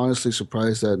am honestly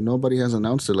surprised that nobody has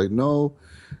announced it. Like, no,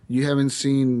 you haven't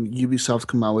seen Ubisoft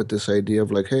come out with this idea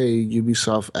of like, hey,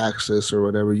 Ubisoft Access or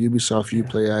whatever, Ubisoft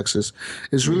Uplay Access.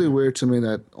 It's really weird to me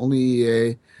that only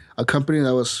EA, a company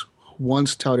that was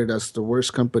once touted as the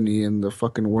worst company in the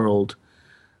fucking world,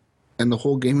 and the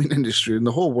whole gaming industry, in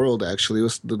the whole world actually, it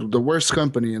was the worst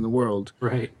company in the world.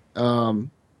 Right.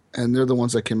 And they're the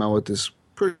ones that came out with this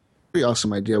pretty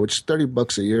awesome idea, which is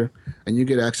 $30 a year, and you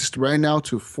get access right now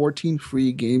to 14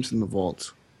 free games in the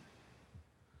vault.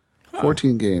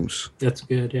 14 games. That's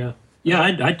good, yeah. Yeah,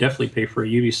 I'd definitely pay for a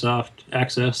Ubisoft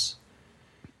Access.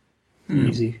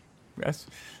 Easy.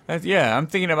 Yeah, I'm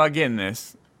thinking about getting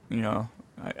this. You know,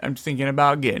 I'm thinking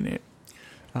about getting it.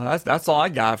 That's all I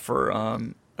got for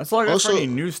that's all I got for any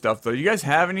new stuff, though. You guys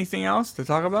have anything else to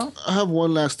talk about? I have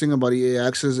one last thing about EA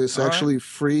Access. It's actually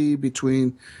free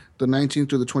between the 19th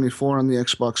to the 24th on the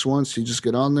Xbox One. So you just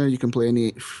get on there. You can play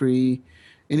any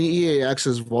EA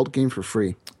Access Vault game for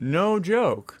free. No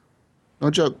joke. No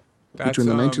joke. Between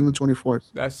the 19th and the 24th.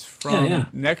 That's from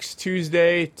next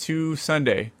Tuesday to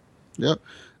Sunday. Yep.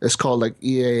 It's called like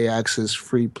EA Access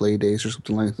Free Play Days or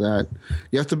something like that.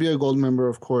 You have to be a gold member,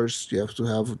 of course. You have to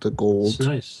have the gold. That's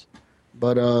nice.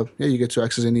 But yeah, you get to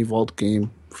access any Vault game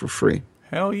for free.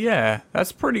 Hell yeah.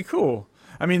 That's pretty cool.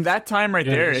 I mean, that time right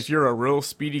there, if you're a real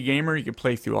speedy gamer, you can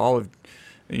play through all of,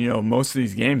 most of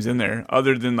these games in there,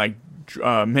 other than like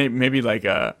maybe like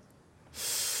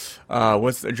what's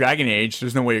the Dragon Age.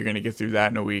 There's no way you're going to get through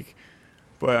that in a week.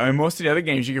 But most of the other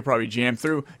games you could probably jam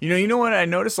through. You know what I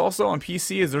noticed also on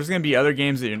PC is there's going to be other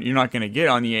games that you're not going to get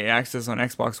on EA Access on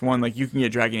Xbox One. Like you can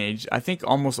get Dragon Age. I think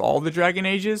almost all the Dragon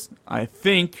Ages. I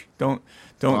think don't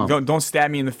stab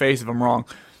me in the face if I'm wrong.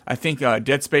 I think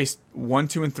Dead Space 1,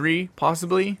 2, and 3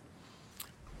 possibly.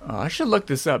 I should look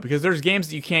this up because there's games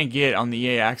that you can't get on the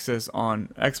EA Access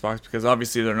on Xbox because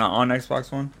obviously they're not on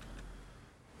Xbox One.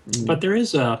 But there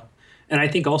is and I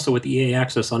think also with the EA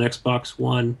Access on Xbox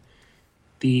One,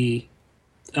 the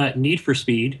Need for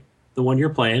Speed, the one you're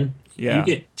playing, you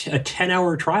get a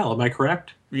 10-hour trial. Am I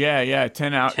correct? Yeah,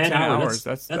 10 hours.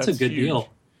 That's a good huge deal.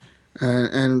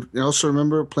 And also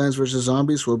remember, Plants vs.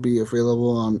 Zombies will be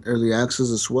available on Early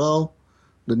Access as well.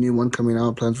 The new one coming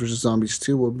out, Plants vs. Zombies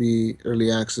 2, will be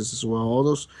Early Access as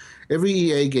well. Every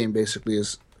EA game basically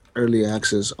is Early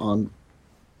Access on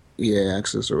EA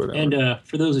Access or whatever. And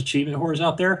for those achievement whores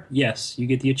out there, yes, you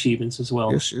get the achievements as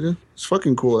well. Yes, you do. It's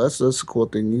fucking cool. That's a cool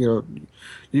thing.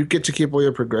 You get to keep all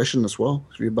your progression as well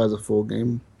if you buy the full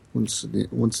game once the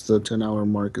 10-hour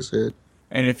mark is hit.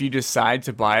 And if you decide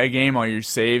to buy a game on your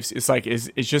saves, it's like it's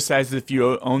just as if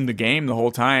you own the game the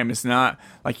whole time. It's not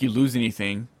like you lose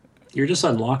anything. You're just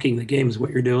unlocking the game is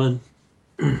what you're doing.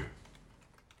 I'm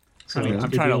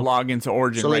trying to log into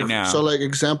Origin right now. So, like,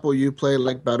 example, you play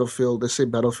like Battlefield. Let's say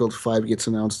Battlefield 5 gets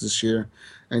announced this year,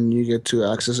 and you get to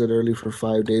access it early for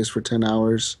 5 days for 10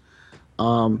 hours.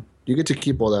 You get to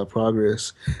keep all that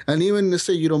progress. And even let's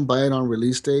say you don't buy it on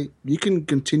release date, you can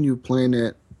continue playing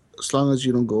it as long as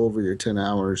you don't go over your 10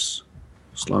 hours,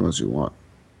 as long as you want.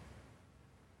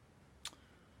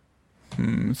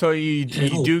 So you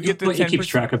do get the 10%. It keeps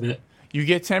track of it. You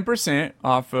get 10%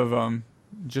 off of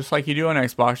just like you do on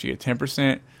Xbox. You get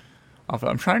 10% off.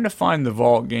 I'm trying to find the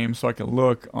Vault game so I can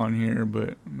look on here,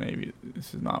 but maybe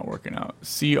this is not working out.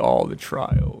 See all the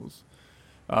trials.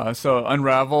 So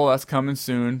Unravel, that's coming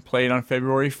soon. Played on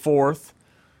February 4th.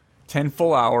 10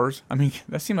 full hours. I mean,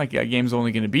 that seemed like that game's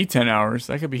only going to be 10 hours.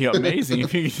 That could be amazing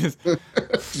if you could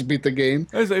just beat the game.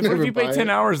 If you play 10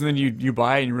 hours and then you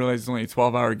buy it and you realize it's only a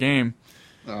 12-hour game.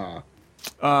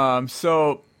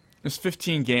 So there's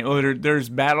 15 games. Oh, there's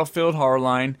Battlefield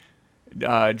Hardline,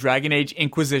 Dragon Age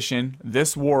Inquisition,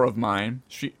 This War of Mine,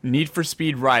 Need for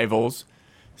Speed Rivals,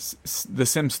 The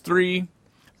Sims 3,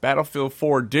 Battlefield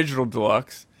 4 Digital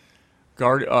Deluxe,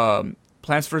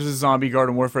 Plants vs. Zombie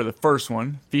Garden Warfare, the first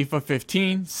one, FIFA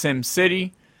 15, Sim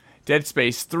City, Dead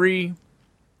Space 3,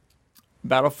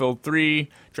 Battlefield 3,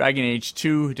 Dragon Age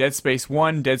 2, Dead Space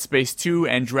 1, Dead Space 2,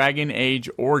 and Dragon Age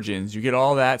Origins. You get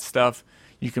all that stuff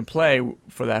you can play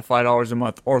for that $5 a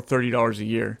month or $30 a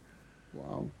year.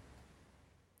 Wow.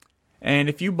 And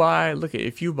if you buy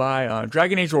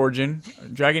Dragon Age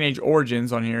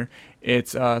Origins on here,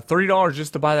 it's $30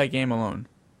 just to buy that game alone.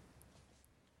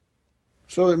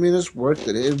 So I mean, it's worth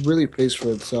it. It really pays for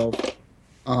itself.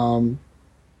 And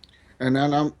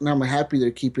I'm happy they're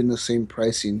keeping the same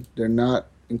pricing. They're not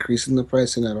increasing the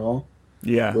pricing at all.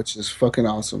 Yeah, which is fucking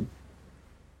awesome.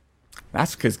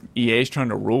 That's because EA's trying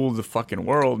to rule the fucking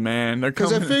world, man.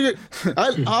 Because I figured,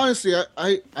 honestly,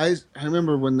 I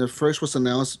remember when the first was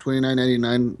announced,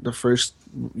 $29.99 the first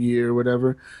year or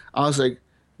whatever. I was like,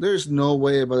 there's no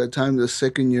way by the time the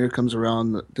second year comes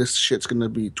around, this shit's gonna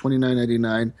be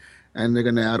 $29.99, and they're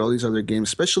gonna add all these other games.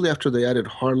 Especially after they added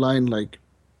Hardline,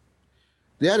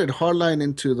 they added Hardline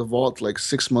into the vault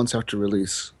 6 months after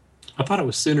release. I thought it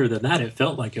was sooner than that. It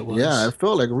felt like it was. Yeah, it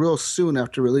felt like real soon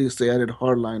after release they added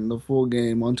Hardline, the full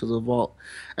game, onto the vault.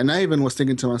 And I even was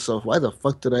thinking to myself, why the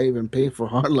fuck did I even pay for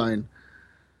Hardline?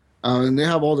 And they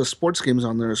have all the sports games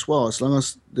on there as well. As long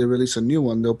as they release a new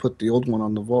one, they'll put the old one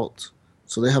on the vault.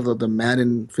 So they have the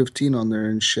Madden 15 on there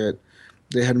and shit.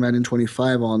 They had Madden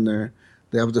 25 on there.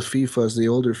 They have the FIFAs, the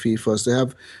older FIFAs. They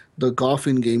have the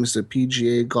golfing games, the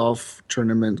PGA golf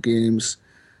tournament games.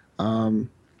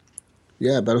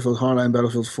 Yeah, Battlefield Hardline,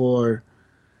 Battlefield 4.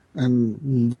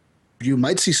 And you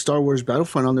might see Star Wars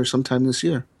Battlefront on there sometime this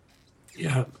year.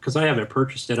 Yeah, because I haven't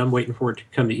purchased it. I'm waiting for it to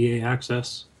come to EA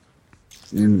Access.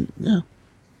 And, yeah.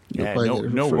 Yeah,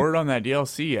 no word on that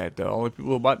DLC yet, though. All the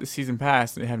people who bought the season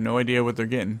pass, they have no idea what they're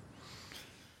getting.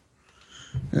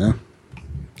 Yeah.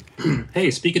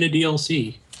 Hey, speaking of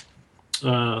DLC,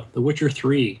 The Witcher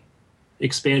 3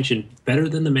 expansion, better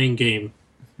than the main game.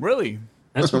 Really?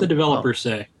 That's what the developers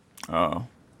say. Oh,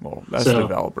 well, that's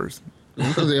developers.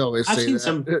 They always say that. I've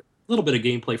seen a little bit of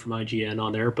gameplay from IGN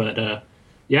on there, but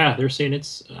yeah, they're saying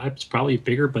it's probably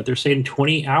bigger, but they're saying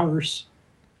 20 hours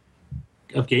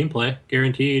of gameplay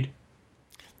guaranteed.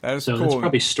 That is so cool. That's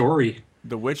probably story.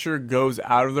 The Witcher goes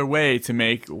out of their way to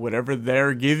make whatever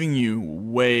they're giving you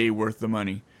way worth the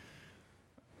money.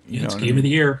 It's game of the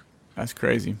year. That's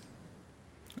crazy.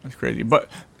 That's crazy. But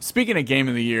speaking of game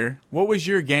of the year, what was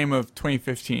your game of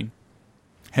 2015?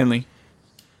 Henley?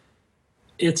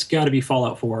 It's got to be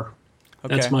Fallout 4.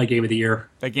 Okay. That's my game of the year.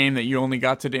 That game that you only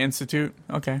got to the Institute?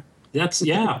 Okay.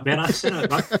 Yeah, man. I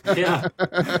said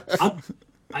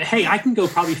hey, I can go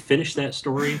probably finish that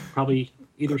story probably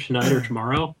either tonight or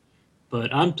tomorrow,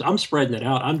 but I'm spreading it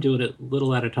out. I'm doing it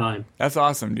little at a time. That's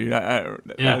awesome, dude.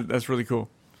 That's really cool.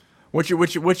 What's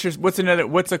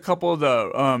a couple of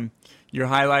the your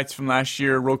highlights from last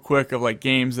year, real quick, of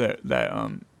games that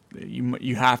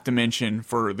you have to mention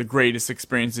for the greatest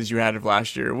experiences you had of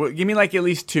last year? Give me at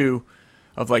least two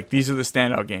of these are the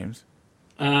standout games.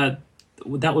 That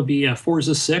would be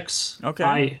Forza 6.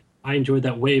 Okay. I enjoyed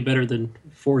that way better than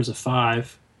Forza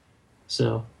 5.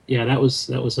 So yeah, that was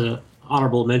a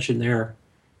honorable mention there.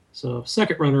 So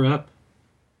second runner up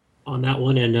on that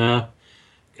one, and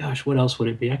gosh, what else would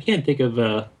it be? I can't think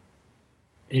of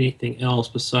anything else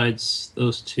besides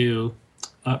those two.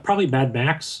 Probably Mad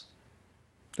Max.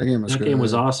 That game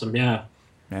was awesome. Yeah,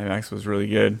 Mad Max was really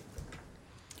good.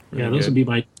 Those would be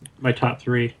my top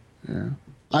three. Yeah,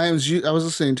 I was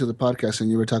listening to the podcast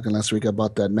and you were talking last week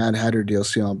about that Mad Hatter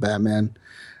DLC on Batman,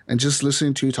 and just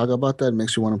listening to you talk about that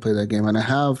makes you want to play that game. And I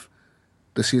have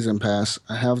the season pass.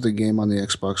 I have the game on the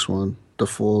Xbox One, the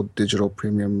full digital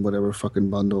premium whatever fucking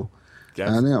bundle. Yes.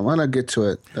 And yeah, why not get to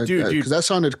it? Dude, because that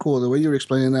sounded cool. The way you were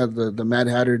explaining that, the Mad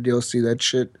Hatter DLC, that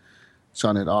shit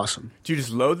sounded awesome. You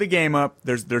just load the game up.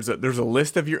 There's a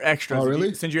list of your extras. Oh,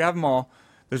 really? Since you have them all,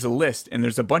 there's a list, and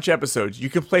there's a bunch of episodes. You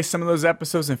can play some of those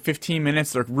episodes in 15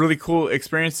 minutes. They're really cool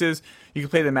experiences. You can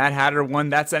play the Mad Hatter one.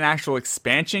 That's an actual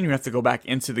expansion. You have to go back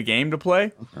into the game to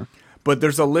play. Okay. But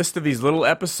there's a list of these little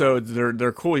episodes.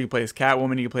 They're cool. You can play as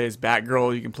Catwoman. You can play as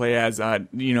Batgirl. You can play as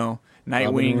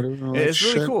Nightwing. It's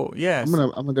really cool. Yeah, I'm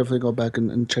gonna definitely go back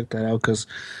and check that out because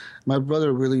my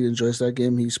brother really enjoys that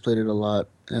game. He's played it a lot,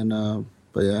 and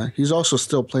but yeah, he's also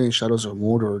still playing Shadows of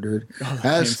Mordor, dude. Oh,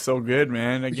 that game's so good,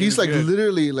 man. He's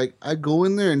literally I go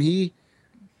in there and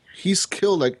he's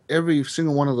killed every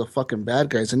single one of the fucking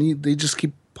bad guys, and they just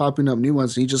keep popping up new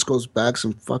ones. And he just goes back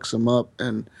and fucks them up,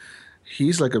 and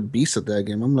he's like a beast at that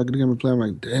game. I'm gonna play. I'm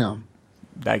like, damn.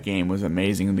 That game was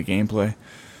amazing in the gameplay.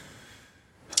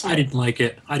 I didn't like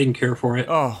it. I didn't care for it.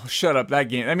 Oh, shut up! That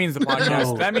game. That means the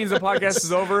podcast. No. That means the podcast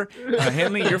is over.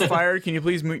 Henley, you're fired. Can you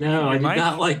please mute your I mic? did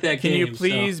not like that Can game. you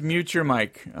please mute your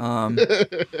mic? We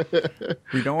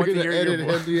don't want to hear your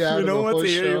voice. We don't want to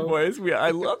hear your voice.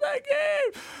 I love that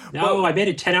game. No, I made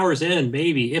it 10 hours in,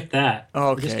 maybe, if that.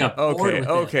 I just got bored with it.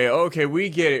 Okay. We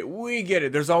get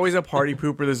it. There's always a party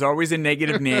pooper. There's always a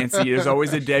negative Nancy. There's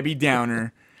always a Debbie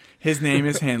Downer. His name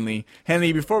is Henley.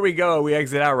 Henley, before we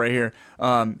exit out right here.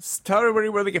 Tell everybody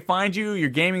where they can find you, your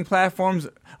gaming platforms.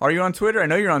 Are you on Twitter? I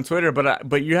know you're on Twitter,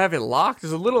 but you have it locked.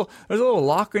 There's a little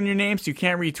lock on your name, so you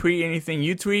can't retweet anything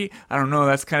you tweet. I don't know.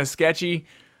 That's kind of sketchy.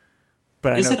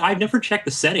 But I've never checked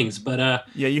the settings, but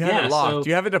yeah, you have it locked.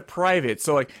 You have it to private.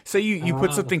 So like, say you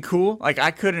put something cool. Like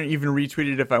I couldn't even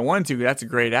retweet it if I wanted to. That's a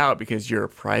grayed out because you're a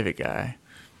private guy.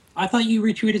 I thought you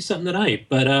retweeted something tonight,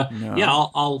 but no. Yeah,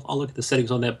 I'll look at the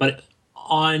settings on that. But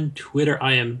on Twitter,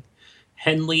 I am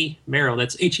Henley Merrill.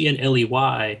 That's Henley.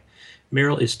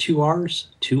 Merrill is 2 R's,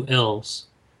 2 L's.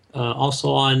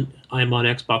 Also I'm on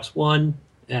Xbox One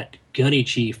at Gunny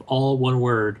Chief, all one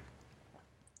word.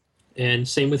 And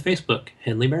same with Facebook,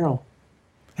 Henley Merrill.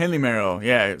 Henley Merrill,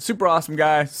 yeah, super awesome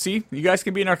guy. See, you guys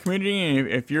can be in our community, and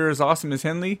if you're as awesome as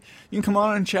Henley, you can come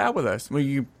on and chat with us.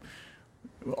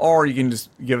 Or you can just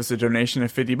give us a donation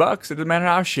of $50. It doesn't matter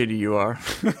how shitty you are.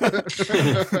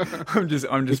 I'm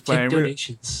just playing.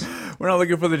 We're not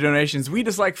looking for the donations. We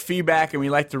just like feedback, and we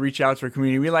like to reach out to our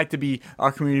community. We like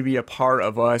our community to be a part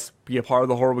of us, be a part of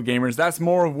the Horrible Gamers. That's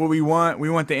more of what we want. We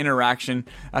want the interaction.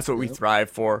 That's what we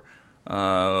thrive for.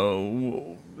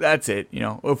 That's it.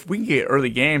 If we can get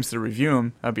early games to review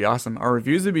them, that'd be awesome. Our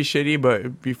reviews would be shitty, but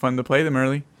it'd be fun to play them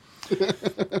early.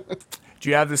 Do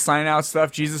you have the sign out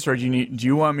stuff, Jesus, or do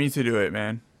you want me to do it,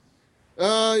 man?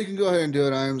 You can go ahead and do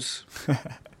it, Iams.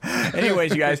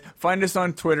 Anyways, you guys, find us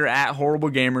on Twitter at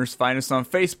Horrible Gamers. Find us on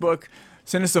Facebook.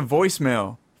 Send us a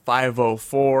voicemail,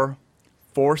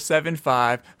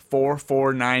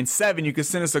 504-475-4497. You can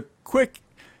send us a quick,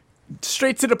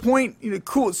 straight to the point,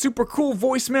 super cool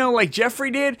voicemail like Jeffrey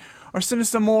did, or send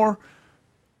us a more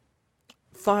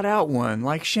thought out one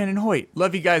like Shannon Hoyt.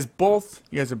 Love you guys both.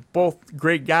 You guys are both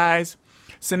great guys.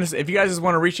 Send us, if you guys just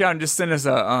want to reach out and just send us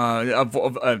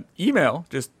a email,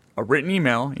 just a written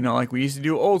email, like we used to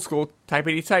do old school, type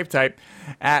at, it's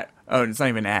not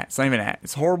even at, it's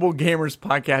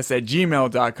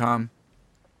horriblegamerspodcast@gmail.com.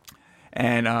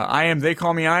 And they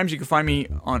call me Iams. You can find me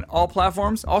on all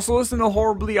platforms. Also listen to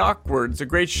Horribly Awkward. It's a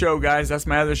great show, guys. That's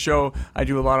my other show. I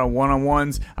do a lot of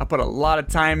one-on-ones. I put a lot of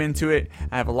time into it.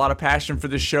 I have a lot of passion for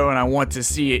this show, and I want to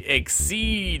see it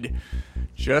exceed,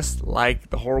 just like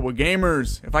the Horrible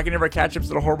Gamers. If I can ever catch up to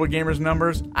the Horrible Gamers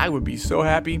numbers, I would be so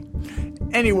happy.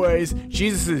 Anyways,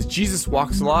 Jesus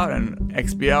Walks a Lot on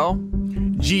XBL.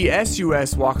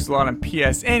 GSUS walks a lot on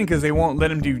PSN because they won't let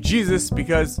him do Jesus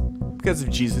because of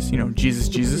Jesus.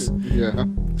 Jesus. Yeah.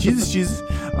 Jesus.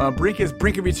 Brink is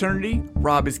Brink of Eternity.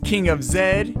 Rob is King of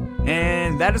Zed.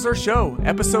 And that is our show.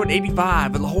 Episode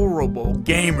 85 of the Horrible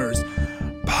Gamers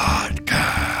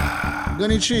Podcast.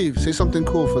 Gunny Chief, say something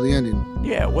cool for the ending.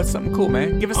 Yeah, what's something cool,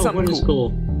 man? Give us something cool. What is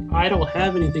cool? I don't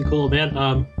have anything cool,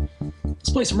 man. Let's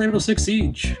play some Rainbow Six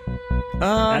Siege.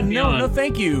 No,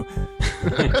 thank you.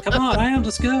 Come on, Iams,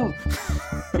 let's go.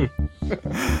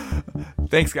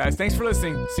 Thanks, guys. Thanks for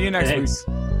listening. See you next week.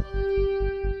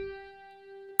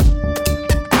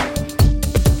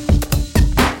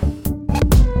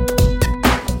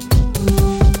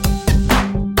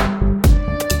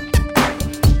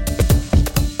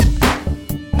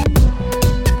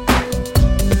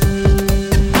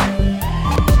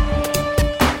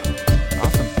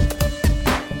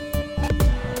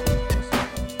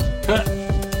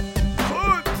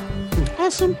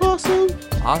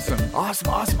 Awesome.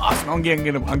 I'm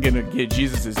gonna get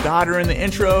Jesus' daughter in the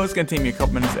intro. It's gonna take me a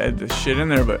couple minutes to edit this shit in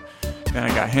there, but then I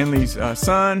got Henley's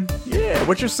son. Yeah,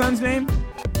 what's your son's name?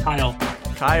 Kyle.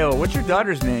 What's your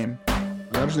daughter's name? My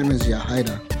daughter's name is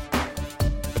Yahaira.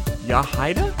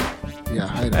 Yahaira?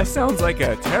 Yahaira. That sounds like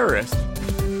a terrorist.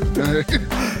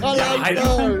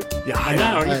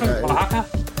 Yahaira. Are you from Oaxaca?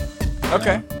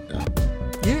 Okay.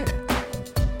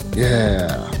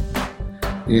 Yeah.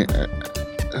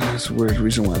 That's a weird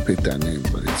reason why I picked that name,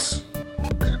 but it's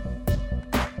okay.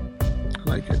 I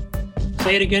like it.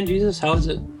 Say it again, Jesus. How is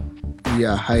it?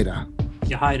 Yahaira.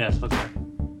 Yahaira. Okay.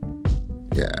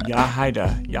 Yeah.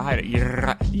 Yahaira.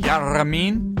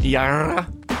 Yaramin. Yara.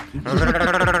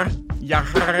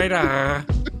 Yahaira.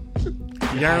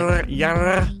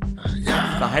 Yara.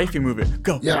 The hyphy move it.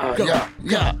 Go. Yeah.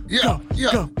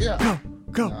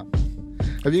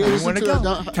 Have you guys listened to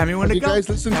that? Tell me when to go. Have you guys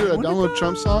listened to that Donald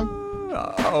Trump song?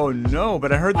 Oh no!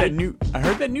 But I heard that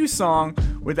new song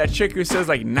with that chick who says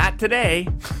like, "Not today."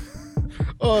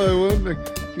 Oh,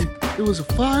 it was a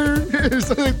fire or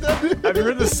something like that. I've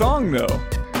heard the song though.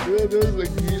 Yeah, there was like,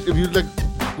 if you like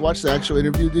watch the actual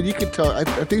interview, then you could tell. I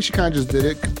think she kind of just did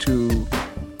it to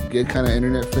get kind of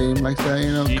internet fame like that,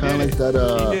 you know, kind of like that.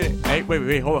 She did it. Hey,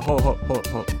 wait, hold.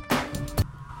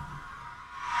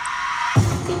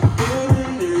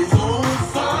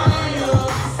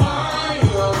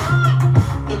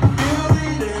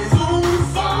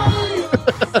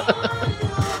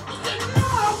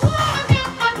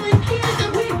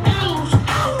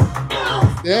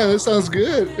 Yeah, that sounds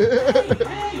good.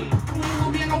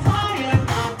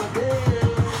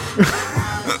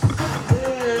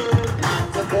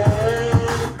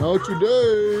 Not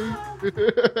today.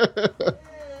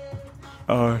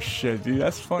 Oh shit, dude,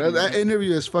 that's funny. That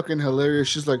interview is fucking hilarious.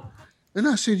 She's like, and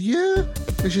I said, yeah.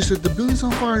 And she said, the building's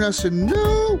on fire. And I said,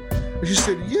 no. And she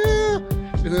said, yeah.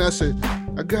 And then I said,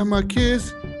 I got my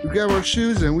kids. We got our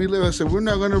shoes and we live. I said, we're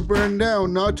not going to burn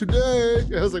down. Not today.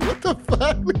 And I was like, what the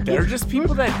fuck? There are just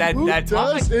people that Who talk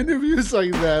does like, interviews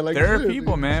like that. Like, there are literally.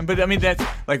 people, man. But I mean, that's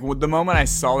like the moment I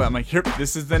saw that, I'm like, here,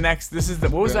 this is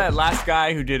what was that last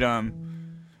guy who did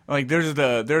like there's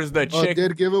the chick.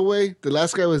 Dead Giveaway. The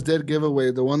last guy was Dead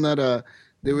Giveaway. The one that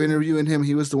they were interviewing him.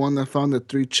 He was the one that found the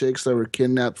 3 chicks that were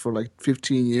kidnapped for like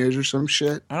 15 years or some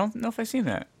shit. I don't know if I've seen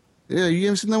that. Yeah, you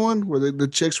haven't seen that one where the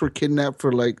chicks were kidnapped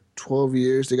for like 12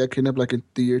 years. They got kidnapped like in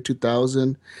the year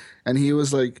 2000, and he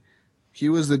was the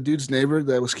dude's neighbor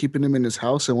that was keeping him in his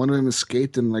house, and one of them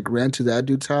escaped and like ran to that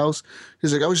dude's house.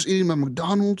 He's like, I was just eating my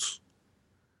McDonald's,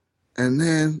 and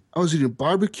then I was eating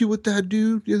barbecue with that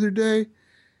dude the other day,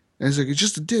 and he's like, it's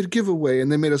just a dead giveaway,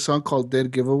 and they made a song called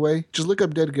Dead Giveaway. Just look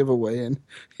up Dead Giveaway, and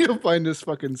you'll find this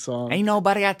fucking song. Ain't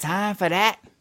nobody got time for that.